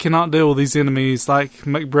bros cannot deal with these enemies. Like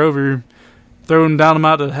McBrover, throwing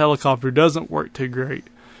dynamite at a helicopter doesn't work too great.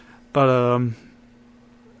 But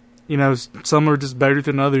some are just better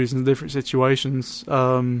than others in different situations.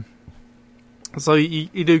 So you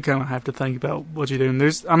do kind of have to think about what you're doing.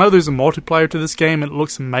 I know there's a multiplayer to this game, and it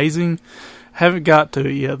looks amazing. Haven't got to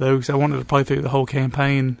it yet, though, because I wanted to play through the whole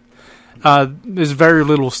campaign. There's very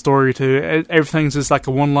little story to it. Everything's just like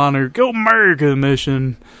a one-liner, go America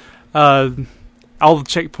mission. All the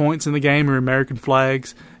checkpoints in the game are American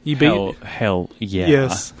flags. You beat Hell yeah.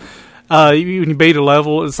 Yes. When you beat a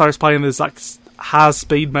level, it starts playing this like high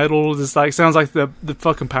speed metal. Just like sounds like the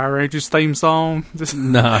fucking Power Rangers theme song. Just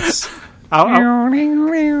Nice. Go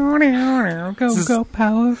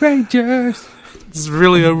Power Rangers. It's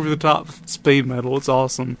really over the top speed metal. It's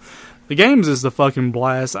awesome. The games is the fucking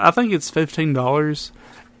blast. I think it's $15,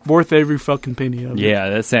 worth every fucking penny of it.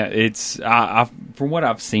 Yeah, it's. From what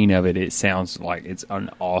I've seen of it, it sounds like it's an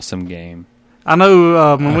awesome game. I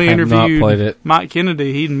know when we I have not played interviewed it. Mike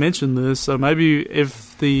Kennedy, he mentioned this. So maybe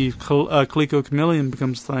if the Coleco Chameleon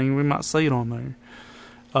becomes a thing, we might see it on there.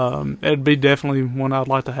 It'd be definitely one I'd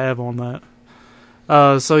like to have on that.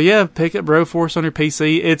 So yeah, pick up Broforce on your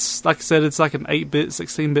PC. It's like I said, it's like an 8-bit,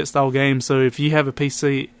 16-bit style game. So if you have a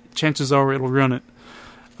PC, chances are it'll run it.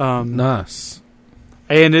 Nice.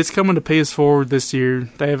 And it's coming to PS4 this year.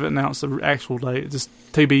 They haven't announced the actual date. Just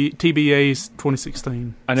TBA's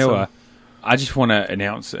 2016. I know. So, I just want to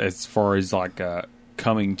announce as far as like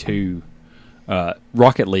coming to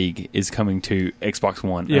Rocket League is coming to Xbox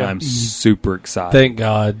One. Yeah. And I'm super excited. Thank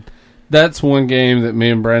God. That's one game that me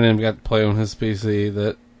and Brandon got to play on his PC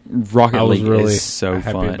that Rocket I was League really is so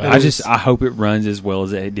happy fun. about. I hope it runs as well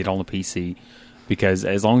as it did on the PC, because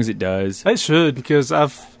as long as it does, it should, because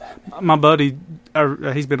my buddy,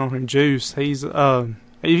 he's been on here, Juice. He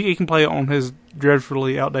can play it on his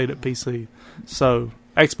dreadfully outdated PC. So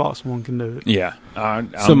Xbox One can do it. yeah.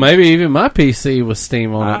 so maybe even my PC with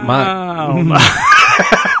Steam on it might.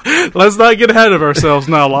 Let's not get ahead of ourselves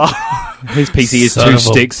now, Law. his PC is Son two of a-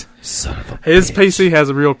 sticks. Son of a His bitch. PC has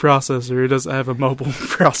a real processor. It doesn't have a mobile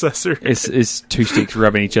processor. It's two sticks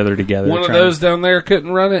rubbing each other together. One of trying those down there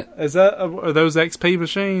couldn't run it? Are those XP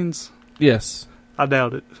machines? Yes. I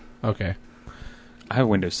doubt it. Okay. I have a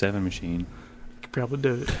Windows 7 machine. Could probably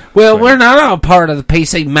do it. Well, Right. we're not all part of the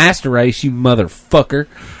PC master race, you motherfucker.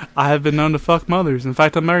 I have been known to fuck mothers. In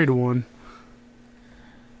fact, I'm married to one.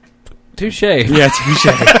 Touche. Yeah,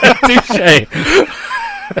 touche.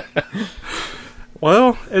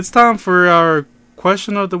 Well, it's time for our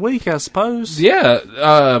question of the week, I suppose. Yeah,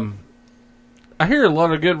 I hear a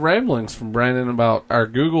lot of good ramblings from Brandon about our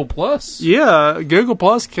Google Plus. Yeah, Google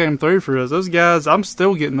Plus came through for us. Those guys, I'm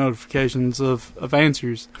still getting notifications of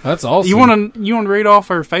answers. That's awesome. You want to read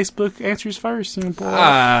off our Facebook answers first? You wanna pull it up?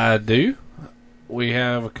 I do. We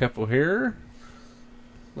have a couple here.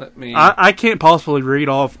 Let me... I can't possibly read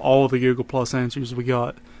off all of the Google Plus answers we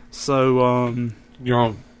got. So, You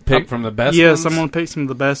want to pick from the best yes, ones? I'm going to pick some of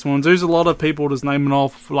the best ones. There's a lot of people just naming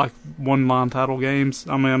off like one-line title games.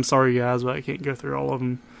 I mean, I'm sorry, guys, but I can't go through all of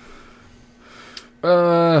them.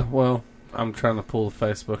 Well, I'm trying to pull the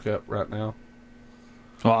Facebook up right now.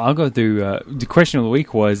 Well, I'll go through. The question of the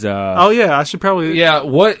week was. Oh yeah, I should probably. Yeah,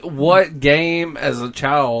 what game as a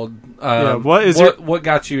child? What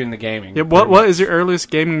got you into gaming? Yeah, what is your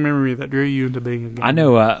earliest gaming memory that drew you into being a gamer? I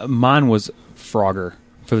know mine was Frogger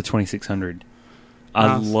for the 2600. I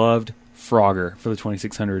Nice. loved Frogger for the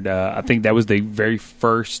 2600. I think that was the very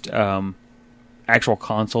first actual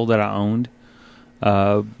console that I owned.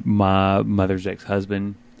 My mother's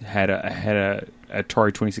ex-husband had a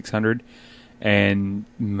Atari 2600, and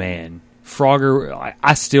man, Frogger.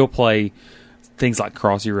 I still play things like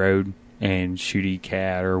Crossy Road and Shooty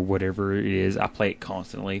Cat or whatever it is. I play it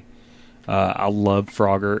constantly. I love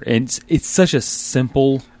Frogger, and it's such a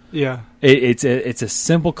simple. Yeah. It's a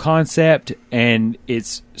simple concept, and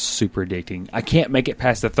it's super addicting. I can't make it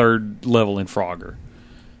past the third level in Frogger.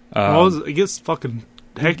 It gets fucking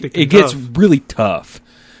hectic. It and gets tough. really tough.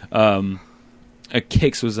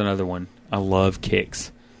 Kicks was another one. I love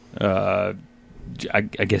Kicks. I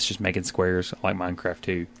guess just making squares. I like Minecraft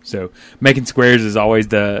too. So making squares is always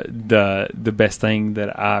the best thing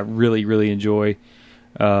that I really, really enjoy.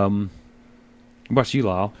 What about you,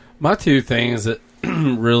 Lyle? My two things that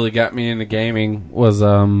really got me into gaming was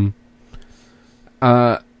I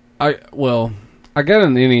got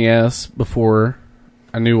an NES before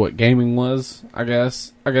I knew what gaming was. I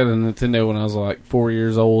guess I got a Nintendo when I was like 4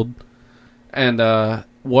 years old, and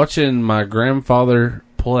watching my grandfather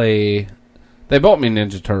play, they bought me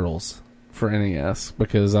Ninja Turtles for NES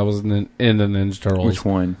because I was into Ninja Turtles. Which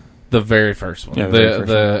one? The very first one. Yeah, the very first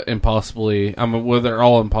the impossibly. I mean, well, they're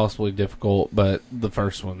all impossibly difficult, but the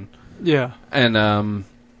first one. Yeah. And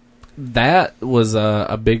that was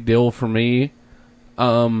a big deal for me.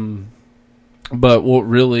 But what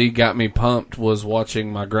really got me pumped was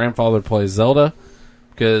watching my grandfather play Zelda,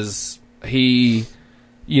 because he,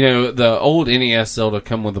 the old NES Zelda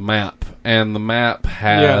come with a map, and the map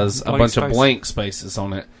has a bunch of blank spaces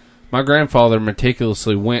on it. My grandfather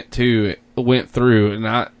meticulously went through,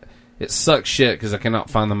 and it sucks shit because I cannot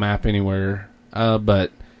find the map anywhere.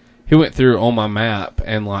 But he went through on my map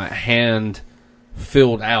and hand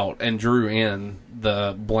filled out and drew in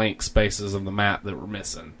the blank spaces of the map that were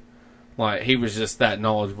missing. Like, he was just that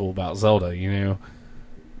knowledgeable about Zelda, you know.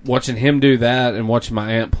 Watching him do that and watching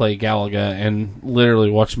my aunt play Galaga and literally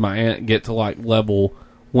watching my aunt get to, like, level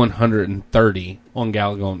 130 on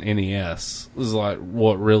Galaga on NES was, like,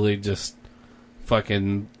 what really just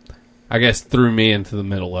fucking, I guess, threw me into the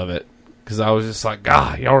middle of it. Because I was just like,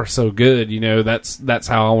 God, y'all are so good, you know, that's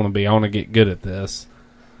how I want to be. I want to get good at this.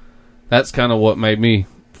 That's kind of what made me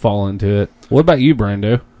fall into it. What about you,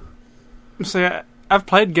 Brando? See, I've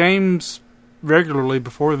played games regularly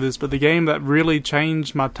before this, but the game that really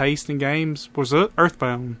changed my taste in games was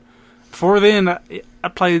Earthbound. Before then, I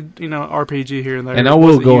played, RPG here and there. And I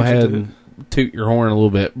will go ahead and toot your horn a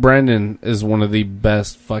little bit. Brandon is one of the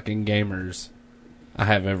best fucking gamers I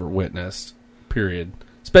have ever witnessed, period.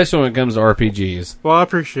 Especially when it comes to RPGs. Well, I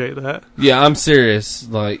appreciate that. Yeah, I'm serious.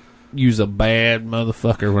 Like, you's a bad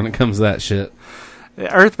motherfucker when it comes to that shit.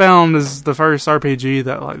 Earthbound is the first RPG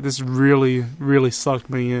that, like, this really, really sucked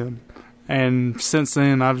me in. And since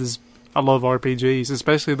then, I love RPGs,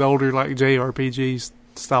 especially the older, like, JRPG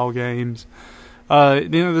style games.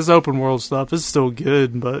 This open world stuff is still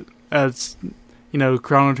good, but it's,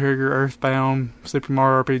 Chrono Trigger, Earthbound, Super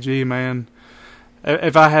Mario RPG, man.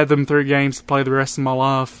 If I had them 3 games to play the rest of my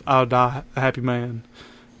life, I would die a happy man.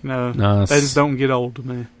 Nice. They just don't get old to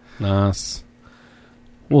me. Nice.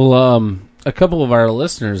 Well, a couple of our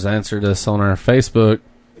listeners answered us on our Facebook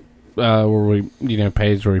where we,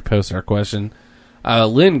 page where we post our question.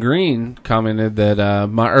 Lynn Green commented that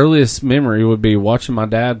my earliest memory would be watching my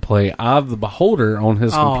dad play Eye of the Beholder on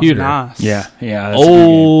his computer. Nice. Yeah. That's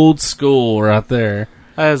old school right there.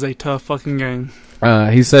 That is a tough fucking game.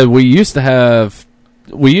 He said we used to have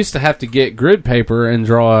to get grid paper and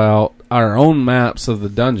draw out our own maps of the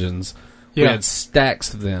dungeons. Yeah. We had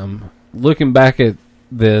stacks of them. Looking back at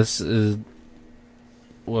this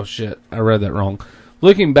well, shit, I read that wrong.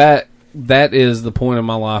 Looking back, that is the point of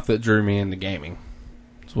my life that drew me into gaming.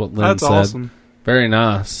 That's what Lynn said. That's awesome. Very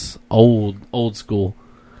nice. Old school.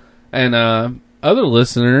 And other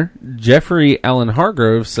listener, Jeffrey Allen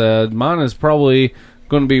Hargrove, said, mine is probably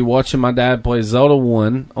going to be watching my dad play Zelda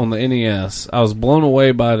 1 on the NES. I was blown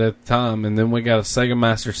away by it at the time, and then we got a Sega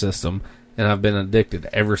Master System, and I've been addicted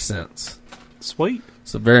ever since. Sweet.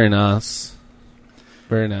 So very nice.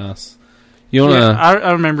 Very nice. You wanna? Yeah,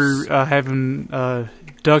 I remember having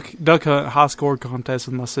duck hunt high score contest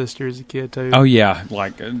with my sister as a kid too. Oh yeah,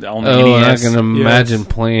 like on the Oh, NES. I can imagine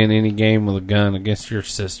playing any game with a gun against your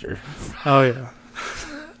sister. Oh yeah.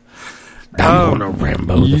 I'm gonna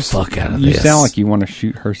Rambo the fuck out of You this. sound like you want to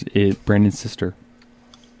shoot Brandon's sister.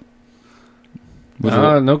 With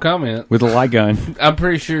No comment. with a light gun. I'm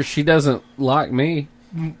pretty sure she doesn't like me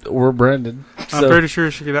or Brendan. I'm pretty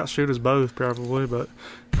sure she could outshoot us both, probably. But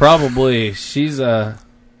Probably she's up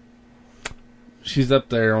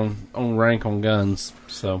there on rank on guns.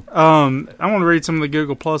 So I want to read some of the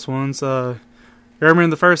Google Plus ones. Airman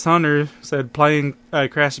the First Hunter said playing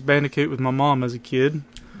Crash Bandicoot with my mom as a kid.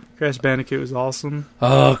 Crash Bandicoot was awesome.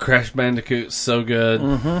 oh, Crash Bandicoot's so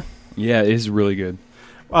good. Yeah, it is really good.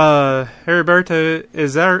 Heriberto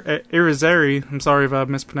Irizarry, I'm sorry if I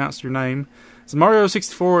mispronounced your name. So Mario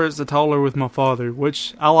 64 is the taller with my father,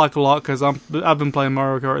 which I like a lot because I've been playing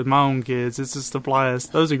Mario Kart with my own kids. It's just a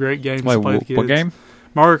blast. Those are great games to play with kids. What game?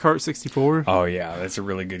 Mario Kart 64. Oh yeah, that's a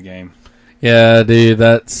really good game. Yeah, dude,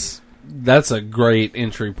 that's a great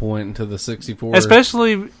entry point into the 64.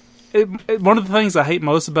 Especially, one of the things I hate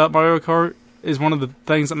most about Mario Kart is one of the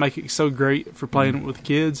things that make it so great for playing it with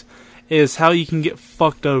kids is how you can get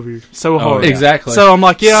fucked over so hard. yeah. Exactly. So I'm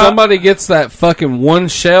like, somebody gets that fucking one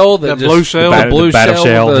shell that just blue shell, the blue the battle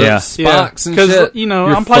shell, with the yeah. spikes and because shit. I'm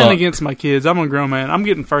You're playing fucked. against my kids. I'm a grown man. I'm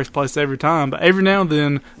getting first place every time, but every now and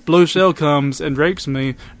then, blue shell comes and rapes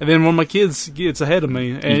me, and then one of my kids gets ahead of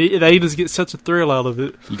me, and they just get such a thrill out of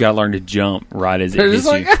it. You gotta learn to jump right as it They're hits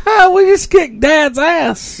just like, you. we just kicked Dad's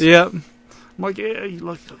ass. Yep. I'm like, yeah, you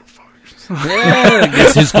lucky little fuckers. Yeah, I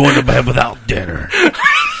guess he's going to bed without dinner.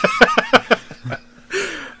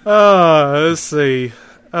 Let's see.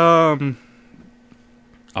 I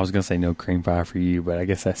was gonna say no cream pie for you, but I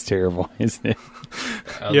guess that's terrible, isn't it?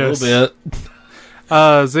 A Yes. little bit.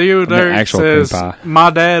 Zeo Derek actual says, cream pie. my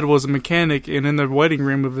dad was a mechanic, and in the waiting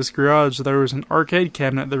room of his garage, there was an arcade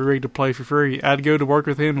cabinet that rigged to play for free. I'd go to work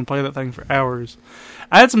with him and play that thing for hours.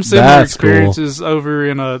 I had some similar That's cool. experiences over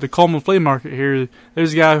in the Coleman Flea Market here.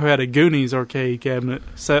 There's a guy who had a Goonies arcade cabinet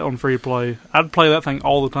set on free play. I'd play that thing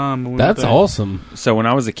all the time. When we That's went there. awesome. So when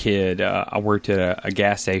I was a kid, I worked at a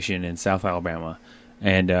gas station in South Alabama,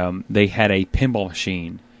 and they had a pinball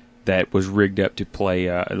machine, that was rigged up to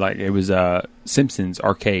play like it was Simpsons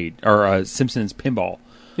arcade or Simpsons pinball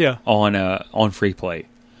Yeah. on free play,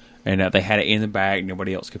 and they had it in the back.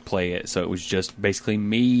 Nobody else could play it, so it was just basically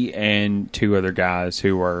me and two other guys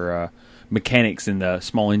who were mechanics in the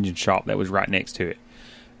small engine shop that was right next to it.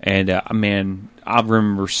 And man, I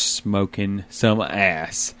remember smoking some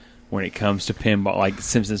ass when it comes to pinball, like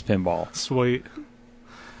Simpsons pinball. Sweet.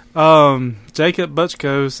 Jacob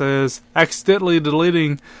Butchko says, accidentally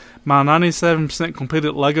deleting my 97%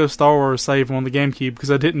 completed Lego Star Wars save on the GameCube because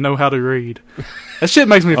I didn't know how to read. That shit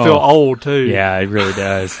makes me feel old, too. Yeah, it really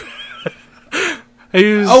does.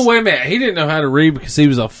 Oh, wait a minute. He didn't know how to read because he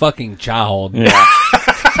was a fucking child. Yeah.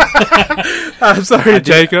 I'm sorry,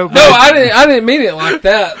 Jacob. No, I didn't mean it like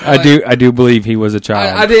that. Like, I do believe he was a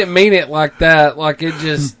child. I didn't mean it like that. Like, it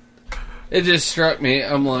just struck me.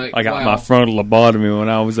 I'm like, I got wow. my frontal lobotomy when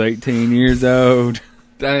I was 18 years old.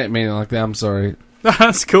 I didn't mean it like that. I'm sorry.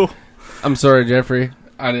 That's cool. I'm sorry, Jeffrey.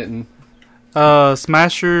 I didn't.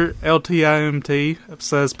 Smasher LTIMT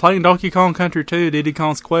says, playing Donkey Kong Country 2 Diddy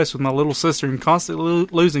Kong's Quest with my little sister and constantly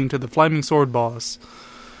losing to the Flaming Sword boss.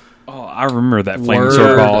 Oh, I remember that Flaming Word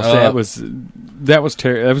Sword boss. up. That was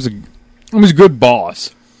terrible. It was a good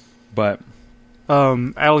boss, but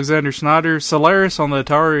Alexander Snyder, Solaris on the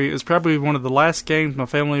Atari is probably one of the last games my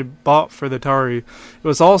family bought for the Atari. It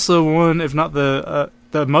was also one, if not the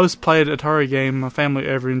most played Atari game my family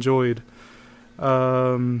ever enjoyed.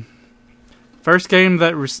 First game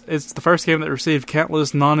it's the first game that received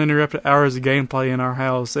countless non-interrupted hours of gameplay in our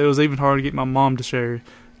house. It was even hard to get my mom to share.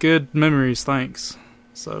 Good memories, thanks.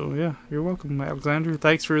 So yeah, you're welcome, Alexander.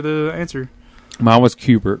 Thanks for the answer. mine was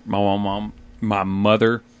Qbert. My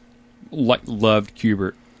mother loved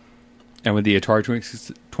Qbert, and with the Atari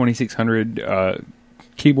 2600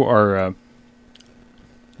 keyboard or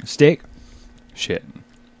stick, shit.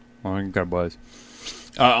 Oh, I got a buzz.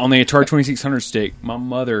 On the Atari 2600 stick, my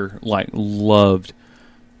mother loved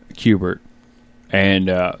Qbert, and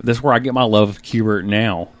that's where I get my love of Qbert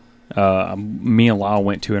now. Me and Lyle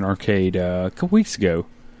went to an arcade a couple weeks ago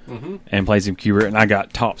and played some Qbert, and I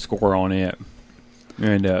got top score on it,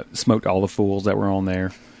 and smoked all the fools that were on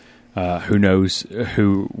there. Who knows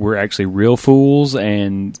who were actually real fools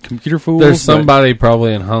and computer fools? There's somebody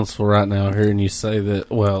probably in Huntsville right now hearing you say that.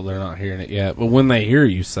 Well, they're not hearing it yet, but when they hear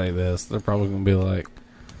you say this, they're probably going to be like,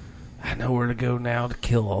 I know where to go now to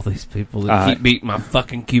kill all these people that keep beating my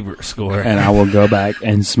fucking Qbert score. And I will go back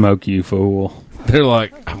and smoke you, fool. They're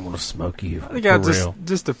like, I'm going to smoke you. I got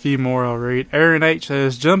just a few more I'll read. Aaron H.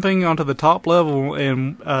 says, jumping onto the top level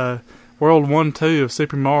in World 1-2 of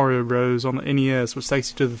Super Mario Bros. On the NES, which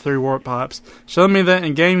takes you to the 3 warp pipes. Showing me that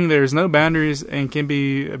in gaming there is no boundaries and can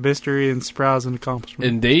be a mystery and surprising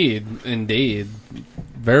accomplishment. Indeed.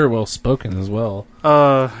 Very well spoken as well.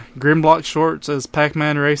 Grimlock Short says,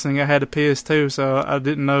 Pac-Man Racing, I had a PS2, so I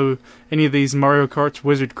didn't know any of these Mario Kart's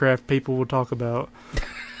Wizardcraft people will talk about.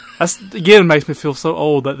 That's, again, makes me feel so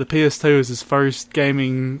old that the PS2 is his first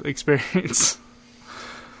gaming experience.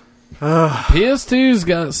 PS2's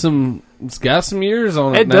got some years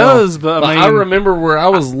on it. It now. does, but I remember where I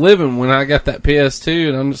was living when I got that PS2,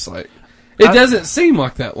 and I'm just like, it doesn't seem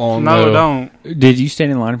like that long. No, though. it don't. Did you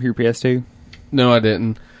stand in line for your PS2? No, I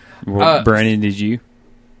didn't. Brandon, did you?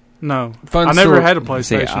 No. I never had a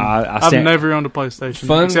PlayStation. See, I've never owned a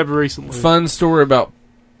PlayStation, except recently. Fun story about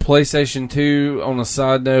PlayStation 2, on a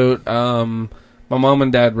side note, my mom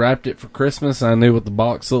and dad wrapped it for Christmas. I knew what the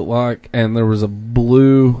box looked like, and there was a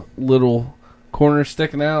blue little corner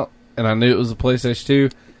sticking out, and I knew it was a PlayStation 2.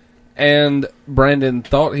 And Brandon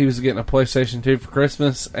thought he was getting a PlayStation 2 for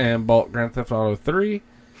Christmas and bought Grand Theft Auto 3,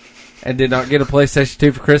 and did not get a PlayStation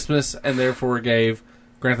 2 for Christmas, and therefore gave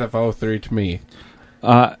Grand Theft Auto 3 to me.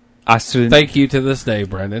 Thank you to this day,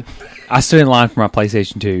 Brandon. I stood in line for my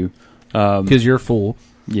PlayStation 2. Because you're a fool.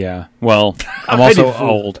 Yeah. Well, I'm also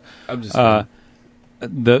old. I'm just I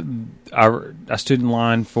stood in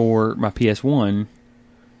line for my PS1.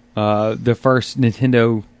 The first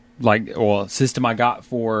Nintendo system I got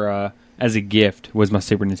for as a gift was my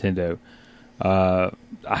Super Nintendo.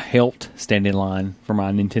 I helped stand in line for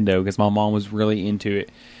my Nintendo because my mom was really into it.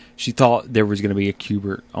 She thought there was going to be a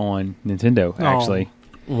Qbert on Nintendo. Actually,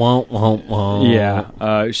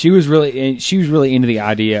 yeah. She was really into the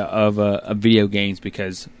idea of video games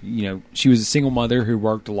because she was a single mother who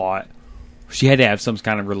worked a lot. She had to have some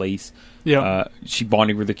kind of release. Yeah. She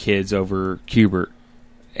bonded with the kids over Qbert.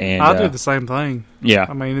 And I do the same thing. Yeah.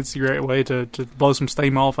 I mean, it's a great way to blow some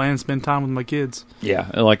steam off and spend time with my kids.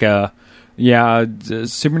 Yeah. Super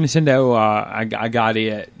Nintendo, I got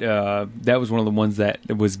it. That was one of the ones that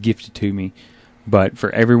was gifted to me. But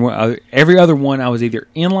for every other one, I was either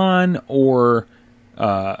in line or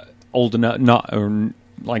old enough,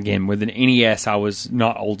 again, with an NES, I was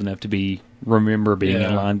not old enough to remember being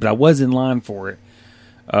in line, but I was in line for it.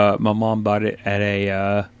 My mom bought it at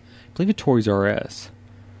I believe a Toys R Us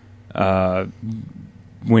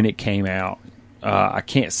when it came out. I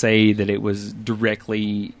can't say that it was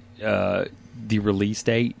directly the release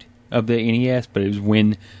date of the NES, but it was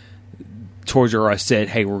when Toys R Us said,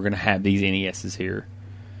 "Hey, we're going to have these NESs here."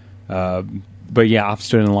 But yeah, I've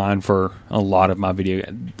stood in line for a lot of my video.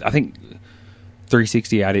 I think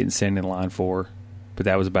 360 I didn't stand in line for, but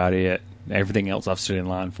that was about it. Everything else I've stood in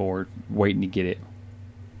line for, waiting to get it.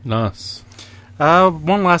 Nice.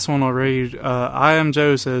 One last one I'll read. I Am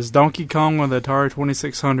Joe says, Donkey Kong with the Atari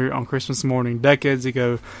 2600 on Christmas morning, decades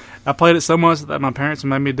ago. I played it so much that my parents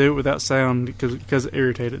made me do it without sound because it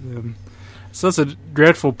irritated them. So that's a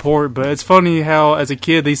dreadful port, but it's funny how, as a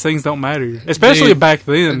kid, these things don't matter. Especially back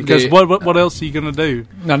then, because what else are you going to do?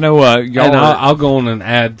 I know y'all and I'll go on and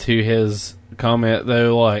add to his comment,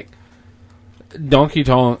 though, like, Donkey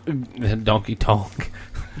Kong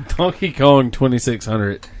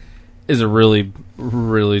 2600 is a really,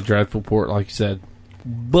 really dreadful port, like you said.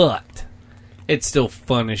 But it's still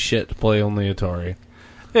fun as shit to play on the Atari.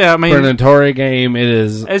 Yeah, I mean, for an Atari game, it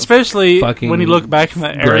is especially when you look back in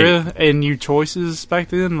that great. era and your choices back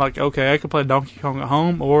then. Like, okay, I could play Donkey Kong at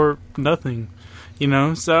home or nothing, you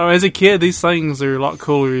know. So as a kid, these things are a lot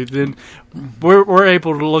cooler. Than we're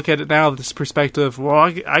able to look at it now with this perspective.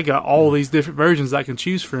 Well, I got all these different versions I can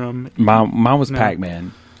choose from. Mine was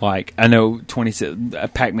Pac-Man. Like, I know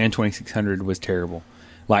Pac-Man 2600 was terrible.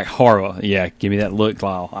 Like, horrible. Yeah, give me that look,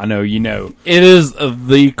 Lyle. I know you know. It is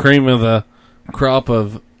the cream of the crop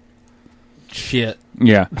of shit.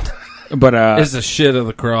 Yeah. But it's the shit of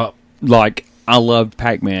the crop. Like, I loved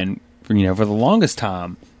Pac-Man for the longest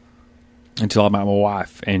time until I met my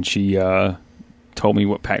wife, and she told me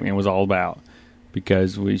what Pac-Man was all about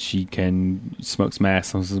because she can smoke some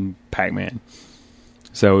ass on some Pac-Man.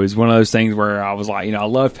 So it was one of those things where I was like, I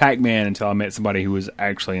love Pac-Man until I met somebody who was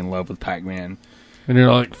actually in love with Pac-Man. And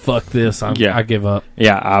you're like, fuck this, I give up.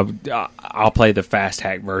 Yeah, I'll play the fast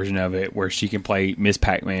hack version of it where she can play Miss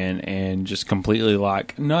Pac-Man and just completely,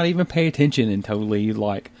 like, not even pay attention and totally,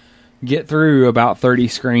 like, get through about 30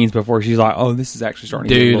 screens before she's like, oh, this is actually starting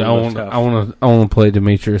to get a little bit tough. I want to play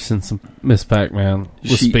Demetrius and some Miss Pac-Man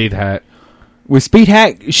with Speed Hack. With Speed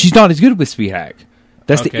Hack, she's not as good with Speed Hack.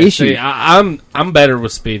 That's the issue. See, I'm better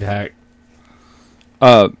with Speed Hack.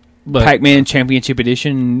 Pac-Man Championship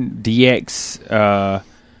Edition DX. Come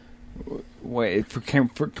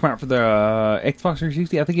out for the Xbox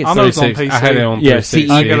 360. I think it's. I know it's on PC. I had it on 360.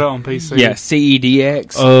 I got it on PC. Yeah,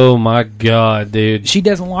 CEDX. Oh my god, dude! She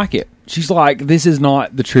doesn't like it. She's like, "This is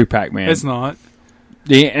not the true Pac-Man." It's not.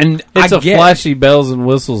 Yeah, and it's flashy bells and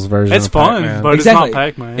whistles version. It's of fun, Pac-Man. but exactly. it's not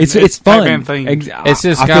Pac-Man. It's fun. Pac-Man thing. It's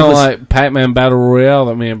just kind of like Pac-Man Battle Royale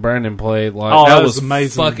that me and Brandon played. Like, that was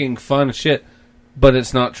amazing, fucking fun as shit. But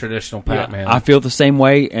it's not traditional Pac-Man. Yeah, I feel the same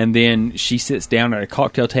way. And then she sits down at a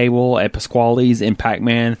cocktail table at Pasquale's in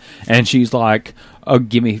Pac-Man, and she's like, "Oh,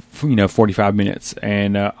 give me 45 minutes,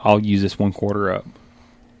 and I'll use this 1/4 up."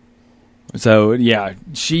 So yeah,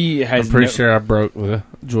 she has. I'm pretty sure I broke the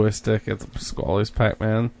joystick at the Pasquale's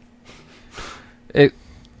Pac-Man. It's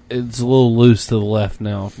a little loose to the left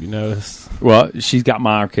now, if you notice. Well, she's got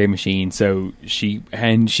my arcade machine, so she's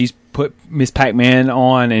put Miss Pac-Man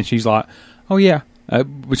on, and she's like, "Oh yeah."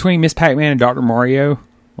 Between Miss Pac-Man and Dr. Mario,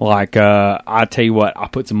 like I tell you what, I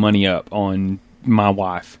put some money up on my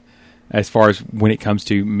wife as far as when it comes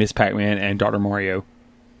to Miss Pac-Man and Dr. Mario.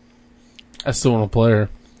 I still want to play her.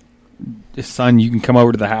 Son, you can come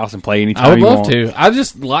over to the house and play anytime I would you love want. to. I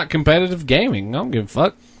just like competitive gaming. I don't give a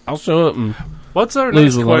fuck. I'll show up and what's our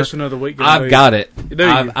lose next question of the week? I've got it.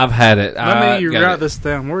 I've had it. Let me write this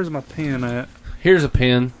down. Where's my pen at? Here's a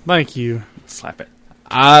pen. Thank you. Slap it.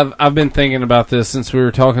 I've been thinking about this since we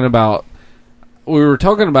were talking about our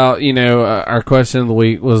question of the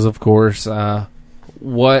week was, of course,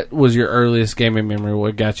 what was your earliest gaming memory?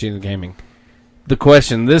 What got you into gaming? The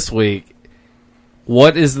question this week: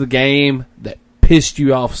 what is the game that pissed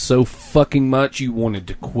you off so fucking much you wanted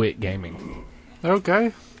to quit gaming?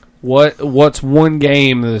 Okay. What's one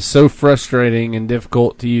game that is so frustrating and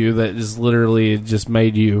difficult to you that is literally just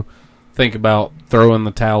made you think about throwing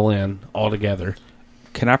the towel in altogether?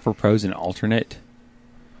 Can I propose an alternate?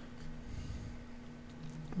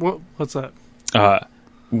 What's that?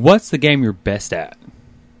 What's the game you're best at?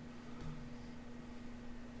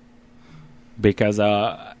 Because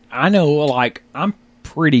I know, like, I'm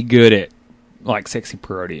pretty good at, like, Sexy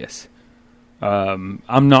Parodius. I'm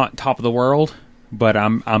not top of the world, but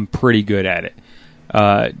I'm pretty good at it.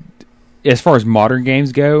 As far as modern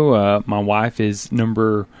games go, my wife is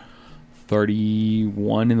number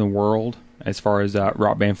 31 in the world as far as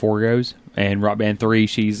Rock Band 4 goes. And Rock Band 3,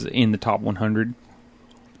 she's in the top 100.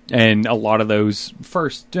 And a lot of those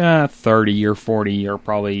first 30 or 40 are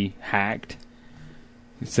probably hacked.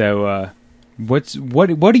 So, what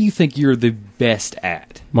do you think you're the best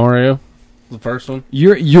at? Mario, the first one.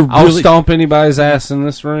 You're I'll really stomp anybody's ass in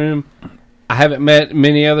this room. I haven't met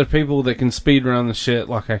many other people that can speed run the shit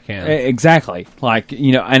like I can. exactly like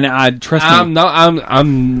and I trust me.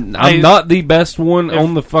 I'm not the best one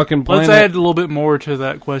on the fucking planet. Let's add a little bit more to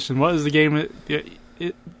that question. What is the game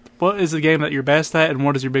what is the game that you're best at, and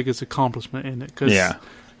what is your biggest accomplishment in it? 'Cause a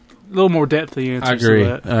little more depth the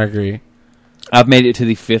answer. I agree. I've made it to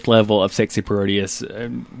the 5th level of Sexy Parodius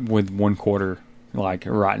with 1 quarter, like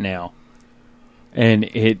right now, and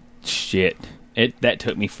that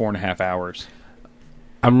took me 4.5 hours.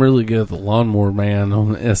 I'm really good at the Lawnmower Man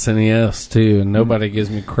on the SNES too, and nobody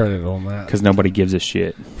gives me credit on that Because nobody gives a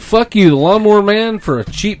shit. Fuck you, the Lawnmower Man for a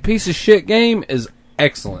cheap piece of shit game is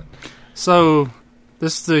excellent. So,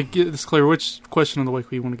 this to get this clear, which question of the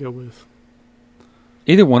week we want to go with?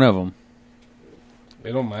 Either one of them.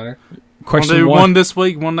 It don't matter. Question do 1. one this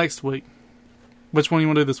week, one next week. Which one you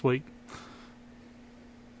want to do this week?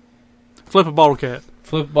 Flip a bottle cap.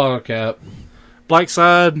 Flip a bottle cap. Black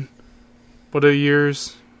side. We'll do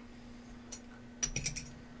yours.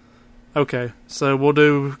 Okay, so we'll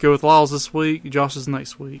go with Lyle's this week. Josh's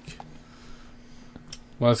next week.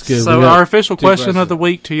 Well, that's good. So our official question of the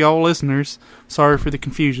week to y'all listeners. Sorry for the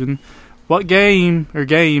confusion. What game or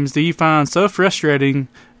games do you find so frustrating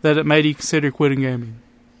that it made you consider quitting gaming?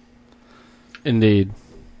 Indeed.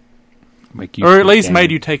 Or at least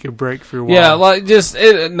made you take a break for a while. Yeah, like just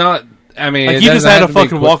not. I mean, like it you just doesn't had have to be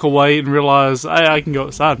fucking walk away and realize I can go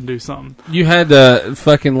outside and do something. You had to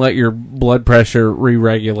fucking let your blood pressure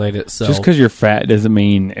re-regulate itself. Just because you're fat doesn't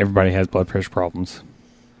mean everybody has blood pressure problems.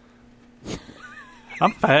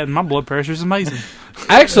 I'm fat and my blood pressure is amazing.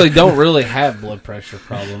 I actually don't really have blood pressure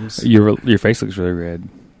problems. Your face looks really red.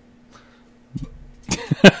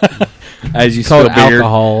 As you It's called spill beer,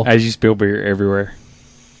 alcohol. As you spill beer everywhere.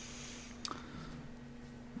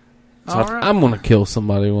 So All right. I'm gonna kill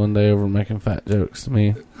somebody one day over making fat jokes to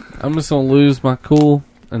me. I'm just gonna lose my cool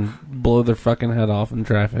and blow their fucking head off in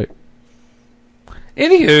traffic.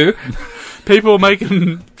 Anywho, People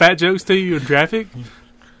making fat jokes to you in traffic.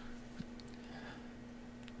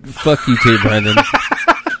 fuck you too, Brendan.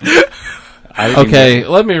 Okay,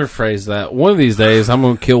 let me rephrase that. One of these days, I'm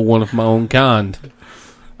gonna kill one of my own kind.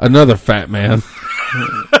 Another fat man.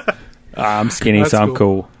 I'm skinny, That's so I'm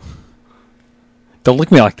cool. cool. Don't look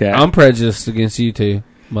at me like that. I'm prejudiced against you two,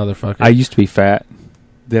 motherfucker. I used to be fat.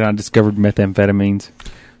 Then I discovered methamphetamines.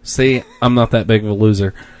 See, I'm not that big of a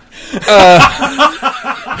loser.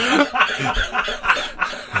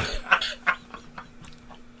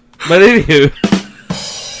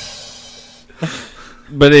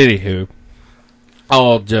 But anywho,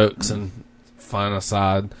 all jokes and fun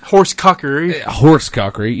aside, Horse cockery.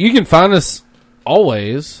 horsecockery. You can find us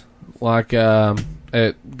always, like at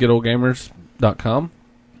goodoldgamers.com.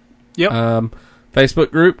 Yep.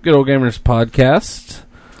 Facebook group, Good Old Gamers Podcast.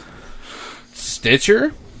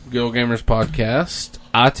 Stitcher, Good Old Gamers Podcast.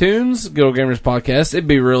 iTunes, Good Old Gamers Podcast. It'd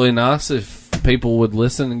be really nice if people would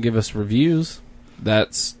listen and give us reviews.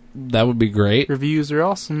 That would be great. Reviews are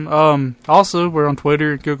awesome. Also, we're on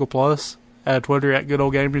Twitter and Google Plus. Twitter at Good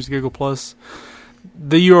Old Gamers, Google Plus.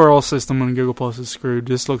 The URL system on Google Plus is screwed.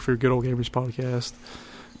 Just look for Good Old Gamers Podcast.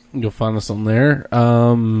 You'll find us on there.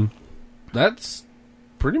 That's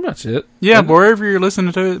pretty much it. Yeah, wherever you're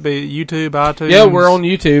listening to it, be it YouTube, iTunes. Yeah, we're on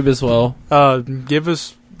YouTube as well. Give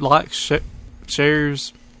us likes,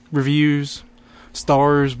 shares, reviews,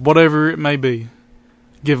 stars, whatever it may be.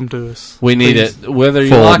 Give them to us. We need Please. it. Whether you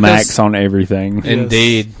Full like max us, on everything.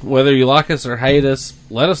 indeed. Whether you like us or hate us,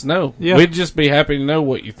 let us know. Yeah. We'd just be happy to know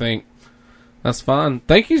what you think. That's fine.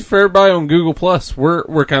 Thank you for everybody on Google Plus. We're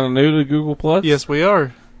kind of new to Google Plus. Yes, we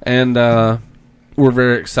are. And we're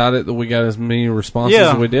very excited that we got as many responses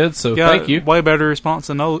as we did. So Got thank you. Way better response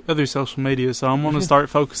than other social media. So I'm going to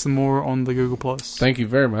start focusing more on the Google Plus. Thank you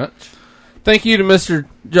very much. Thank you to Mr.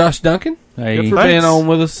 Josh Duncan Hey, for Thanks. being on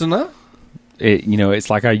with us tonight. it's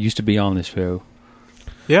like I used to be on this show.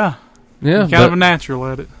 Yeah, Yeah. kind of a natural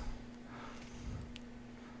at it.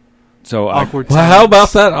 So Awkward. Well, how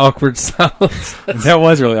about that awkward silence? that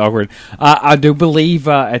was really awkward. I do believe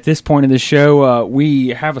at this point in the show we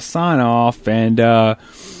have a sign off, and I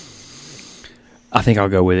think I'll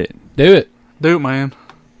go with it. Do it. Do it, man.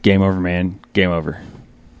 Game over, man. Game over.